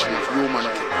purification of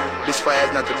humanity. This fire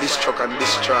is not to destruct and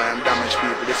destroy and damage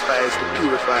people. This fire is to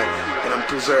purify and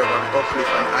preserve and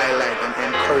uplift and highlight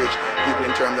and encourage people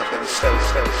in terms of themselves.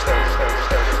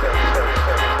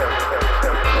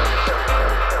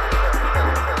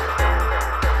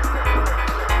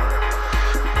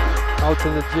 Out to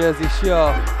the Jersey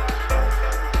Shore.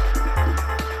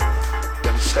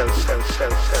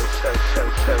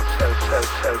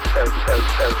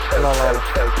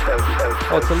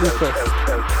 Out to Lucas.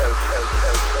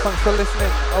 Thanks for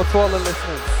listening. Out to all the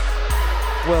listeners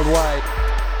worldwide.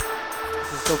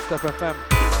 This is Dubstep FM.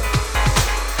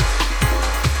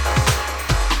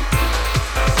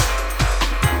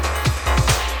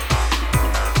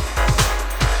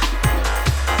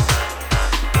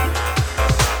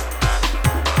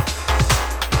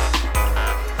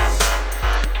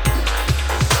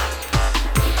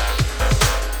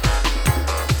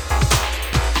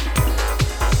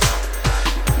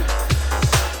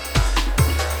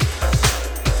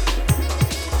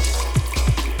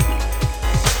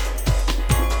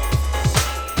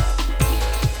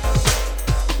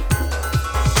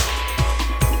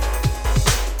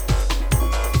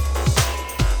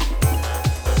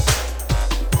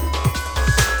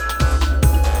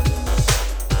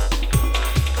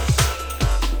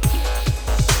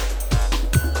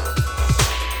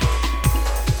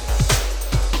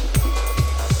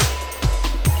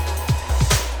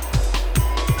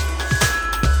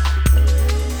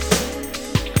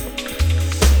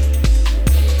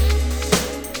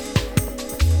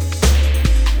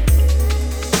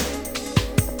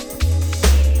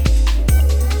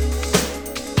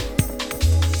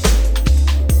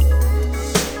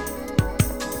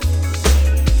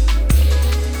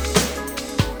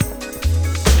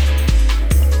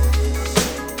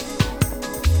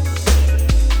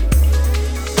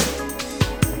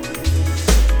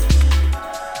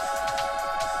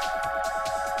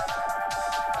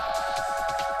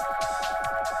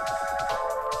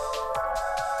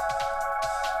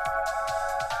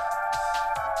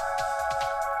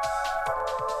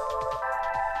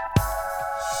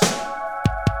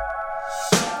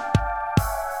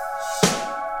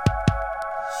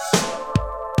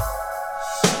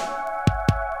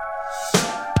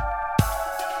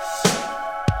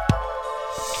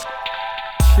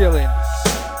 Chilling.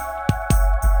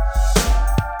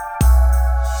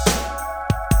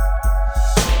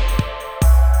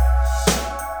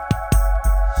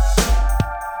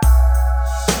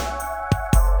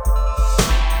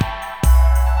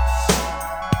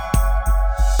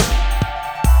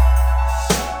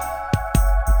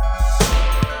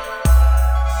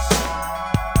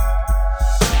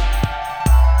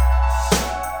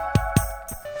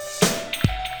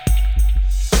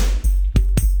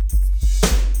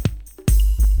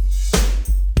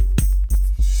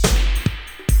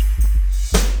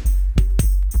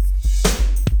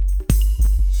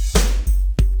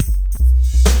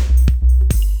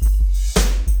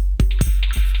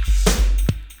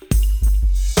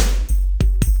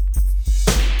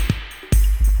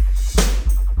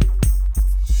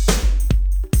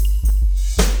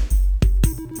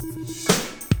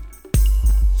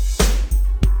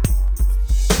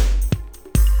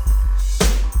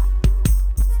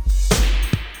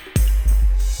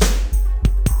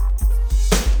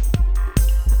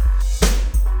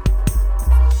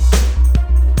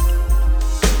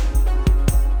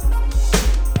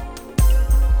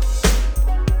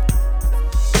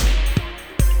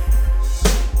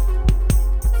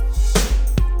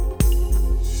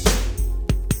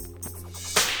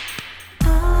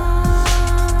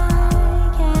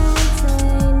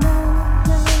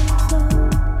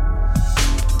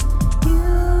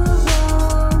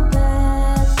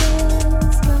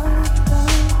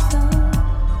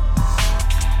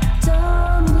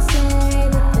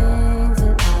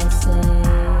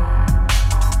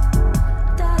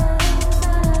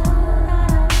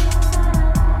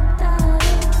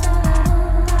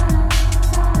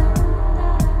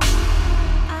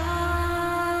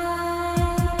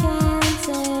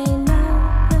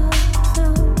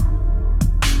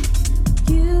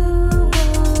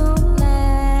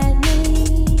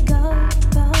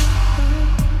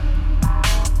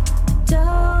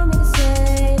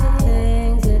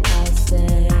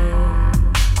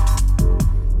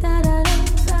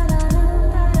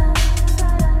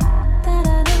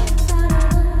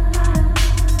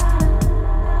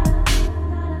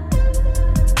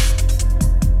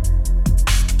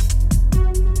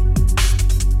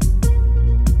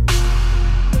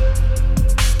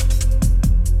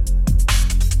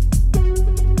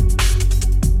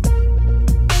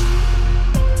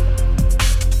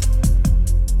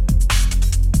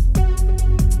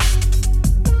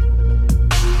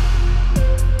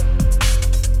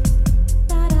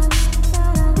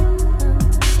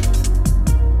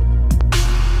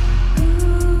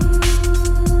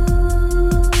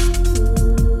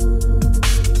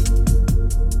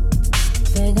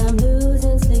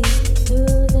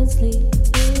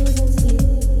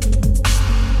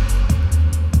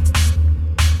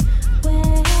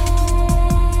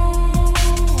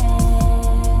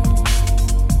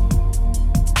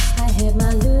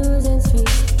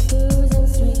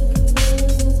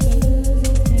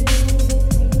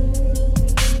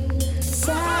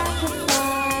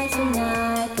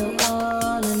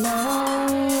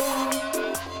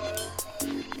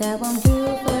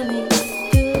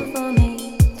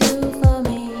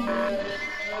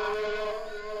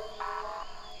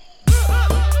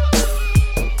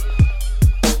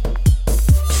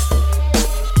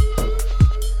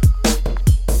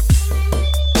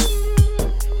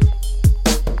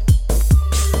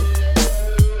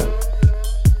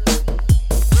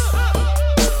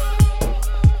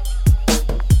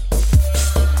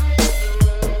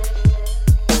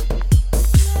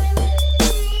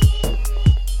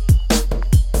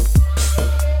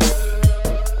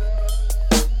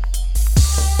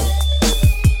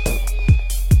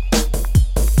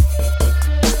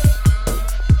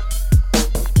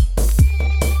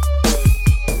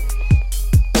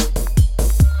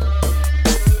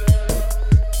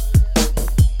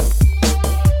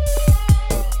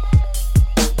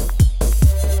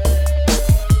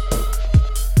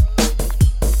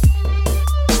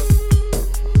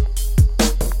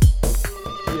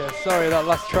 sorry, that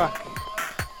last track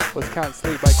was Can't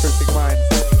Sleep by Cryptic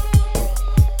Minds.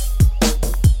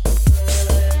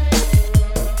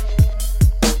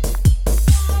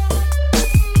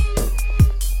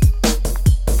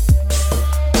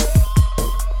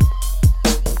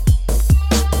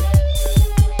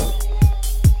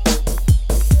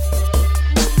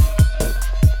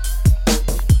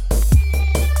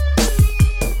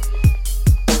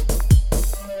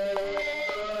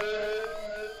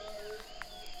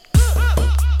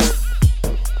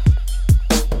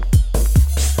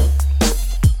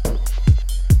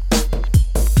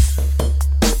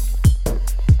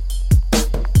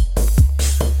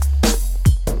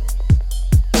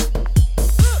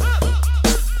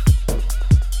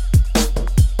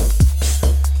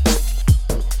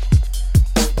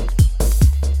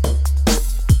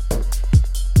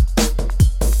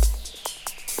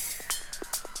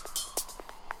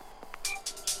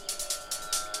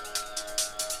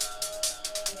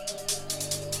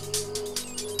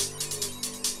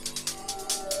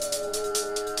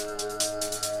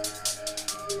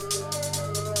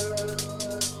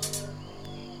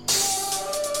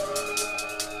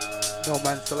 No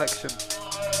Man Selection.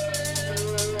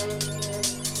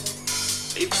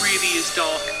 It really is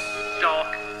dark,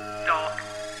 dark, dark,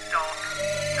 dark,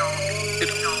 dark. In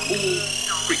all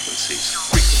frequencies,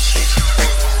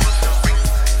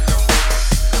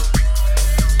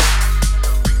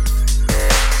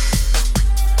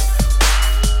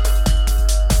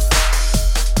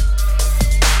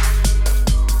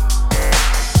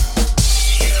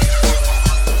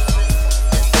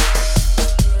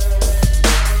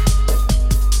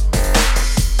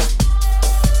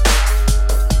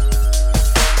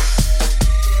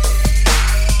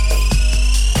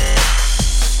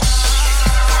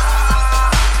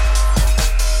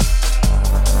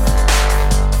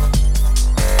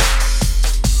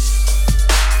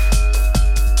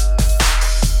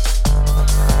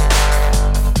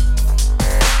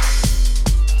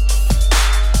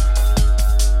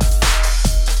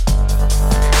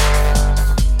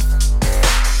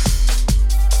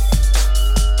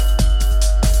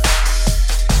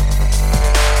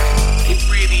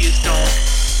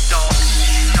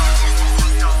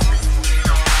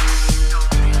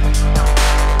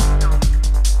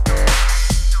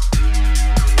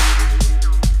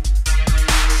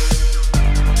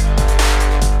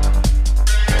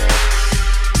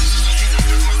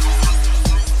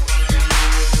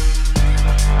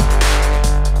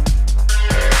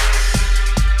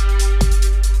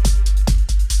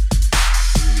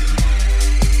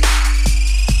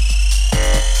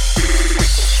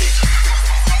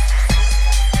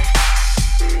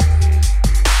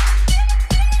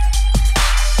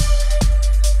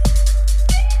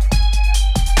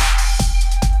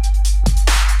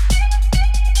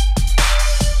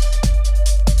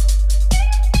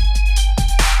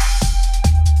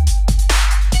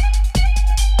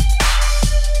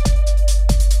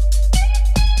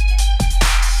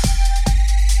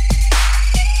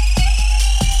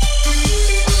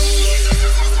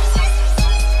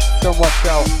 watch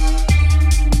out.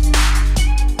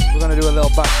 We're gonna do a little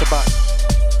back to back.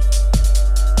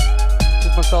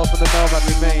 Just myself and the Nomad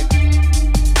remain.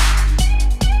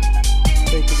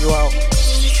 Taking you out.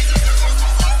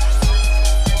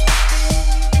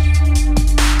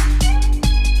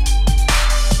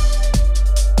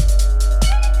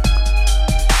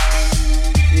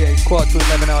 Yeah, it's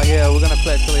 11:15 out here. We're gonna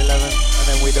play till 11 and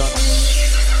then we're done.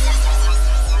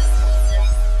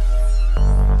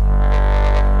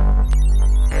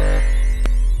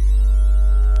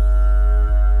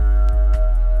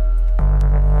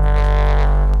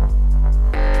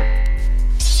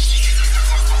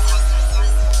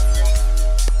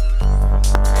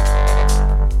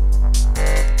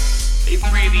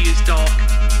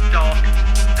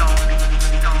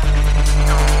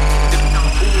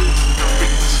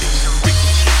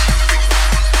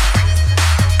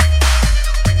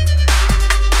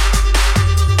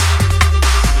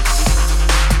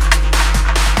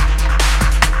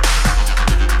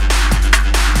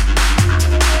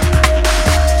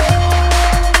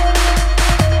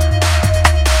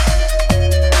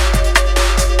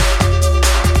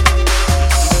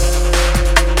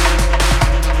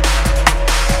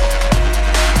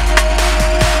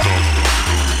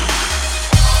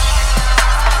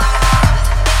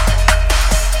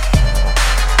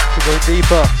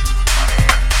 Deeper.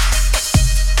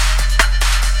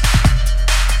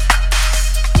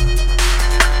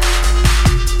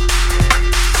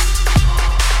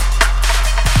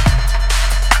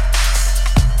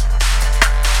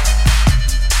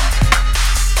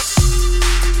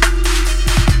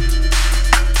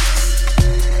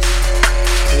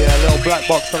 Black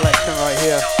Box selection right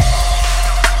here.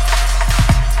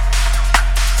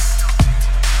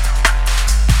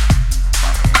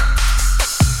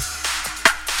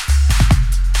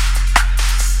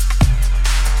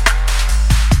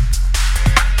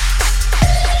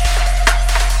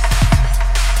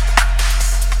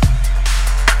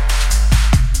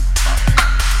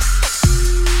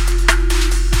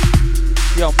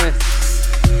 Yo, miss.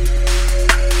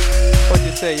 What do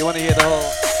you say? You want to hear the whole?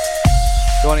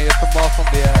 You want to hear some more from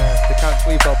the Can't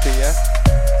Sleep LP, yeah?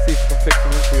 See if you can fix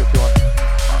them in for you if you want.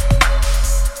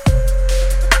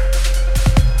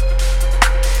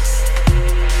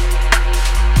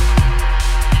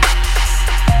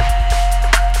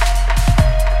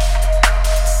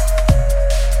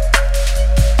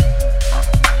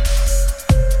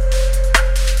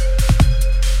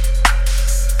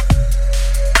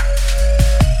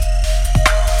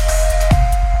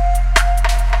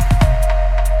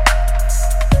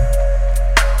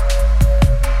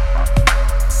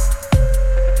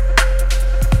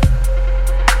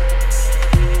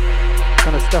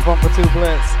 Step on for 2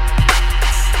 plates.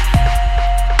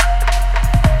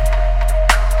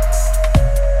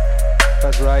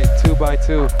 That's right, 2 by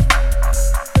 2.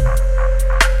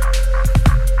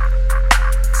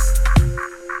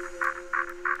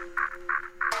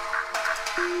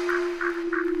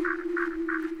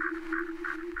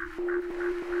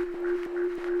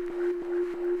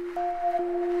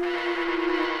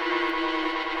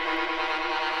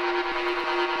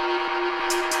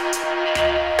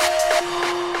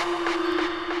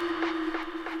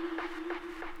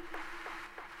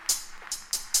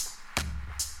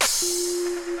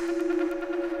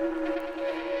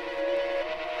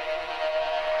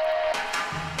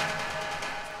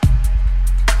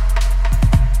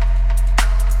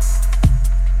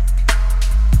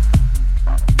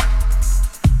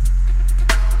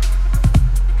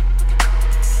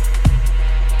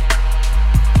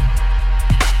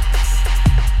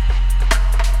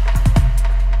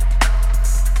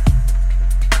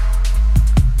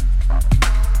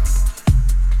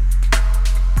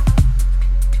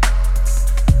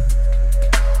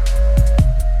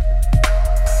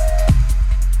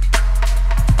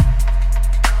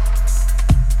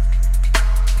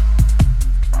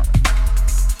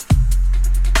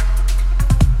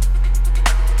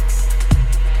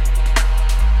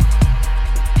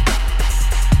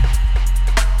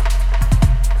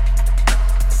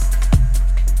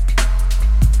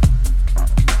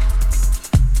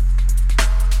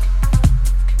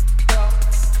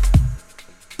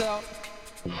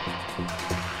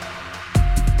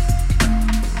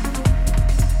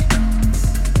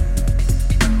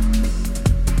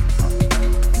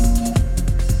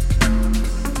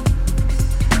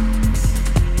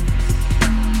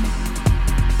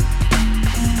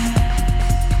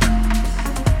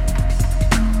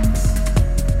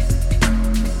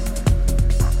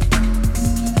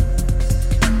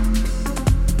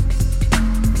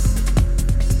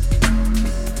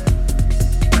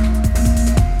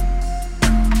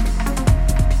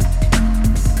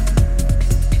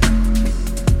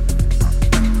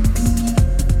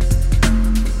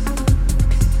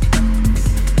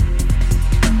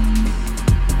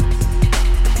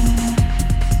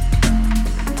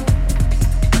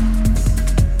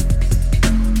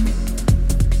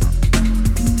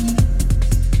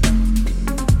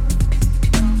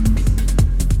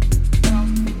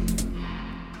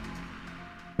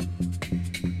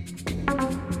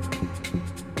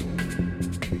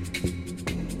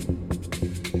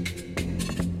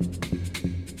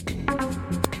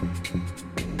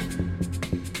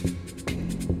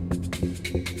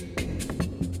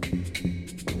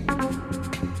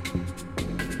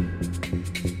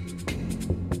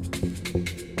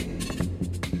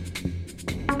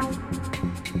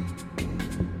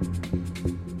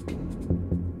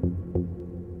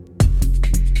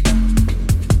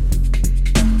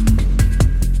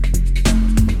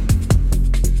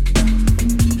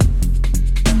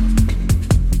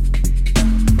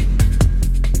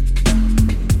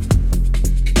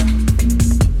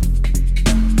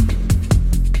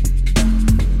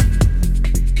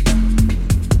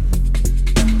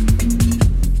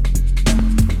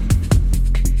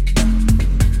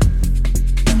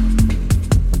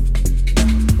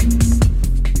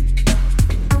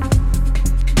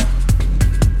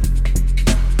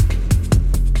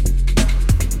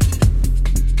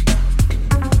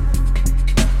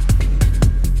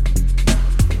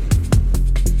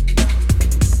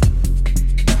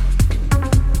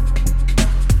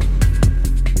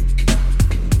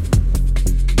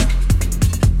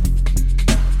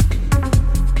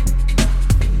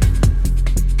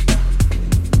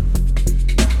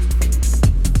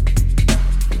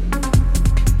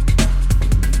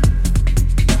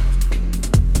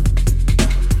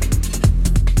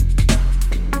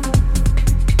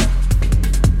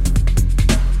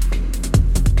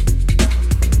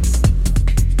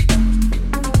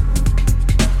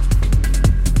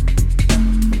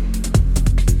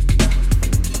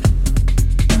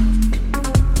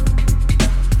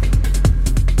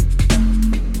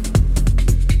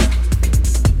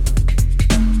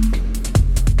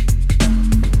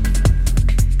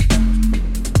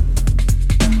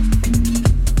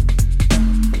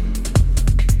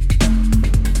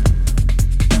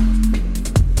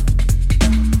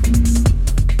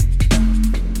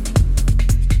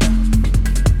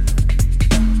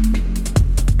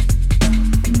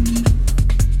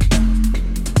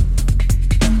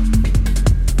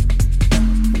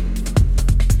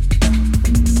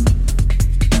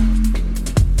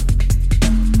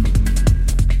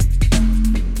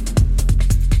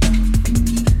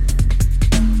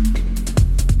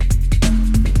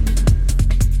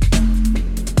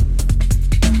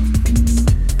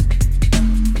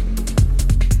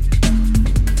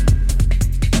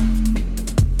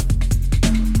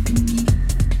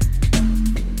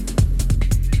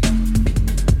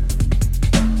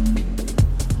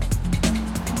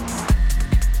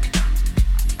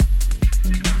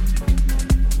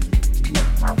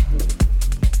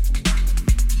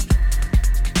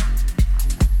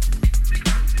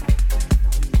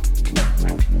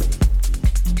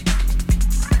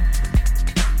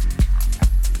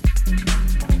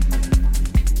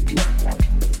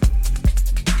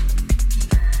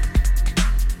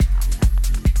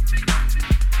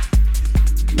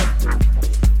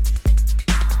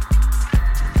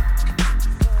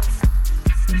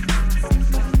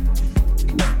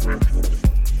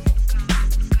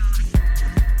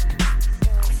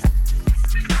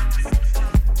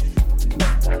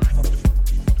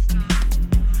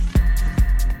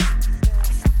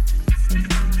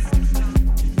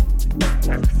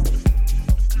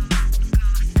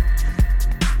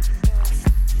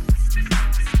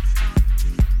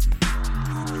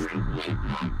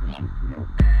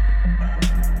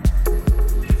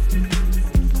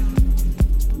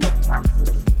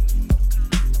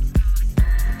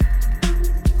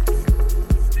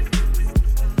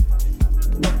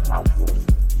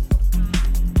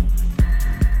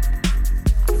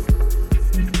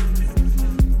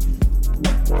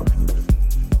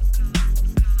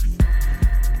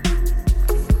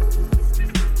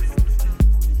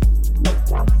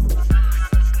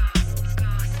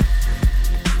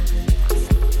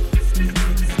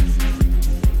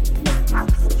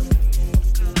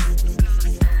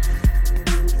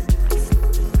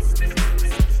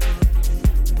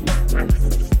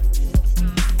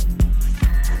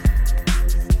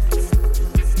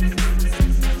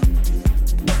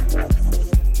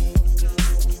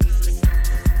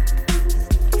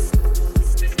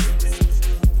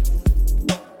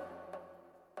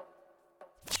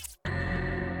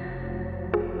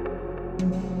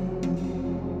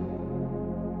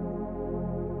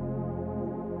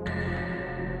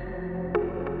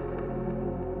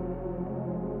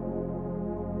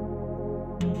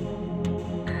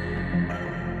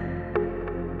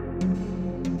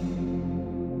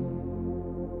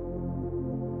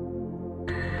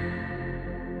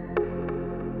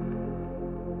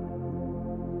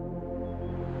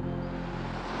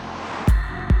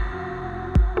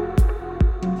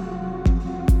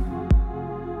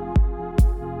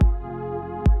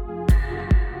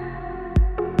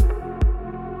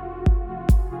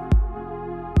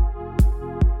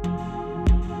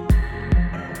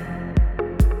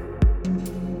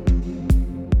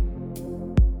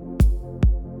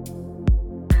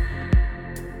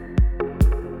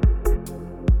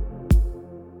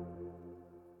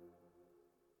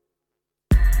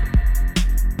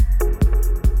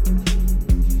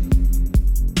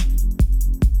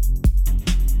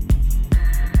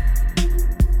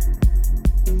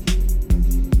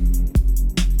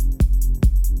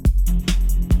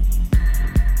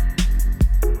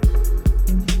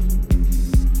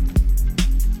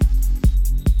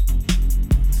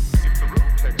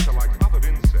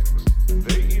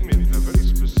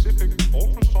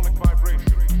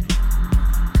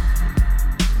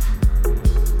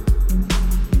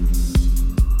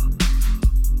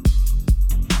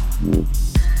 No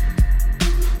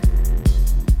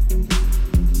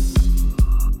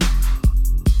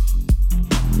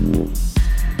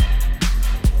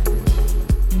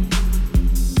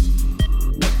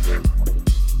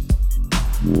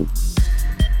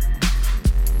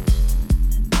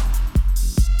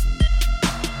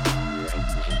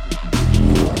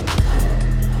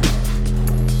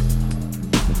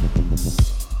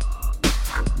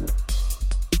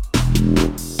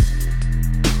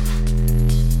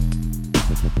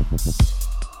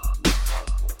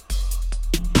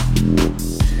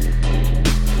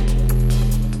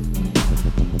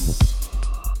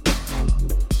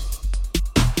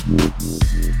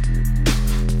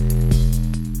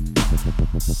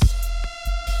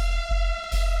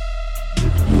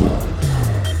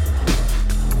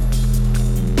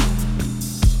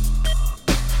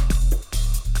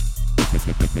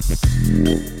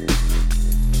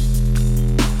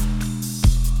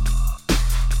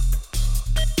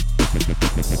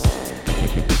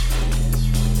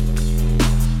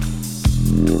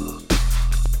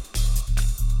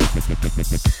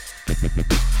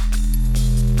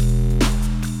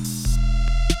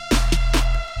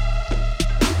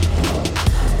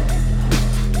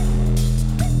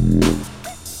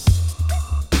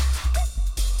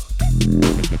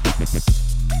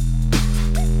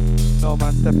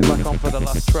man, stepping back on for the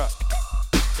last track.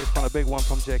 This one a big one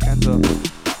from Jay Kenzo.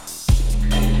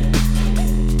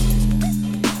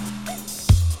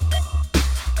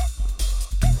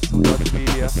 Some Dodgy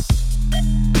Media.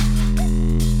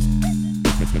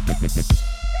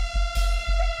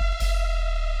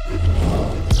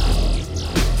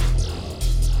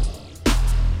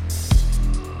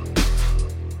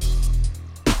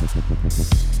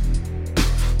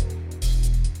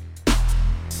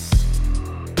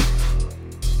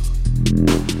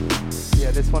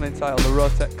 Yeah, this one entitled The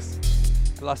Rotex.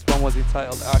 The last one was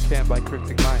entitled Arcane by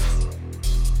Cryptic Minds.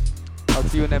 I'll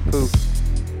see you in them poo.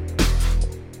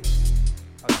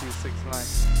 I'll see you 6 9.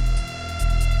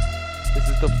 This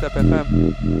is Dubstep FM.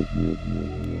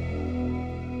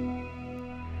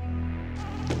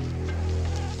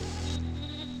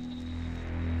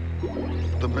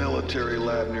 The military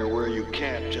lab near where you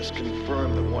camped just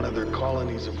confirmed that one of their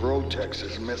colonies of Rotex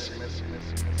is missing.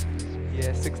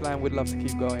 Yeah, 6 9 would love to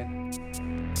keep going.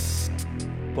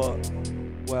 But,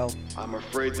 well, I'm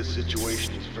afraid the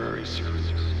situation is very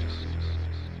serious.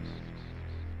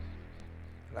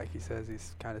 Like he says,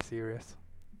 he's kind of serious.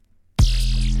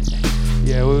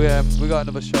 Yeah, we got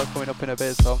another show coming up in a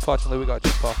bit, so unfortunately we got to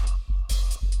jump off.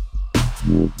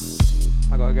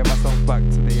 I gotta get myself back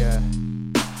to the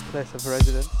place of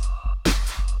residence.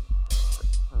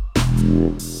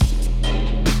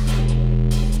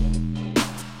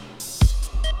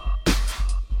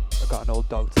 I got an old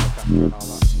dog to look after and all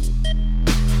that.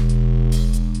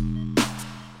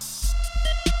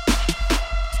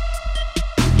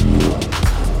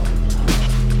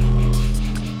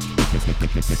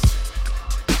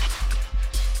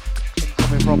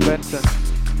 Coming from Benson.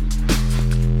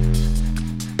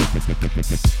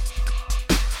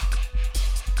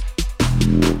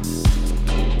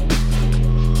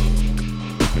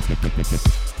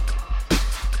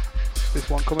 This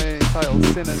one coming in entitled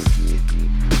Sinners.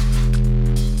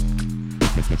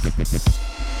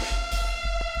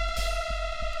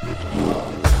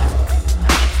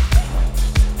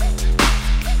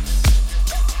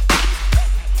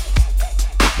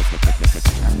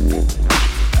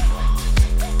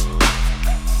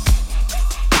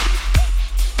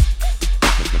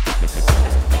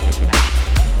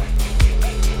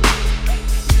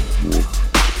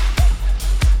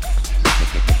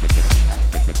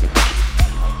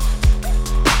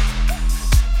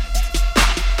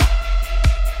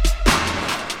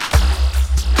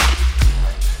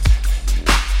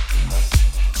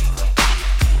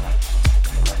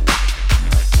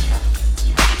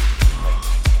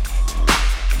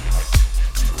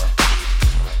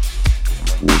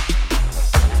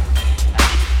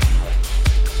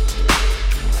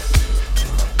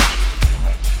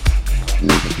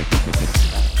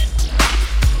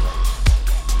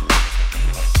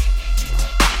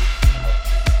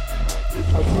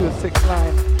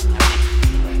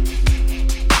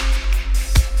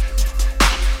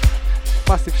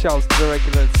 Shouts to the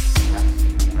regulars.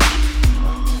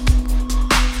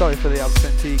 Sorry for the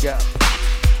absentee gap.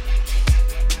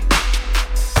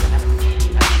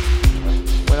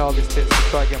 When August hits, we'll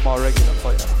try to get more regular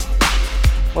for you.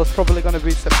 Well, it's probably going to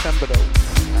be September though.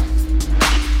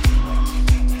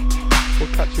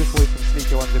 We'll catch you with some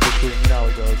sneaky ones in between, you know how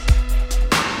it goes.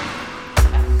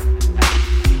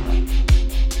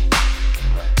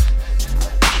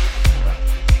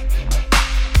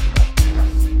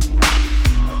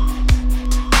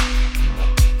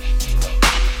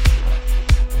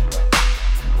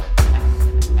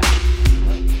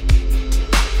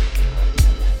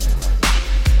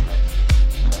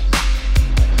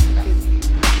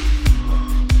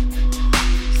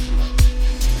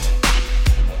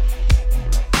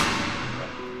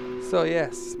 So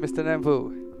yes, Mr.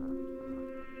 Nembu.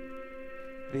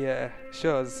 The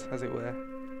shows, as it were,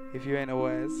 if you ain't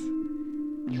awares.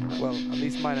 Well, at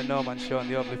least mine and No Man's show and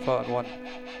the Overly Potent one.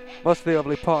 Most of the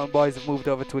Overly Potent boys have moved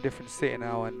over to a different city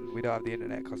now, and we don't have the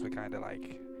internet because we're kind of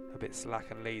like a bit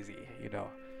slack and lazy, you know.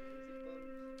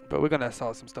 But we're gonna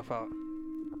sort some stuff out.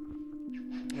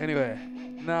 Anyway,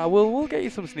 nah, we'll get you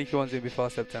some sneaky ones in before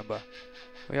September.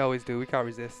 We always do. We can't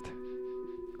resist.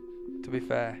 To be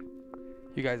fair,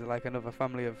 you guys are like another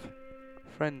family of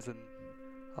friends and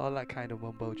all that kind of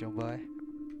mumbo jumbo.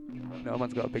 No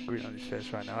man's got a big grin on his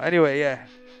face right now. Anyway, yeah.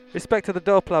 Respect to the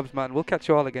Dope Labs, man. We'll catch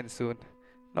you all again soon.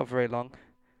 Not very long.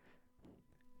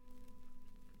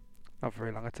 Not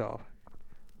very long at all.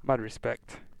 Mad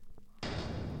respect.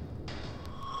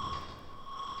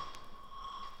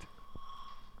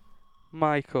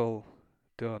 Michael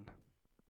Dunn.